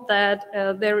hope that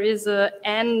there is an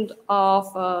end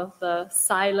of the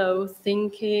silo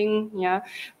thinking,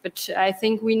 but I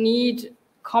think we need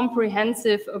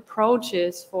comprehensive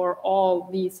approaches for all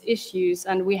these issues,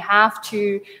 and we have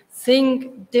to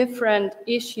think different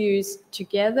issues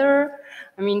together.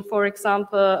 I mean, for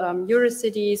example,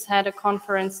 Eurocities had a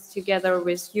conference together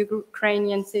with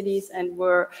Ukrainian cities, and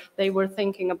they were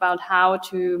thinking about how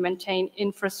to maintain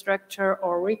infrastructure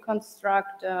or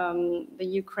reconstruct the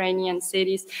Ukrainian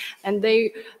cities, and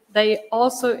they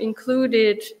also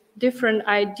included different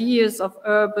ideas of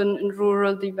urban and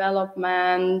rural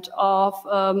development, of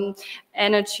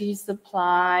energy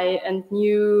supply, and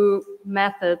new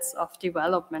methods of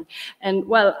development. And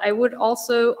well, I would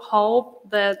also hope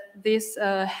that this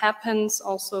happens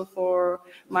also for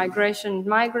migration,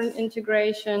 migrant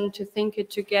integration, to think it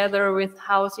together with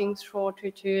housing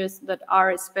shortages that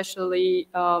are especially,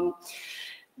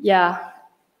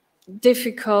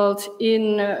 difficult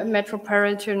in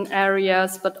metropolitan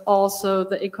areas, but also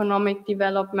the economic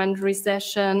development,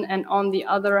 recession, and on the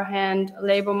other hand,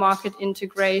 labor market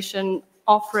integration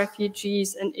of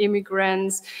refugees and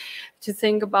immigrants, to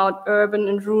think about urban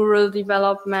and rural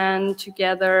development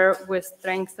together with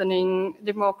strengthening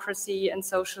democracy and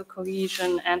social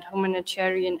cohesion and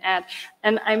humanitarian aid.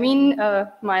 And I mean,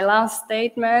 my last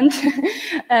statement,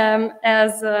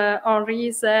 as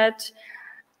Henri said,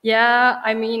 yeah,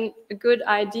 I mean, a good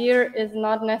idea is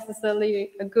not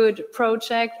necessarily a good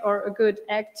project or a good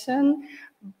action,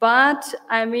 but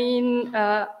I mean,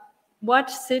 what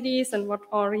cities and what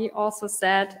Henri also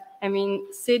said, I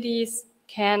mean, cities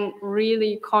can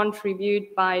really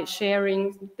contribute by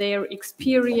sharing their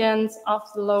experience of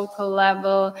the local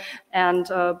level and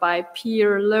by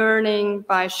peer learning,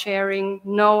 by sharing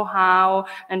know-how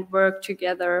and work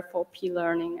together for peer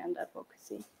learning and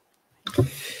advocacy.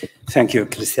 Thank you,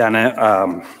 Christiane.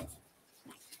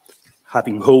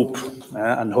 Having hope,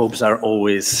 and hopes are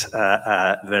always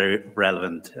very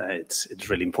relevant. It's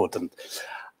really important.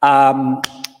 I'm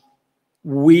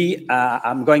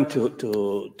going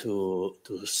to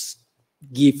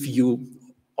give you,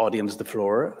 audience, the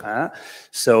floor.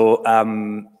 So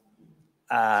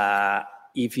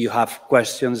if you have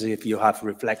questions, if you have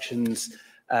reflections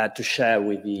to share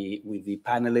with the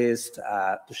panelists,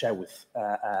 to share with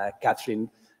Catherine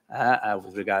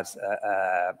with regards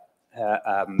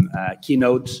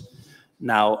keynotes,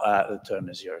 now the turn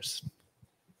is yours.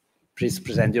 Please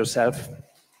present yourself.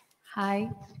 Hi,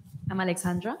 I'm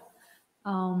Alexandra.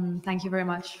 Thank you very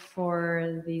much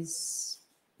for this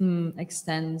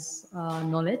extensive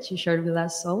knowledge you shared with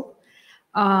us all.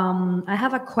 I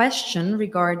have a question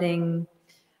regarding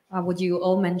what you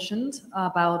all mentioned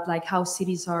about like how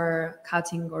cities are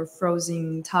cutting or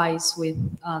freezing ties with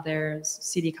their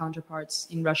city counterparts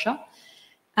in Russia.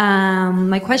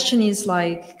 My question is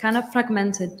like kind of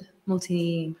fragmented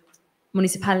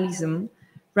municipalism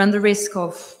run the risk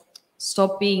of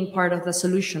stop being part of the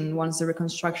solution once the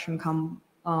reconstruction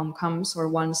comes or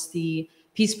once the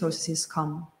peace processes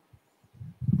come?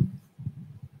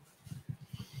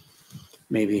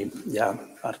 Maybe, yeah,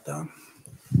 Marta.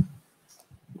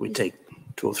 We take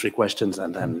 2 or 3 questions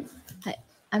and then... Hi,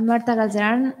 I'm Marta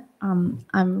Galzeran.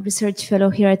 I'm research fellow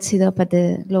here at CIDOP at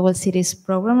the Global Cities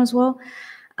program as well.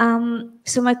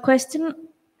 So my question,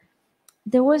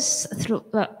 there was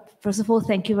first of all,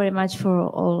 thank you very much for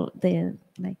all the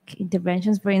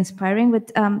interventions, very inspiring.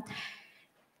 But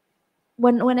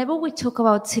whenever we talk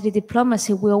about city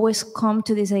diplomacy, we always come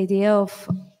to this idea of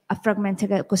a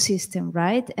fragmented ecosystem,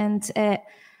 right? And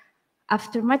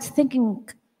after much thinking,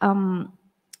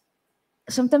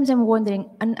 sometimes I'm wondering,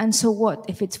 and so what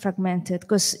if it's fragmented?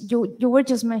 Because you were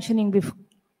just mentioning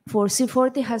before,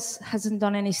 C40 hasn't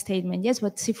done any statement, yes,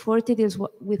 but C40 deals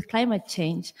with climate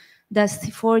change. Does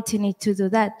C40 need to do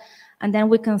that? And then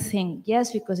we can think,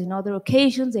 yes, because in other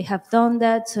occasions they have done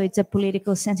that, so it's a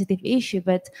political sensitive issue.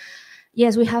 But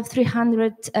yes, we have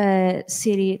 300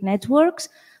 city networks,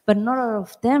 but not all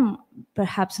of them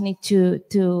perhaps need to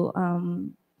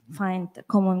find a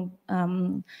common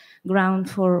ground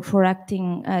for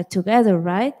acting together,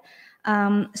 right?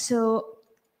 So,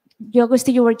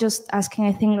 Augusti, you were just asking,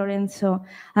 I think, Lorenzo,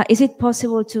 is it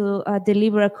possible to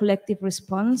deliver a collective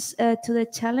response to the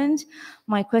challenge?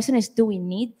 My question is, do we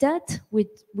need that?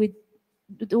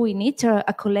 Do we need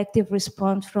a collective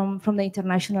response from the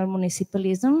international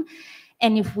municipalism?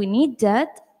 And if we need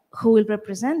that, who will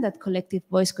represent that collective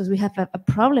voice? Because we have a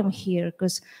problem here,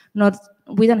 because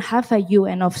we don't have a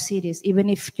UN of cities,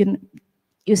 even if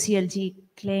UCLG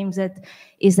claims that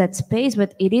is that space,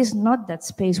 but it is not that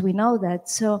space, we know that.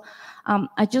 So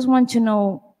I just want to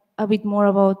know a bit more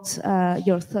about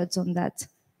your thoughts on that.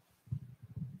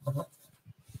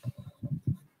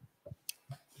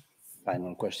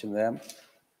 Final question there.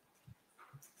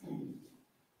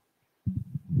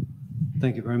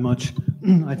 Thank you very much.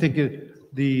 I think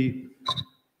the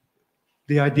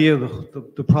idea of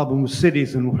the problem with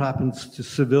cities and what happens to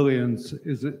civilians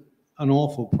is an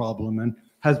awful problem, and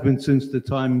has been since the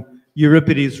time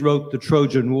Euripides wrote the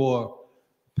Trojan War,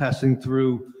 passing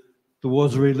through the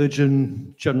wars of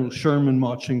religion, General Sherman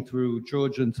marching through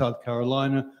Georgia and South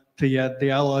Carolina, to yet the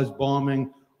Allies'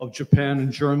 bombing of Japan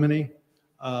and Germany.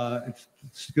 It's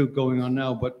still going on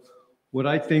now, but what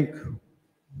I think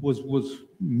was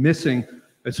missing,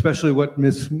 especially what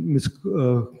Ms.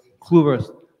 Kluwer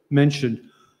mentioned,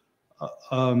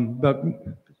 but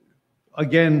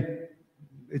again,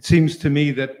 it seems to me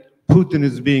that Putin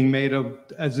is being made of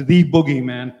as the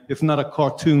boogeyman, if not a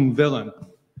cartoon villain.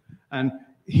 And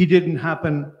he didn't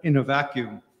happen in a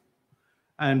vacuum.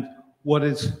 And what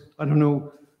is, I don't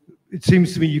know, it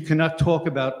seems to me you cannot talk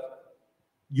about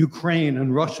Ukraine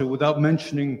and Russia without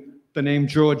mentioning the name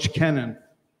George Kennan,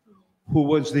 who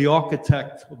was the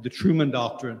architect of the Truman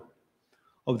Doctrine,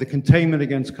 of the containment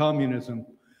against communism.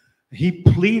 He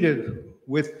pleaded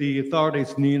with the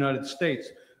authorities in the United States.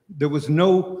 There was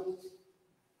no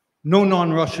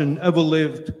non-Russian ever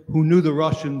lived who knew the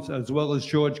Russians as well as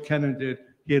George Kennan did.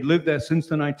 He had lived there since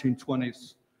the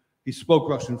 1920s. He spoke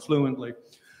Russian fluently.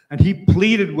 And he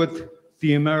pleaded with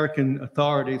the American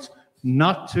authorities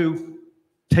not to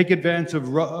take advantage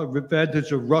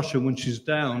of Russia when she's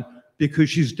down, because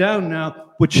she's down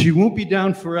now, but she won't be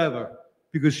down forever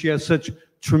because she has such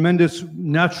tremendous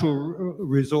natural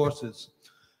resources.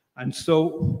 And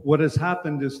so what has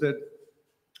happened is that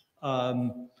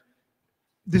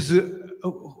this is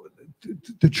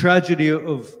the tragedy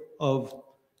of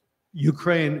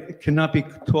Ukraine cannot be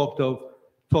talked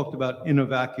about in a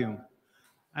vacuum.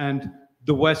 And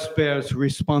the West bears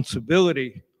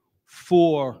responsibility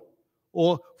for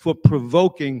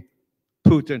provoking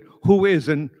Putin, who is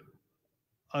an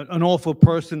awful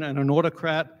person and an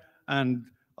autocrat, and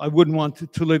I wouldn't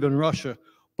want to live in Russia.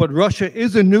 But Russia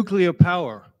is a nuclear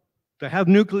power. They have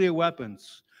nuclear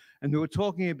weapons. And they were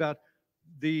talking about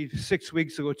the 6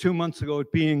 weeks ago, 2 months ago,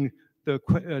 it being the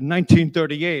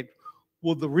 1938.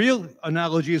 Well, the real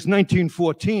analogy is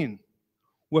 1914,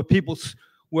 where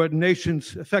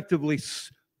nations effectively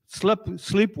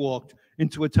sleepwalked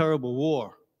into a terrible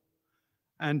war.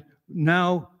 And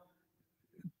now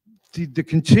the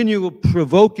continual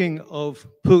provoking of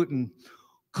Putin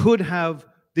could have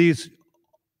these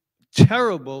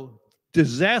terrible,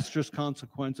 disastrous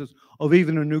consequences of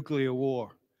even a nuclear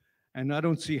war. And I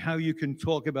don't see how you can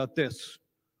talk about this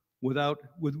with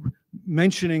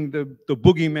mentioning the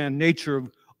boogeyman nature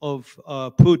of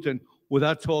Putin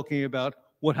without talking about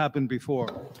what happened before.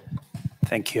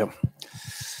 Thank you.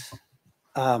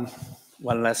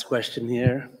 One last question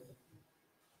here,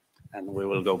 and we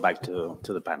will go back to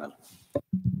the panel.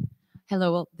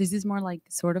 Hello, well, this is more like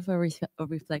sort of a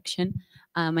reflection.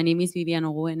 My name is Vivian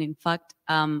Ogu, and in fact,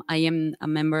 I am a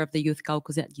member of the Youth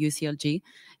Caucus at UCLG,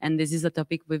 and this is a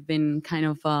topic we've been kind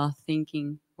of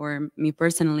thinking, or me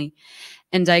personally,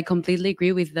 and I completely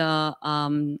agree with the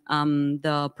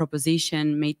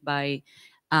proposition made by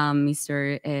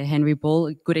Mr. Henry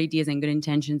Paul. Good ideas and good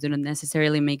intentions do not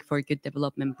necessarily make for good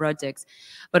development projects,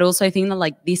 but also I think that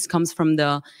like this comes from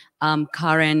the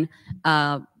current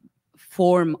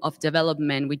form of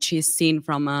development, which is seen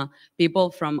from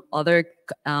people from other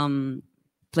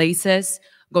places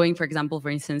going, for example, for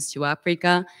instance, to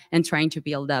Africa and trying to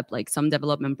build up like some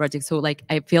development projects. So like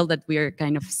I feel that we are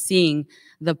kind of seeing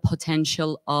the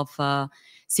potential of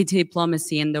city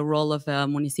diplomacy and the role of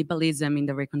municipalism in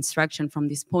the reconstruction from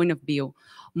this point of view,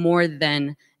 more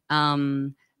than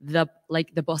the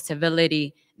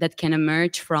possibility that can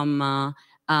emerge from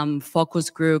focus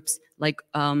groups like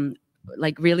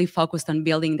really focused on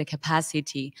building the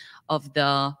capacity of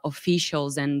the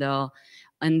officials and the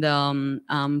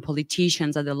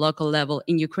politicians at the local level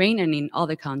in Ukraine and in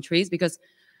other countries, because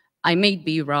I may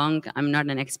be wrong. I'm not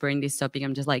an expert in this topic.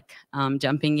 I'm just like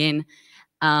jumping in.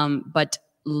 But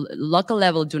local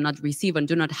level do not receive and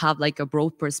do not have like a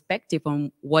broad perspective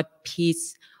on what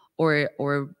peace or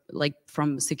like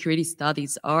from security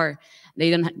studies are. They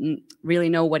don't really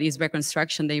know what is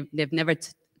reconstruction. They've never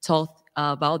thought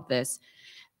about this.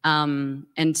 And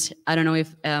I don't know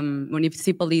if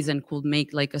municipalism could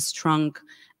make like a strong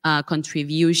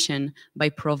contribution by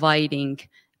providing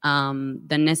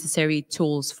the necessary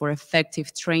tools for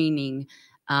effective training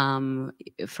from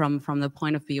the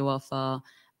point of view of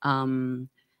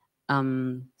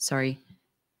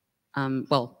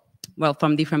well,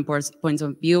 from different points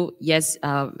of view, yes,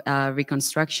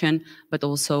 reconstruction, but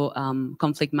also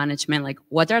conflict management. Like,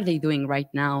 what are they doing right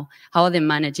now? How are they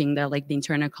managing the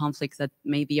internal conflicts that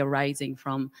may be arising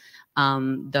from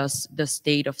the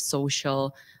state of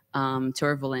social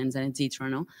turbulence and etc.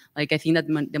 No? Like, I think that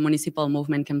the municipal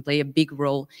movement can play a big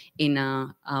role in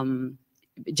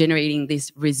generating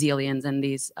this resilience and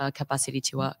this capacity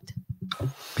to act.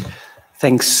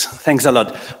 Thanks a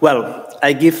lot. Well,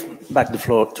 I give back the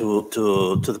floor to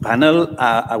the panel.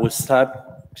 I will start.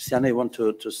 Christiana, you want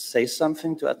to say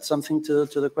something, to add something to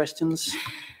the questions?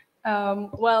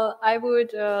 Well, I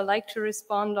would like to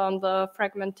respond on the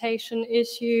fragmentation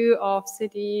issue of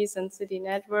cities and city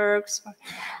networks.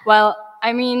 Well,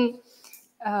 I mean,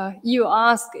 you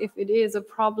ask if it is a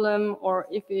problem or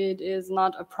if it is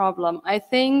not a problem. I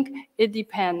think it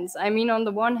depends. I mean, on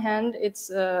the one hand,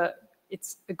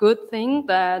 it's a good thing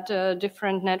that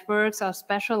different networks are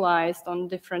specialized on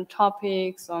different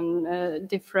topics, on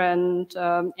different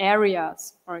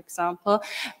areas, for example.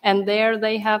 And there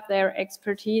they have their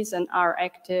expertise and are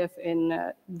active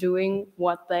in doing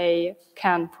what they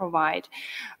can provide.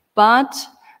 But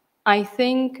I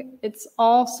think it's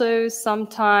also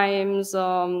sometimes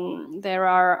there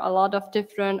are a lot of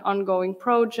different ongoing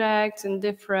projects in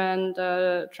different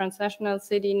transnational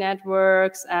city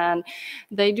networks, and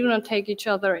they do not take each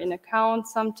other in account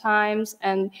sometimes.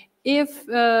 And if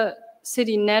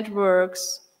city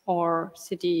networks or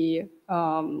city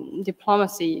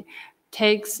diplomacy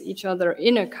takes each other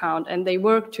in account and they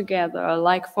work together,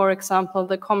 like, for example,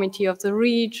 the Committee of the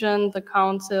Region, the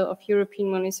Council of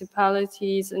European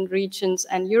Municipalities and Regions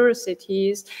and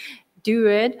Eurocities do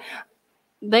it,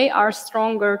 they are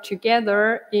stronger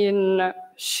together in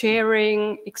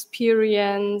sharing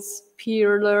experience,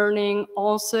 peer learning.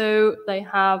 Also, they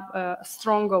have a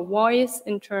stronger voice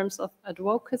in terms of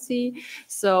advocacy.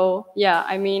 So yeah,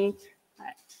 I mean,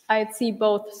 I'd see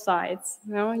both sides.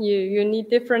 You know, you need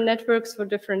different networks for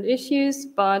different issues,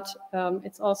 but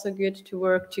it's also good to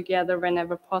work together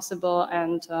whenever possible.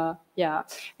 And yeah,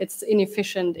 it's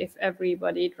inefficient if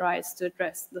everybody tries to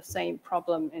address the same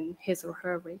problem in his or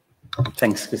her way.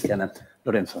 Thanks, Christiana.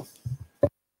 Lorenzo.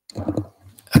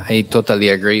 I totally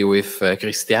agree with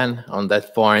Christian on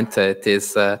that point. It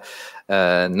is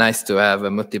nice to have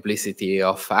a multiplicity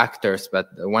of actors, but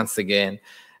once again,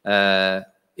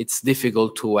 it's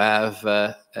difficult to have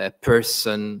a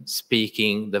person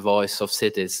speaking the voice of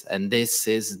cities. And this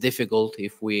is difficult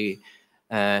if we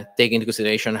take into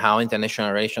consideration how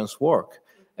international relations work.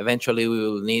 Eventually, we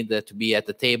will need to be at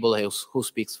the table who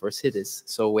speaks for cities.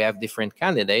 So we have different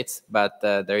candidates, but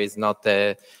there is not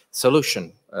a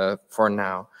solution for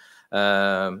now,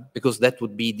 because that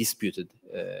would be disputed.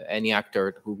 Any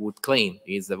actor who would claim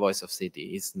he is the voice of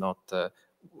city is not,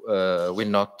 will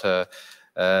not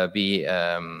be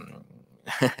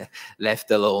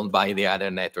left alone by the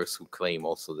other networks who claim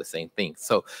also the same thing.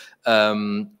 So,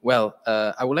 well,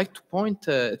 I would like to point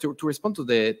to respond to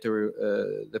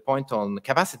the point on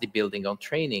capacity building, on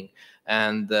training,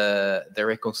 and the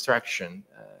reconstruction.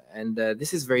 And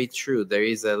this is very true. There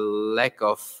is a lack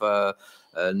of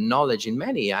knowledge in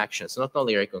many actions, not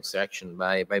only reconstruction,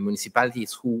 by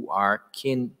municipalities who are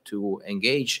keen to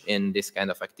engage in this kind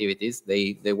of activities.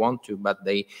 They want to, but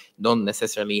they don't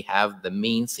necessarily have the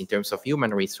means in terms of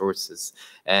human resources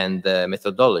and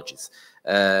methodologies.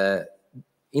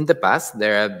 In the past,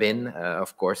 there have been,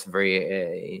 of course,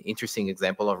 very interesting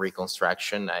example of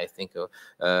reconstruction. I think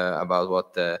about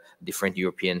what different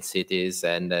European cities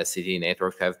and city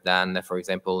networks have done, for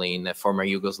example, in former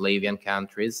Yugoslavian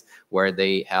countries, where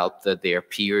they helped their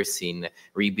peers in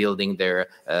rebuilding their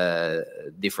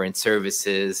different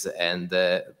services and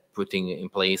putting in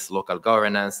place local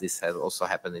governance. This has also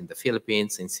happened in the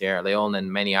Philippines, in Sierra Leone,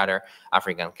 and many other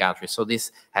African countries. So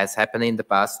this has happened in the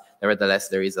past. Nevertheless,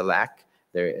 there is a lack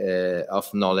of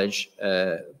knowledge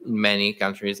in many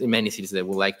countries, in many cities that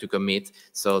would like to commit.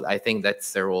 So I think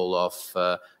that's the role of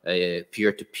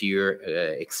peer-to-peer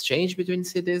exchange between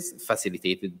cities,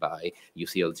 facilitated by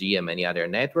UCLG and many other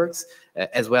networks,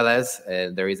 as well as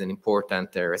there is an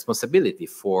important responsibility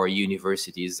for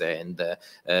universities and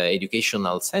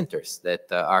educational centers that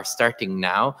are starting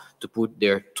now to put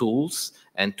their tools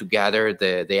and to gather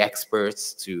the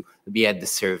experts to be at the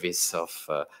service of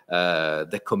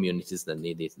the communities that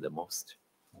need it the most.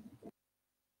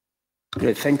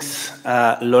 Great, thanks,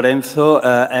 Lorenzo.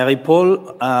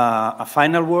 Paul, a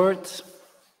final word?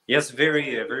 Yes,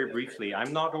 very briefly.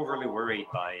 I'm not overly worried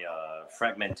by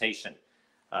fragmentation.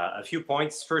 A few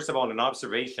points. First of all, an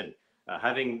observation.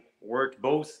 Having worked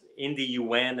both in the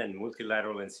UN and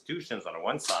multilateral institutions on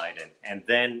one side and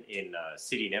then in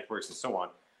city networks and so on,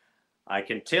 I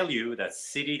can tell you that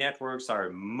city networks are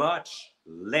much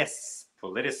less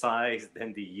politicized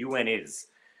than the UN is.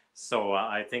 So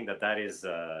I think that is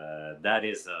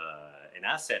an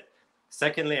asset.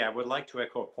 Secondly, I would like to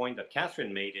echo a point that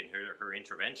Catherine made in her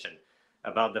intervention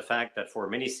about the fact that for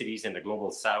many cities in the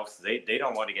global south, they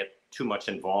don't want to get too much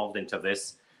involved into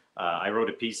this. I wrote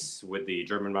a piece with the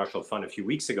German Marshall Fund a few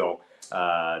weeks ago,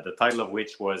 the title of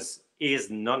which was,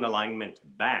 "Is Non-Alignment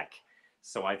Back?"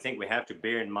 So I think we have to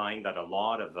bear in mind that a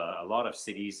lot of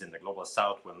cities in the global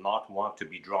south will not want to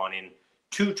be drawn in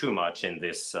too much in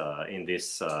this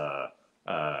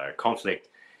conflict.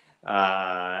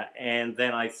 And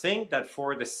then I think that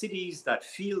for the cities that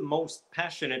feel most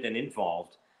passionate and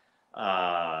involved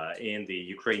in the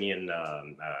Ukrainian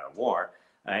war,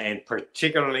 and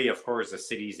particularly, of course, the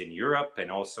cities in Europe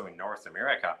and also in North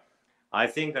America, I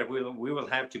think that we will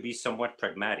have to be somewhat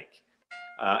pragmatic.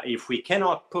 If we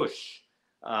cannot push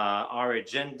our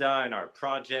agenda and our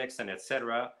projects and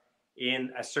etc.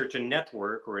 in a certain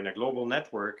network or in a global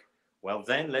network, well,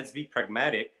 then let's be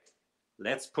pragmatic.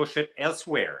 Let's push it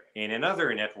elsewhere in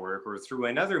another network or through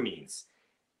another means.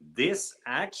 This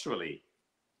actually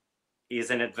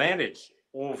is an advantage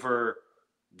over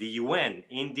the UN.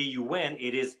 In the UN,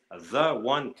 it is the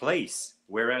one place,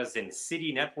 whereas in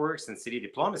city networks and city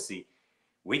diplomacy,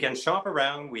 we can shop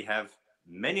around. We have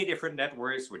many different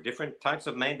networks with different types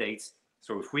of mandates.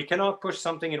 So if we cannot push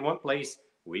something in one place,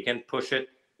 we can push it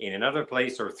in another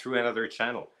place or through another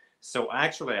channel. So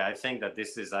actually, I think that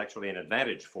this is actually an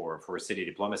advantage for city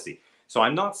diplomacy. So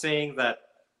I'm not saying that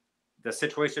the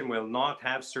situation will not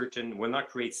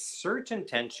create certain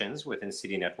tensions within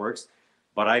city networks,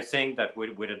 but I think that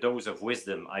with a dose of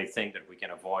wisdom, I think that we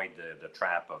can avoid the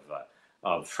trap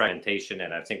of fragmentation,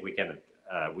 and I think we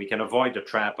can avoid the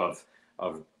trap of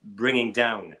bringing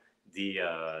down the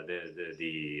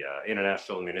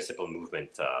international municipal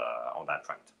movement on that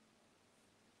front.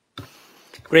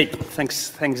 Great,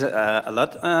 thanks a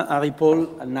lot,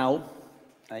 Henri-Paul. And now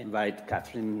I invite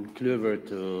Catherine Kluwer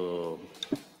to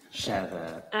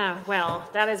share. Well,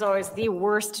 that is always the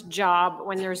worst job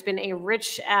when there's been a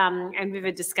rich and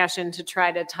vivid discussion to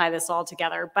try to tie this all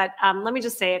together. But let me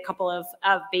just say a couple of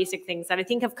basic things that I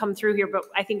think have come through here, but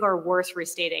I think are worth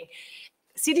restating.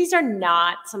 Cities are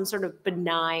not some sort of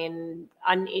benign,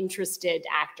 uninterested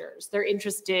actors. They're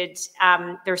interested,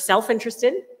 they're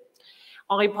self-interested.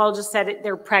 Henri-Paul just said it,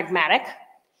 they're pragmatic.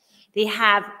 They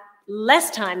have less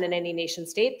time than any nation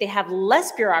state. They have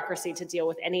less bureaucracy to deal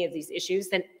with any of these issues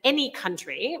than any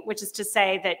country, which is to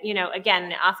say that, you know,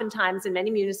 again, oftentimes in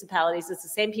many municipalities, it's the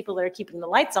same people that are keeping the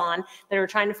lights on that are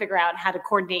trying to figure out how to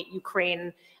coordinate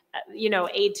Ukraine, you know,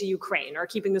 aid to Ukraine, or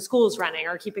keeping the schools running,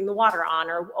 or keeping the water on,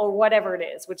 or whatever it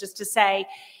is, which is to say,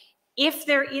 if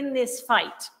they're in this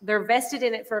fight, they're vested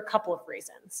in it for a couple of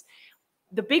reasons.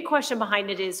 The big question behind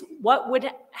it is, what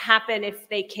would happen if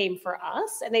they came for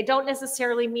us? And they don't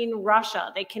necessarily mean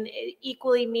Russia. They can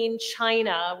equally mean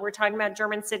China. We're talking about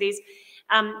German cities.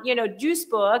 You know,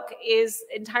 Duisburg is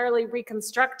entirely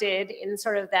reconstructed in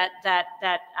sort of that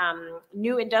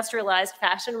new industrialized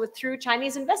fashion through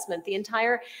Chinese investment. The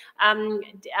entire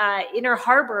inner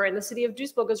harbor in the city of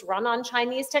Duisburg is run on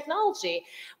Chinese technology.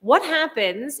 What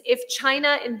happens if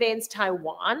China invades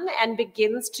Taiwan and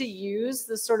begins to use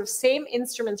the sort of same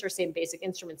instruments or same basic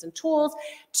instruments and tools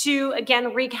to,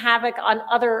 again, wreak havoc on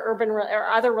other urban or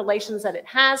other relations that it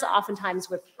has, oftentimes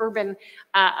with urban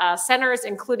centers,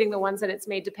 including the ones that it's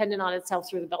made dependent on itself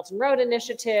through the Belt and Road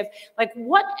Initiative? Like,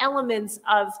 what elements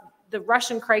of the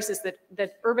Russian crisis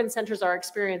that urban centers are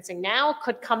experiencing now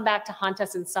could come back to haunt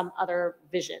us in some other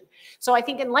vision? So I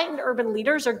think enlightened urban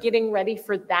leaders are getting ready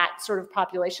for that sort of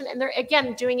population, and they're,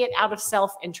 again, doing it out of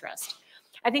self-interest.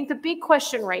 I think the big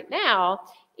question right now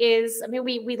is, I mean,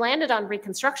 we landed on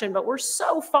reconstruction, but we're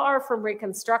so far from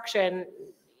reconstruction,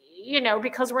 you know,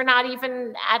 because we're not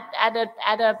even at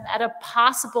a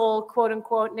possible, quote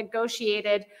unquote,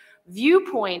 negotiated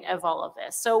viewpoint of all of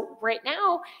this. So right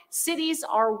now, cities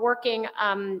are working,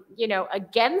 you know,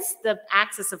 against the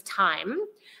axis of time,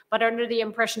 but under the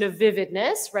impression of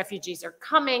vividness. Refugees are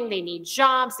coming, they need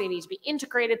jobs, they need to be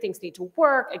integrated, things need to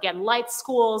work. Again, lights,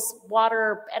 schools,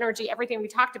 water, energy, everything we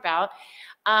talked about.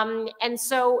 And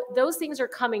so those things are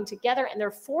coming together, and they're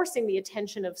forcing the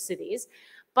attention of cities.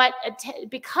 But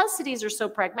because cities are so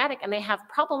pragmatic and they have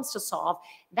problems to solve,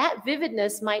 that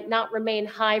vividness might not remain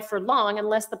high for long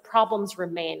unless the problems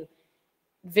remain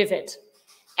vivid.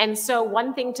 And so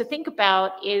one thing to think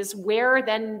about is, where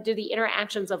then do the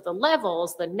interactions of the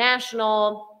levels, the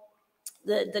national,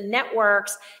 the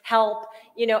networks help,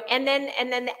 you know, and then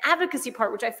the advocacy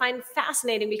part, which I find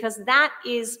fascinating, because that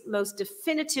is most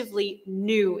definitively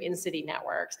new in city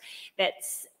networks.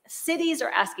 That's cities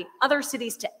are asking other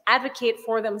cities to advocate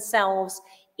for themselves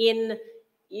in,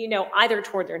 you know, either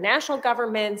toward their national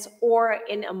governments or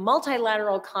in a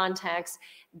multilateral context.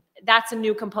 That's a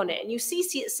new component. And you see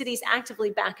cities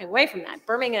actively backing away from that.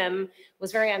 Birmingham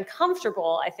was very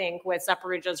uncomfortable, I think, with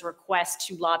Zaporizhzhia's request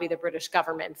to lobby the British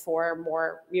government for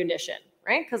more munition,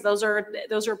 right? Because those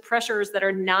are pressures that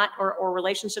are not, or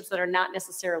relationships that are not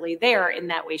necessarily there in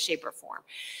that way, shape, or form.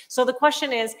 So the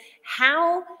question is,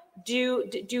 how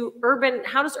does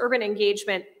urban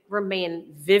engagement remain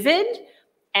vivid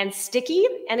and sticky?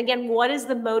 And again, what is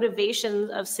the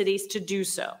motivation of cities to do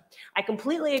so? I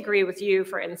completely agree with you,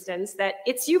 for instance, that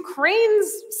it's Ukraine's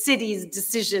cities'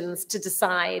 decisions to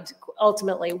decide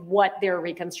ultimately what their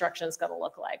reconstruction is going to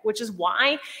look like, which is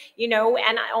why, you know,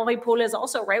 and Henri Paul is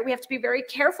also right, we have to be very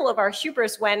careful of our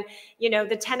hubris when, you know,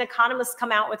 the 10 economists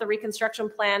come out with a reconstruction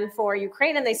plan for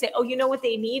Ukraine and they say, oh, you know what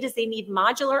they need is they need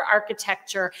modular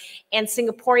architecture and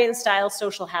Singaporean style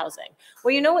social housing.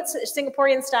 Well, you know what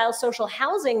Singaporean style social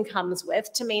housing comes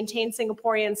with to maintain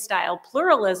Singaporean style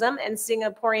pluralism and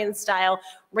Singaporean style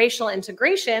racial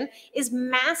integration is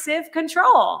massive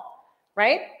control.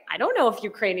 Right? I don't know if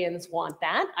Ukrainians want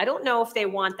that. I don't know if they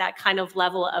want that kind of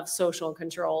level of social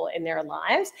control in their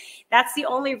lives. That's the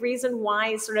only reason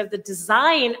why sort of the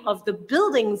design of the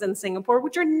buildings in Singapore,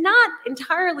 which are not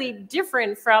entirely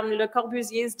different from Le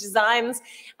Corbusier's designs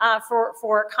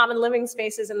for common living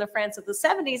spaces in the France of the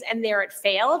 70s, and there it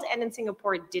failed, and in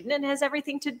Singapore it didn't, and has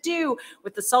everything to do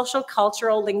with the social,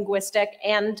 cultural, linguistic,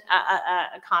 and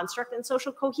construct and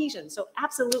social cohesion. So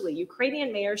absolutely,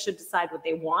 Ukrainian mayors should decide what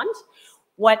they want.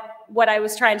 What I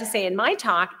was trying to say in my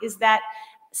talk is that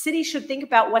cities should think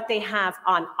about what they have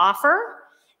on offer,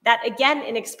 that again,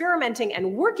 in experimenting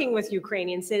and working with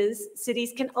Ukrainian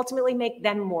cities can ultimately make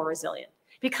them more resilient.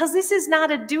 Because this is not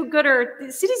a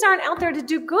do-gooder, cities aren't out there to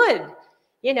do good.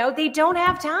 You know, they don't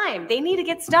have time. They need to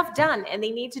get stuff done, and they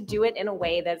need to do it in a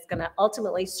way that's going to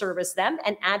ultimately service them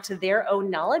and add to their own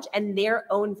knowledge and their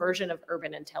own version of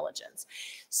urban intelligence.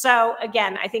 So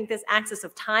again, I think this axis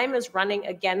of time is running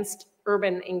against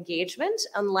urban engagement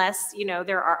unless, you know,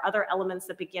 there are other elements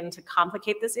that begin to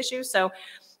complicate this issue. So,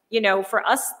 you know, for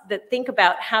us that think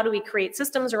about how do we create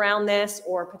systems around this,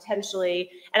 or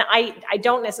potentially, and I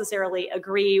don't necessarily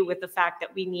agree with the fact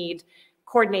that we need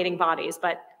coordinating bodies,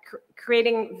 but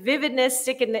creating vividness,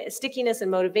 stickiness,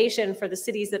 and motivation for the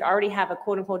cities that already have a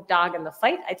quote-unquote dog in the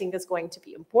fight, I think is going to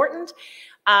be important.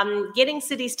 Getting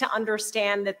cities to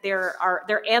understand that they're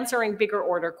answering bigger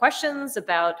order questions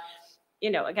about, you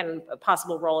know, again, a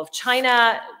possible role of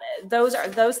China.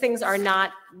 Those things are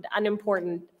not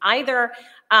unimportant either,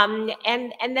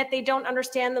 and that they don't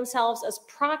understand themselves as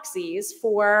proxies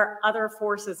for other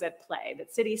forces at play.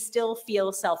 That cities still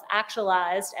feel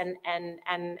self-actualized,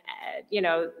 and you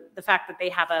know, the fact that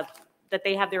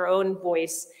they have their own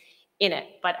voice in it.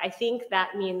 But I think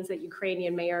that means that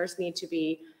Ukrainian mayors need to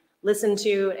be listened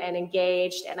to and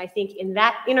engaged. And I think in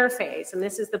that interface, and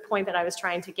this is the point that I was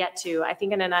trying to get to, I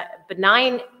think in a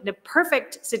benign, the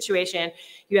perfect situation,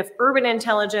 you have urban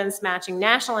intelligence matching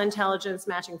national intelligence,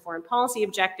 matching foreign policy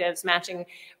objectives, matching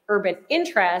urban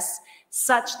interests,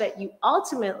 such that you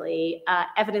ultimately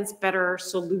evidence better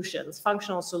solutions,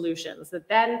 functional solutions that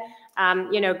then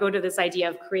you know, go to this idea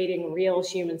of creating real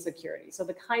human security. So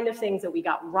the kind of things that we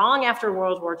got wrong after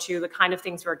World War II, the kind of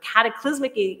things we're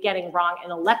cataclysmically getting wrong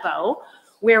in Aleppo,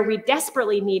 where we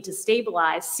desperately need to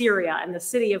stabilize Syria and the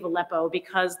city of Aleppo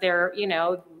because they're, you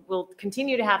know, we'll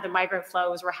continue to have the migrant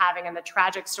flows we're having and the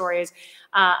tragic stories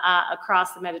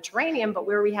across the Mediterranean, but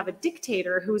where we have a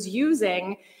dictator who's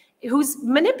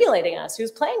manipulating us,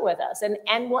 who's playing with us,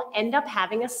 and will end up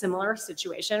having a similar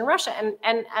situation in Russia.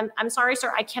 And I'm sorry,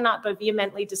 sir, I cannot but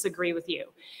vehemently disagree with you.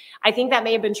 I think that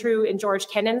may have been true in George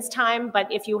Kennan's time,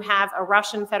 but if you have a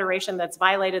Russian Federation that's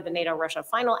violated the NATO-Russia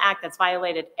Final Act, that's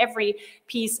violated every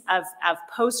piece of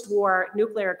post-war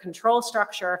nuclear control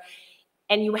structure,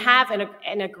 and you have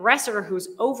an aggressor who's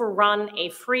overrun a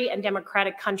free and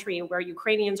democratic country where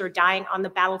Ukrainians are dying on the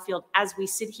battlefield as we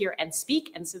sit here and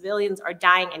speak, and civilians are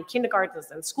dying in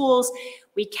kindergartens and schools,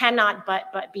 we cannot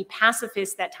but be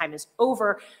pacifists. That time is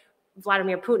over.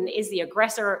 Vladimir Putin is the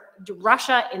aggressor.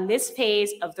 Russia, in this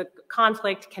phase of the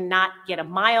conflict, cannot get a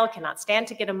mile, cannot stand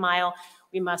to get a mile.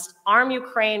 We must arm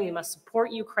Ukraine. We must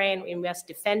support Ukraine. We must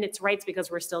defend its rights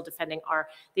because we're still defending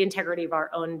the integrity of our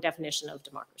own definition of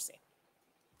democracy.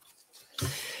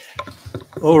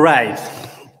 All right.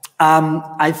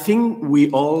 I think we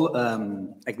all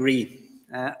agree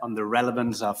on the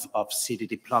relevance of city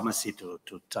diplomacy to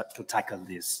tackle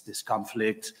this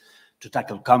conflict, to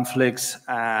tackle conflicts,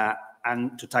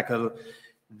 and to tackle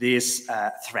this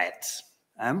threat.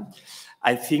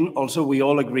 I think also we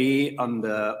all agree on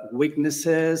the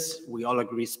weaknesses. We all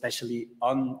agree especially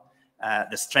on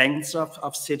the strengths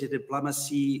of city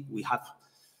diplomacy. We have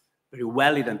very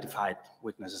well identified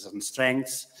weaknesses and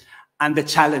strengths, and the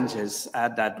challenges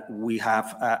that we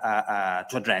have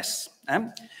to address.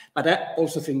 But I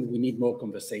also think we need more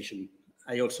conversation.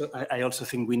 I also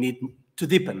think we need to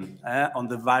deepen on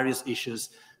the various issues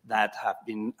that have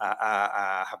been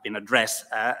addressed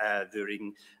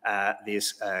during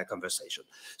this conversation.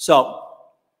 So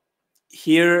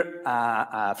here,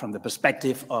 from the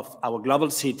perspective of our global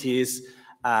cities,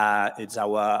 It's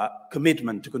our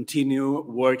commitment to continue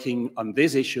working on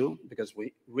this issue because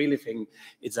we really think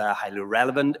it's a highly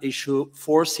relevant issue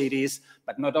for cities,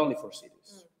 but not only for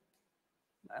cities.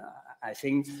 I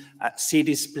think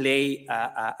cities play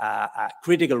a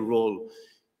critical role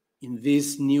in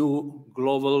this new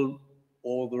global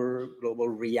order, global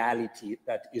reality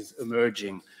that is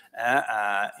emerging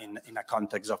in a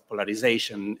context of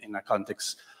polarization, in a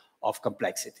context of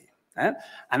complexity.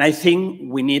 And I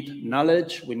think we need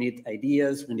knowledge, we need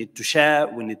ideas, we need to share,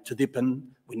 we need to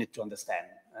deepen, we need to understand.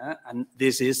 And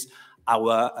this is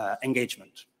our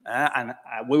engagement. And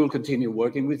we will continue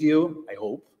working with you, I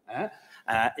hope.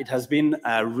 It has been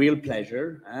a real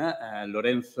pleasure.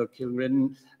 Lorenzo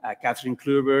Kilgren, Catherine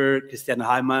Kluber, Christian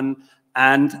Heimann,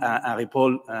 and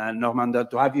Henri-Paul Normander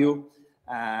to have you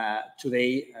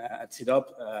today at CIDOP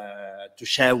to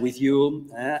share with you.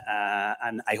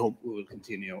 And I hope we will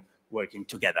continue working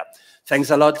together.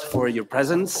 Thanks a lot for your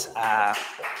presence,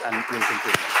 and we'll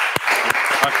continue.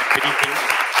 Good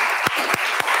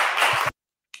evening.